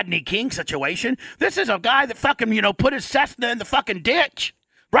ain't a Rodney King situation. This is a guy that fucking, put his Cessna in the fucking ditch.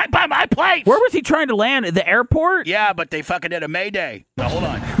 Right by my place. Where was he trying to land? At the airport? Yeah, but they fucking did a Mayday. Now, hold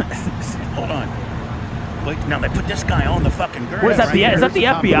on. Hold on. Wait, now they put this guy on the fucking gurney. What is that? Is that the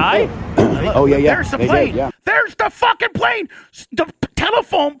FBI? Oh, yeah. There's the plane. There's the fucking plane. The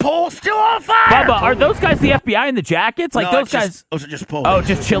telephone pole still on fire. Bubba, are those guys the FBI in the jackets? Like those guys? Those are just police. Oh,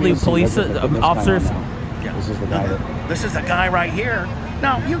 just chilly police officers? Yeah. This is the guy. This is the guy right here.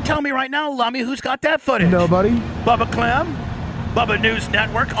 Now, you tell me right now, Lummy, who's got that footage? Nobody. Bubba Clem. Bubba News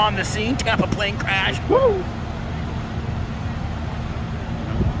Network on the scene. Tampa plane crash. Woo! Nope,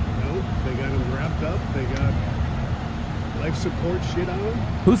 they got him wrapped up. They got life support shit on him.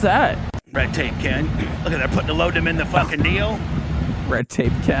 Who's that? Red Tape Ken. Look at that, putting the load him in the fucking deal. Red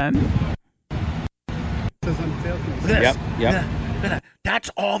Tape Ken. Look at this. Yep.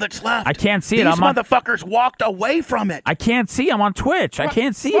 That's all that's left. I can't see it. These motherfuckers walked away from it. I can't see. I'm on Twitch. I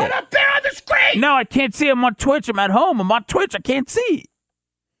can't see right it. Up there on the screen. No, I can't see. I'm on Twitch. I'm at home. I'm on Twitch. I can't see.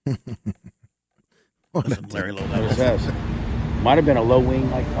 Larry Low Levels. Might have been a low wing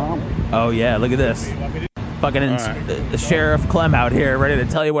like Tom. Oh, yeah. Look at this. Fucking the Sheriff Clem out here ready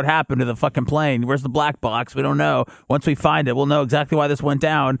to tell you what happened to the fucking plane. Where's the black box? We don't know. Once we find it, we'll know exactly why this went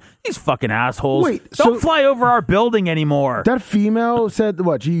down. These fucking assholes. Wait, don't fly over our building anymore. That female said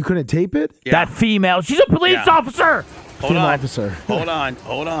what? You couldn't tape it? Yeah. That female. She's a police officer. Hold on. Officer. Hold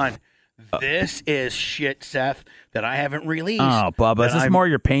on. This is shit, Seth, that I haven't released. Oh, Bubba. Is this more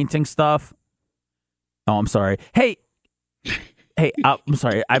your painting stuff? Oh, I'm sorry. Hey, I'm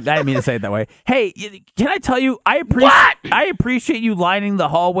sorry. I didn't mean to say it that way. Hey, can I tell you, I appreciate you lining the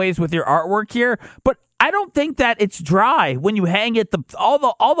hallways with your artwork here, but I don't think that it's dry when you hang it. All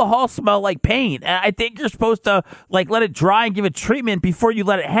the halls smell like paint. And I think you're supposed to let it dry and give it treatment before you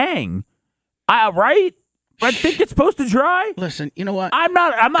let it hang. Right? I think it's supposed to dry. Listen, you know what? I'm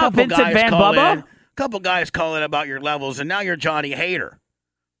not Vincent Van Bubba. A couple guys call in about your levels, and now you're Johnny Hater.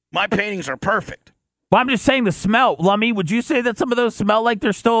 My paintings are perfect. Well, I'm just saying the smell. Lummy, would you say that some of those smell like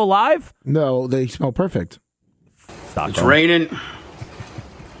they're still alive? No, they smell perfect. It's raining.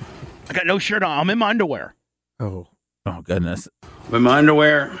 I got no shirt on. I'm in my underwear. Oh, goodness. I'm in my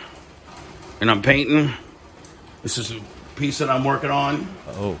underwear, and I'm painting. This is a piece that I'm working on.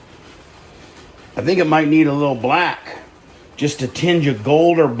 Oh. I think it might need a little black. Just a tinge of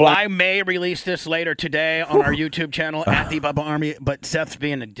gold or black. I may release this later today on our YouTube channel at the Bubba Army, but Seth's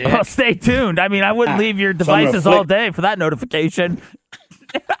being a dick. Oh, stay tuned. I mean, I wouldn't leave your devices all day for that notification.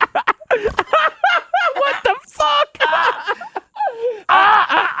 What the fuck?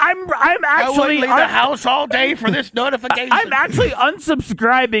 I'm actually leave the house all day for this notification. I'm actually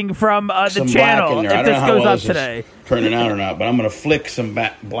unsubscribing from the channel if this goes up today. Turning out or not, but I'm going to flick some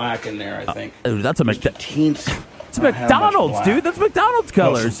black in there, I think. That's a It's McDonald's, dude. That's McDonald's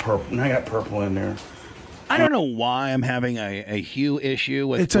colors. Purple. And I got purple in there. I don't know why I'm having a hue issue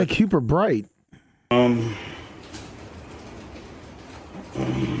with. It's like super bright. Oh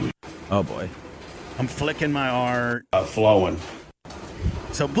boy. I'm flicking my art. Flowing.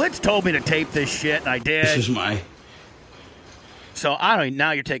 So Blitz told me to tape this shit, and I did. This is my. So I don't.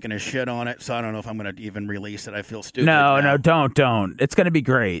 Now you're taking a shit on it, so I don't know if I'm going to even release it. I feel stupid. No, don't. It's going to be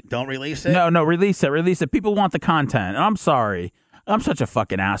great. Don't release it. No, release it. People want the content, and I'm sorry. I'm such a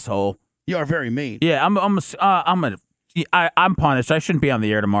fucking asshole. You are very mean. Yeah, I'm punished. I shouldn't be on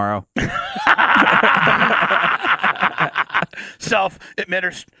the air tomorrow.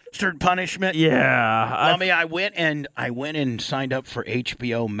 Self-administered punishment. Yeah. I went and signed up for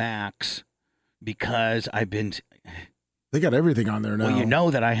HBO Max because I've been. They got everything on there now. Well, you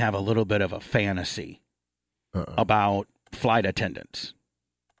know that I have a little bit of a fantasy about flight attendants.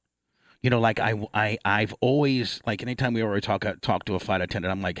 You know, like I've always, like, anytime we ever talk to a flight attendant,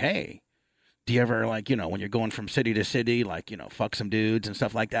 I'm like, hey, do you ever, like, you know, when you're going from city to city, like, you know, fuck some dudes and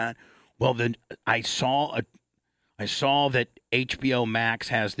stuff like that? Well, then I saw that HBO Max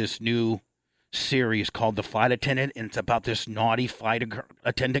has this new series called The Flight Attendant, and it's about this naughty flight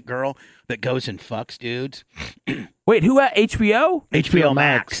attendant girl that goes and fucks dudes. Wait, who at HBO? HBO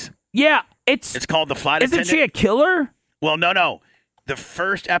Max. Yeah, it's called The Flight Attendant. Isn't she a killer? Well, no. The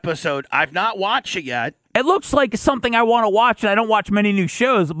first episode, I've not watched it yet. It looks like something I want to watch, and I don't watch many new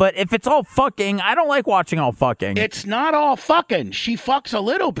shows, but if it's all fucking, I don't like watching all fucking. It's not all fucking. She fucks a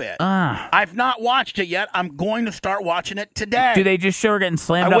little bit. I've not watched it yet. I'm going to start watching it today. Do they just show her getting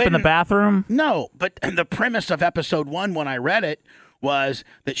slammed up in the bathroom? No, but the premise of episode 1 when I read it was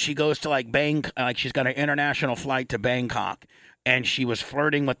that she goes to she's got an international flight to Bangkok, and she was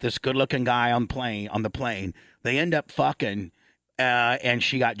flirting with this good-looking guy on the plane. They end up fucking. And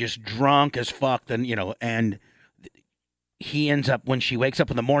she got just drunk as fuck, and he ends up, when she wakes up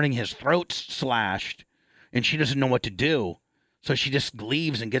in the morning, his throat's slashed, and she doesn't know what to do. So she just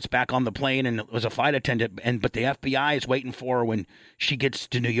leaves and gets back on the plane, and it was a flight attendant, but the FBI is waiting for her when she gets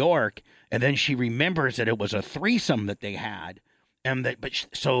to New York, and then she remembers that it was a threesome that they had,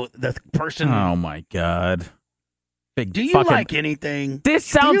 so the person. Oh my God. Do you like anything? This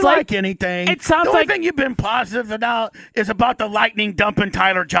sounds Do you like anything? It sounds the only like thing you've been positive about is about the Lightning dumping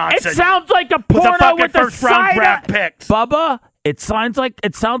Tyler Johnson. It sounds like a porno with the first round draft picks. Bubba, it sounds like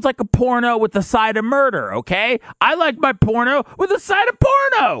a porno with the side of murder. Okay, I like my porno with a side of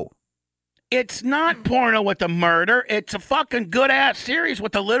porno. It's not porno with the murder. It's a fucking good ass series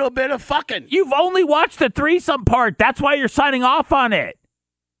with a little bit of fucking. You've only watched the threesome part. That's why you're signing off on it.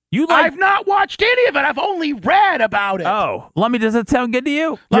 I've not watched any of it. I've only read about it. Oh, does it sound good to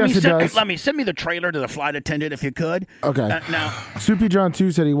you? Let me send me the trailer to The Flight Attendant if you could. Okay. Now, Soupy John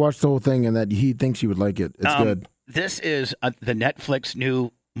 2 said he watched the whole thing and that he thinks you would like it. It's good. This is the Netflix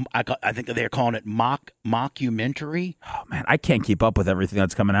new. I think they're calling it mockumentary. Oh man, I can't keep up with everything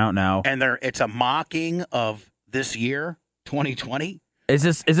that's coming out now. And it's a mocking of this year, 2020. Is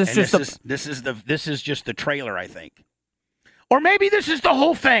this This is just the trailer, I think. Or maybe this is the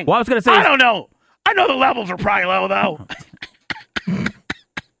whole thing. Well, I was going to say... I don't know. I know the levels are probably low, though.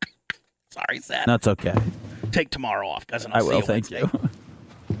 Sorry, Seth. That's okay. Take tomorrow off, cousin. I will, thank you.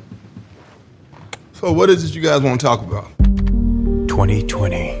 So what is it you guys want to talk about?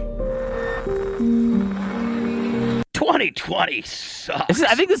 2020. 2020 sucks.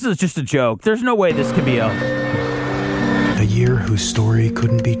 I think this is just a joke. There's no way this could be a year whose story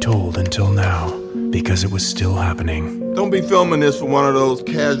couldn't be told until now because it was still happening. Don't be filming this for one of those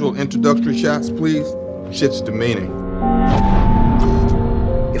casual introductory shots, please. Shit's demeaning.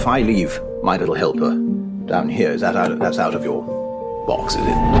 If I leave my little helper down here, that's out of your box, is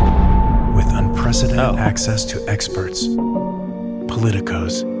it? With unprecedented access to experts,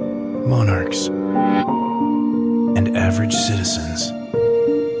 politicos, monarchs, and average citizens.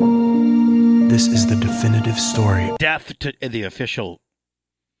 This is the definitive story. Death to the official.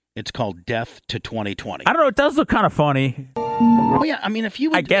 It's called Death to 2020. I don't know. It does look kind of funny. Well, yeah. I mean, if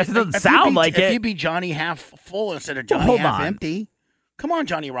you would, I guess it doesn't sound like it. If you be Johnny half full instead of Johnny half empty. Come on,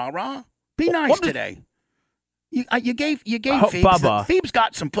 Johnny Rah Rah. Be nice today. You gave Phoebes. Bubba. Phoebes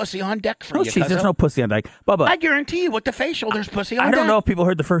got some pussy on deck for you. There's no pussy on deck. Bubba. I guarantee you with the facial, there's pussy on deck. I don't know if people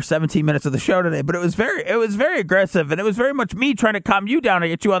heard the first 17 minutes of the show today, but it was very aggressive, and it was very much me trying to calm you down and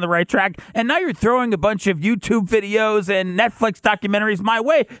get you on the right track. And now you're throwing a bunch of YouTube videos and Netflix documentaries my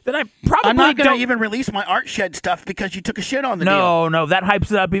way that I probably I'm not going to even release my Art Shed stuff because you took a shit on the deal. No, that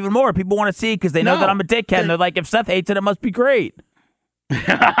hypes it up even more. People want to see because they know that I'm a dickhead, and they're like, if Seth hates it, it must be great.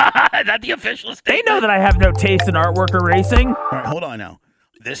 Is that the official statement? They know that I have no taste in artwork or racing. All right, hold on now.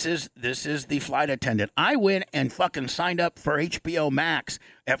 This is the Flight Attendant. I went and fucking signed up for HBO Max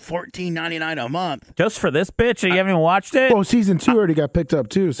at $14.99 a month. Just for this bitch? You haven't even watched it? Well, season 2 already got picked up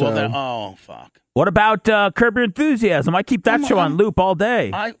too. So. Well, then, oh fuck. What about Curb Your Enthusiasm? I keep that show on loop all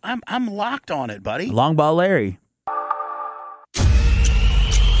day. I'm locked on it, buddy. Long Ball Larry.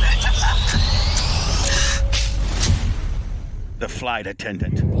 The Flight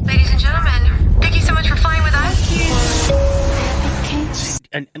Attendant. Ladies and gentlemen, thank you so much for flying with us.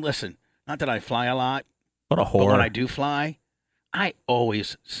 And listen, not that I fly a lot. What a whore. But when I do fly, I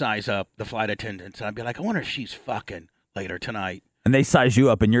always size up the flight attendants. And I'd be like, I wonder if she's fucking later tonight. And they size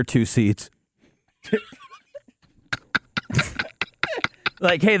you up in your 2 seats.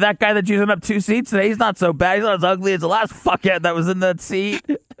 Like, hey, that guy that's using up 2 seats today, he's not so bad. He's not as ugly as the last fuckhead that was in that seat.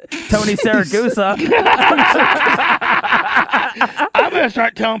 Tony Saragusa. I'm going to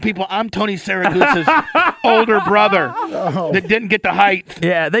start telling people I'm Tony Saragusa's older brother that didn't get the height.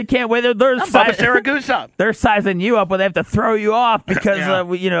 Yeah, they can't wait. They're Bubba Saragusa. They're sizing you up, but they have to throw you off because,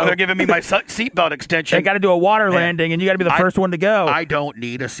 they're giving me my seatbelt extension. They got to do a water landing, and you got to be the first one to go. I don't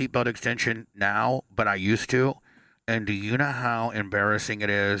need a seatbelt extension now, but I used to. And do you know how embarrassing it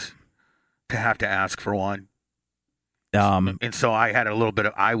is to have to ask for one? And so I had a little bit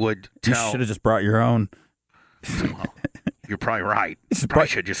of, You should have just brought your own. Well, you're probably right. You probably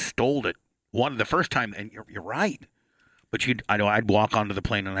should have just stole it the first time, and you're right. But I know I'd walk onto the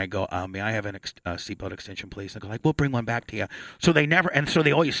plane and I'd go, may I have a seatbelt extension, please? And they'd go like, we'll bring one back to you. So they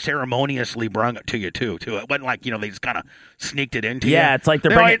always ceremoniously brung it to you too. It wasn't like, they just kind of sneaked it into you. Yeah, it's like they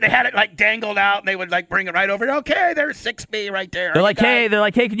had it like dangled out and they would like bring it right over. Okay, there's 6B right there. They're like, hey,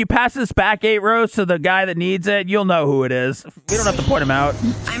 can you pass this back 8 rows to the guy that needs it? You'll know who it is. We don't have to point him out.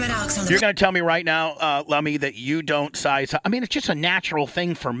 I'm at Alex. You're going to tell me right now, Lummy, that you don't size up. I mean, it's just a natural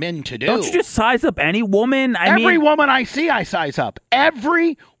thing for men to do. Don't you just size up any woman? Every woman I see, I size up.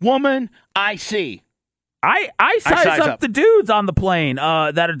 Every woman I see. I size up the dudes on the plane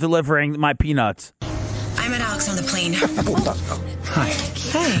that are delivering my peanuts. I'm at Alex on the plane. Hi.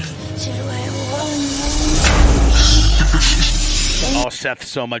 Hey. Oh, Seth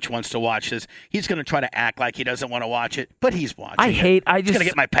so much wants to watch this. He's going to try to act like he doesn't want to watch it, but he's watching He's going to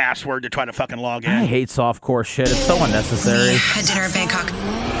get my password to try to fucking log in. I hate softcore shit. It's so unnecessary. We had dinner in Bangkok.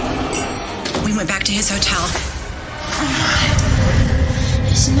 We went back to his hotel.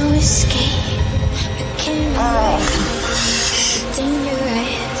 There's no escape. I can't it's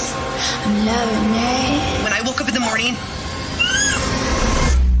dangerous. I'm loving it. When I woke up in the morning,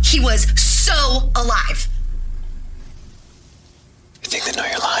 he was so alive. You think they know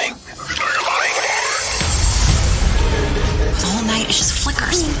you're lying? The whole night it just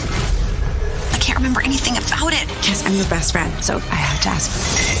flickers. I can't remember anything about it. Yes, I'm your best friend, so I have to ask.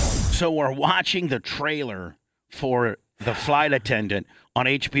 So we're watching the trailer for The Flight Attendant on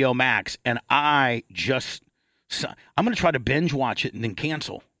HBO Max, and I'm going to try to binge watch it and then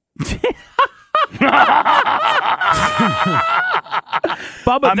cancel.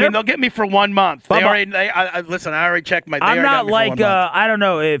 Bubba, they'll get me for 1 month. Listen, I already checked my. I'm not like I don't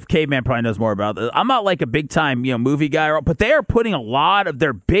know if Caveman probably knows more about this. I'm not like a big time movie guy, but they are putting a lot of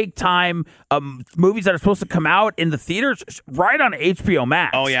their big time movies that are supposed to come out in the theaters right on HBO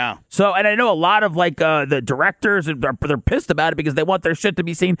Max. Oh yeah. So and I know a lot of the directors they're pissed about it because they want their shit to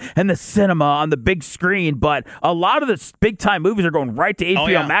be seen in the cinema on the big screen. But a lot of the big time movies are going right to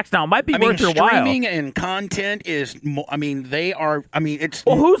HBO Max now. It might be worth your while. Streaming and content is. They are. It's.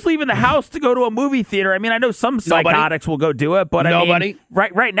 Well, who's leaving the house to go to a movie theater? I mean, I know some psychotics will go do it, but nobody.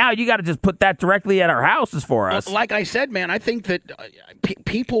 Right now, you got to just put that directly at our houses for us. Like I said, man, I think that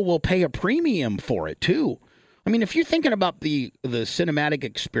people will pay a premium for it too. I mean, if you're thinking about the cinematic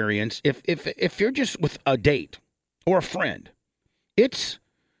experience, if you're just with a date or a friend,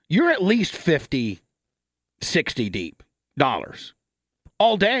 you're at least $50, $60 deep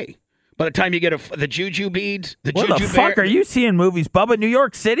all day. By the time you get the juju beads, what the fuck are you seeing movies, Bubba? New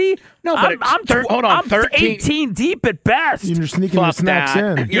York City? No, but I'm 18 deep at best. You're sneaking the snacks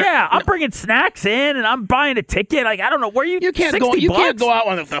in. Yeah, I'm bringing snacks in, and I'm buying a ticket. Like I don't know where you can't go. You can't go out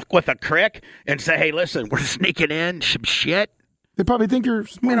with a crick and say, "Hey, listen, we're sneaking in some shit." They probably think you're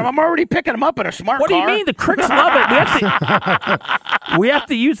smart. I'm already picking them up in a smart car. What do you mean? The cricks love it. We have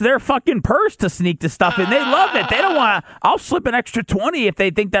to use their fucking purse to sneak the stuff in. They love it. They don't want to. I'll slip an extra 20 if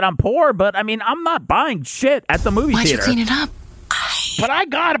they think that I'm poor, but I mean, I'm not buying shit at the movie theater. Why'd you clean it up? But I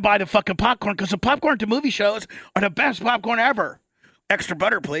got to buy the fucking popcorn because the popcorn to movie shows are the best popcorn ever. Extra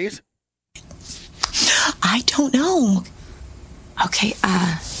butter, please. I don't know. Okay,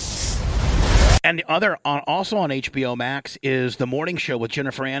 And the other, also on HBO Max, is The Morning Show with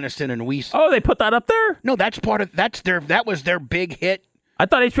Jennifer Aniston and Weiss. Oh, they put that up there? No, that was their big hit. I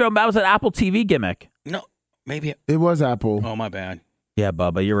thought that was an Apple TV gimmick. No, maybe it was Apple. Oh, my bad. Yeah,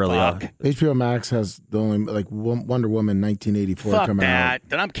 Bubba, you're really off. HBO Max has the only Wonder Woman 1984 coming out.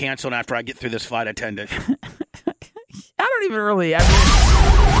 Then I'm canceling after I get through this Flight Attendant. I don't even really. I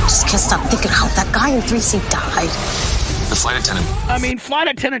just can't stop thinking how that guy in 3C died. The flight attendant. I mean, flight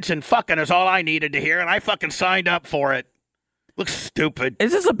attendants and fucking is all I needed to hear, and I fucking signed up for it. Looks stupid.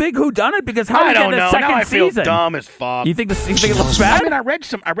 Is this a big whodunit? Because how I don't get a know. second Now I feel season? dumb as fuck. You think it looks bad? I mean, I read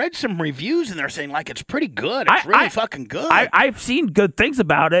some reviews, and they're saying like it's pretty good. It's really fucking good. I've seen good things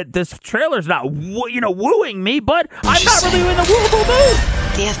about it. This trailer's not wooing me, but I'm not really in a wooable mood.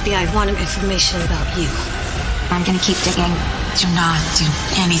 The FBI wanted information about you. I'm gonna keep digging. Do not do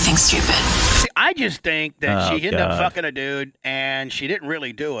anything stupid. See, I just think that she ended up fucking a dude, and she didn't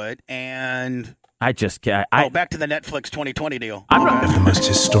really do it, and... I just can't. Back to the Netflix 2020 deal. The most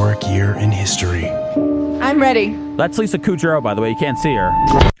historic year in history. I'm ready. That's Lisa Kudrow, by the way. You can't see her.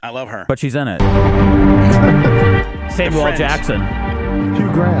 I love her. But she's in it. Samuel L. Jackson.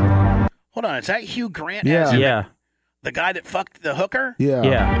 Hugh Grant. Hold on. Is that Hugh Grant? Yeah. The guy that fucked the hooker? Yeah.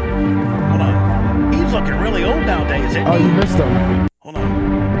 Yeah. Hold on. He's looking really old nowadays, isn't he? Oh, you missed him. Hold on.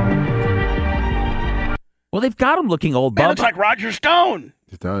 Well, they've got him looking old, Man, Bubba. looks like Roger Stone.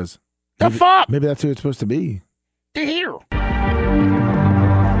 It does. The fuck? Maybe that's who it's supposed to be. To hear.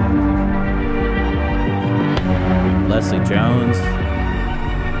 Leslie Jones.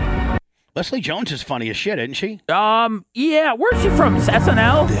 Leslie Jones is funny as shit, isn't she? Yeah. Where's she from?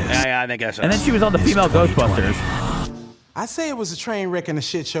 SNL? Yeah, I guess so. And then she was on the female Ghostbusters. I say it was a train wreck and a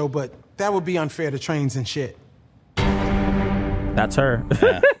shit show, but that would be unfair to trains and shit. That's her.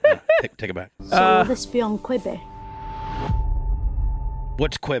 Take it back. So this be on Quibi.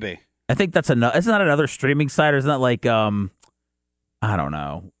 What's Quibi? I think that's isn't that another streaming site, or isn't that like I don't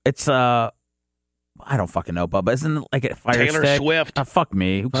know. It's I don't fucking know, Bubba. Isn't it like a Fire Taylor Stick? Swift. Fuck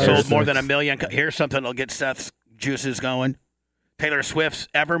me. Who cares? Sold more than 1 million. Here's something that'll get Seth's juices going. Taylor Swift's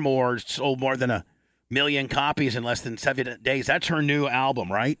Evermore sold more than 1 million copies in less than 7 days. That's her new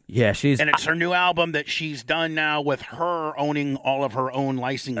album, right? Yeah, and it's her new album that she's done now with her owning all of her own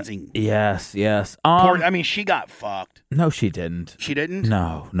licensing. Yes. I mean, she got fucked. No, she didn't. She didn't?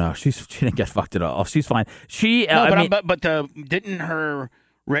 No, she didn't get fucked at all. She's fine. Didn't her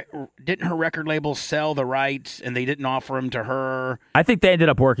record label sell the rights and they didn't offer them to her? I think they ended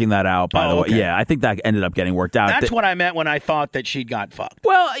up working that out, by the way. Okay. Yeah, I think that ended up getting worked out. That's what I meant when I thought that she got fucked.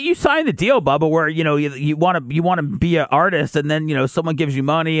 Well, you signed the deal, Bubba, where you want to be an artist, and then someone gives you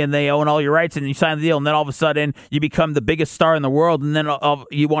money and they own all your rights, and you sign the deal, and then all of a sudden you become the biggest star in the world, and then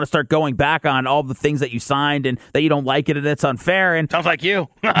you want to start going back on all the things that you signed and that you don't like it and it's unfair. And sounds like you.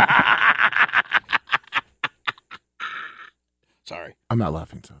 Sorry, I'm not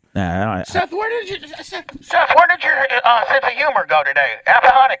laughing. So. Nah, Seth, where did your sense of humor go today? Happy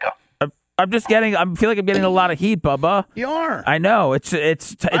Hanukkah. I feel like I'm getting a lot of heat, Bubba. You are. I know. It's I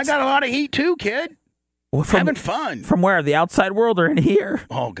got a lot of heat too, kid. Having fun. From where? The outside world or in here?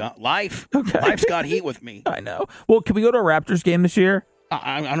 Oh God, life. Okay. Life's got heat with me. I know. Well, can we go to a Raptors game this year?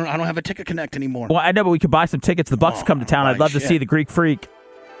 I don't have a ticket connect anymore. Well, I know, but we could buy some tickets. The Bucks come to town. I'd love to see the Greek Freak.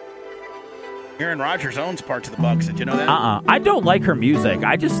 Aaron Rodgers owns parts of the Bucks. Did you know that? I don't like her music.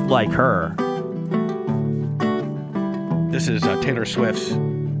 I just like her. This is Taylor Swift's.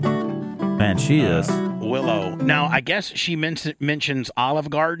 Man, she is. Willow. Now, I guess she mentions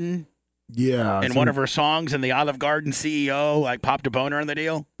Olive Garden. Yeah. In one of her songs, and the Olive Garden CEO popped a boner on the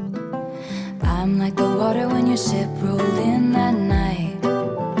deal. I'm like the water when your ship rolled in that night.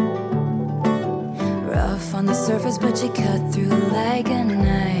 Rough on the surface, but you cut through like a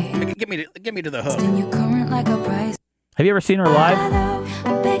knife. Get me to the hook. Have you ever seen her live?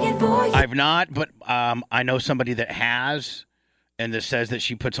 I've not, but I know somebody that has, and that says that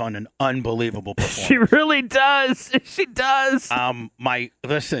she puts on an unbelievable performance. She really does. She does.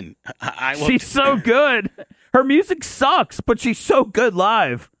 Listen, she's so good. Her music sucks, but she's so good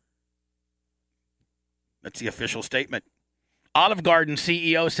live. That's the official statement. Olive Garden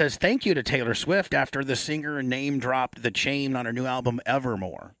CEO says thank you to Taylor Swift after the singer name dropped the chain on her new album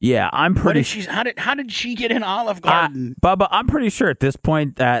Evermore. Yeah, I'm pretty. How did she get in Olive Garden? Bubba, I'm pretty sure at this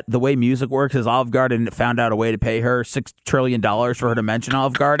point that the way music works is Olive Garden found out a way to pay her $6 trillion for her to mention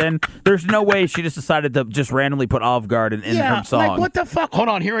Olive Garden. There's no way she just decided to just randomly put Olive Garden in her song. Like what the fuck? Hold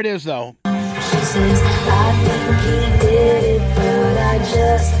on, here it is though. She says, I think he did it, but I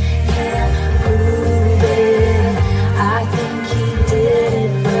just can't prove it. I think he did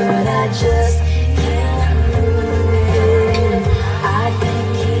it, but I just can't prove it. I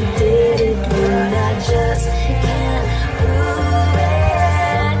think he did it, but I just can't prove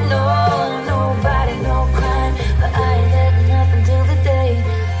it. No, nobody, no crime, but I ain't letting nothing till the day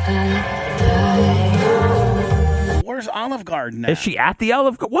I die. Where's Olive Garden at? Is she at the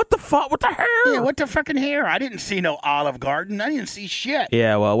Olive Garden? What the fuck? What the hair? Yeah, what the fucking hair? I didn't see no Olive Garden. I didn't see shit.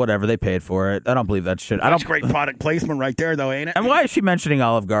 Yeah, well, whatever. They paid for it. I don't believe that shit. That's great product placement right there, though, ain't it? And why is she mentioning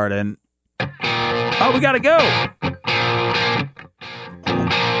Olive Garden? Oh, we gotta go.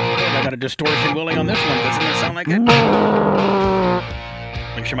 I got a distortion willing on this one. Doesn't it sound like it?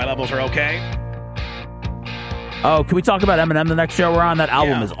 Make sure my levels are okay. Oh, can we talk about Eminem the next show we're on? That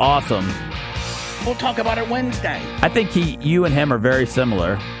album is awesome. We'll talk about it Wednesday. I think you and him are very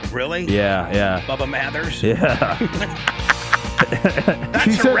similar. Really? Yeah. Bubba Mathers? Yeah.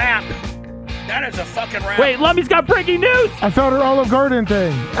 That's a rap. That is a fucking rap. Wait, Lummy's got breaking news. I found her Olive Garden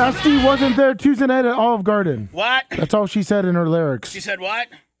thing. Esty wasn't there Tuesday night at Olive Garden. What? That's all she said in her lyrics. She said what?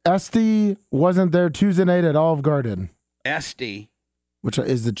 Esty wasn't there Tuesday night at Olive Garden. Esty. Which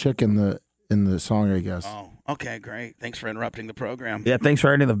is the chick in the song, I guess. Oh, okay, great. Thanks for interrupting the program. Yeah, thanks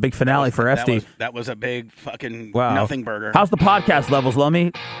for ending the big finale for Esty. That was a big fucking Wow. nothing burger. How's the podcast levels,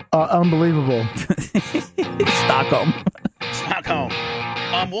 Lummy? Unbelievable. Stockholm.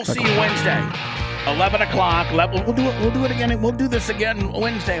 We'll see you Wednesday, 11 o'clock. We'll do it again. We'll do this again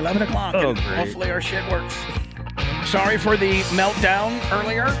Wednesday, 11 o'clock. Oh, and great. hopefully our shit works. Sorry for the meltdown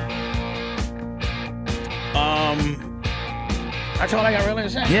earlier. That's all I got really to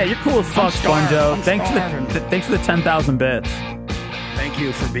say. Yeah, you're cool as fuck, Sponjo. Thanks for the 10,000 bits. Thank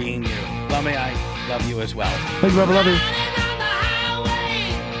you for being you. Lummy, I love you as well. Thank you, Bubba. Love you.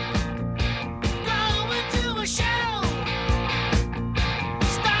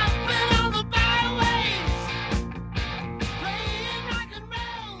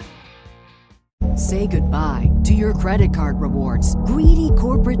 Say goodbye to your credit card rewards. Greedy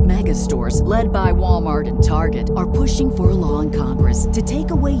corporate mega stores, led by Walmart and Target, are pushing for a law in Congress to take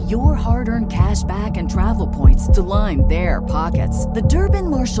away your hard-earned cash back and travel points to line their pockets. The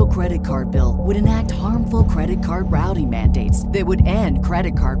Durbin-Marshall credit card bill would enact harmful credit card routing mandates that would end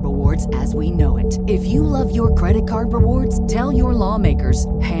credit card rewards as we know it. If you love your credit card rewards, tell your lawmakers,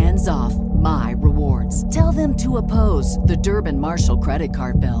 hands off my rewards. Tell them to oppose the Durbin-Marshall credit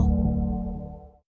card bill.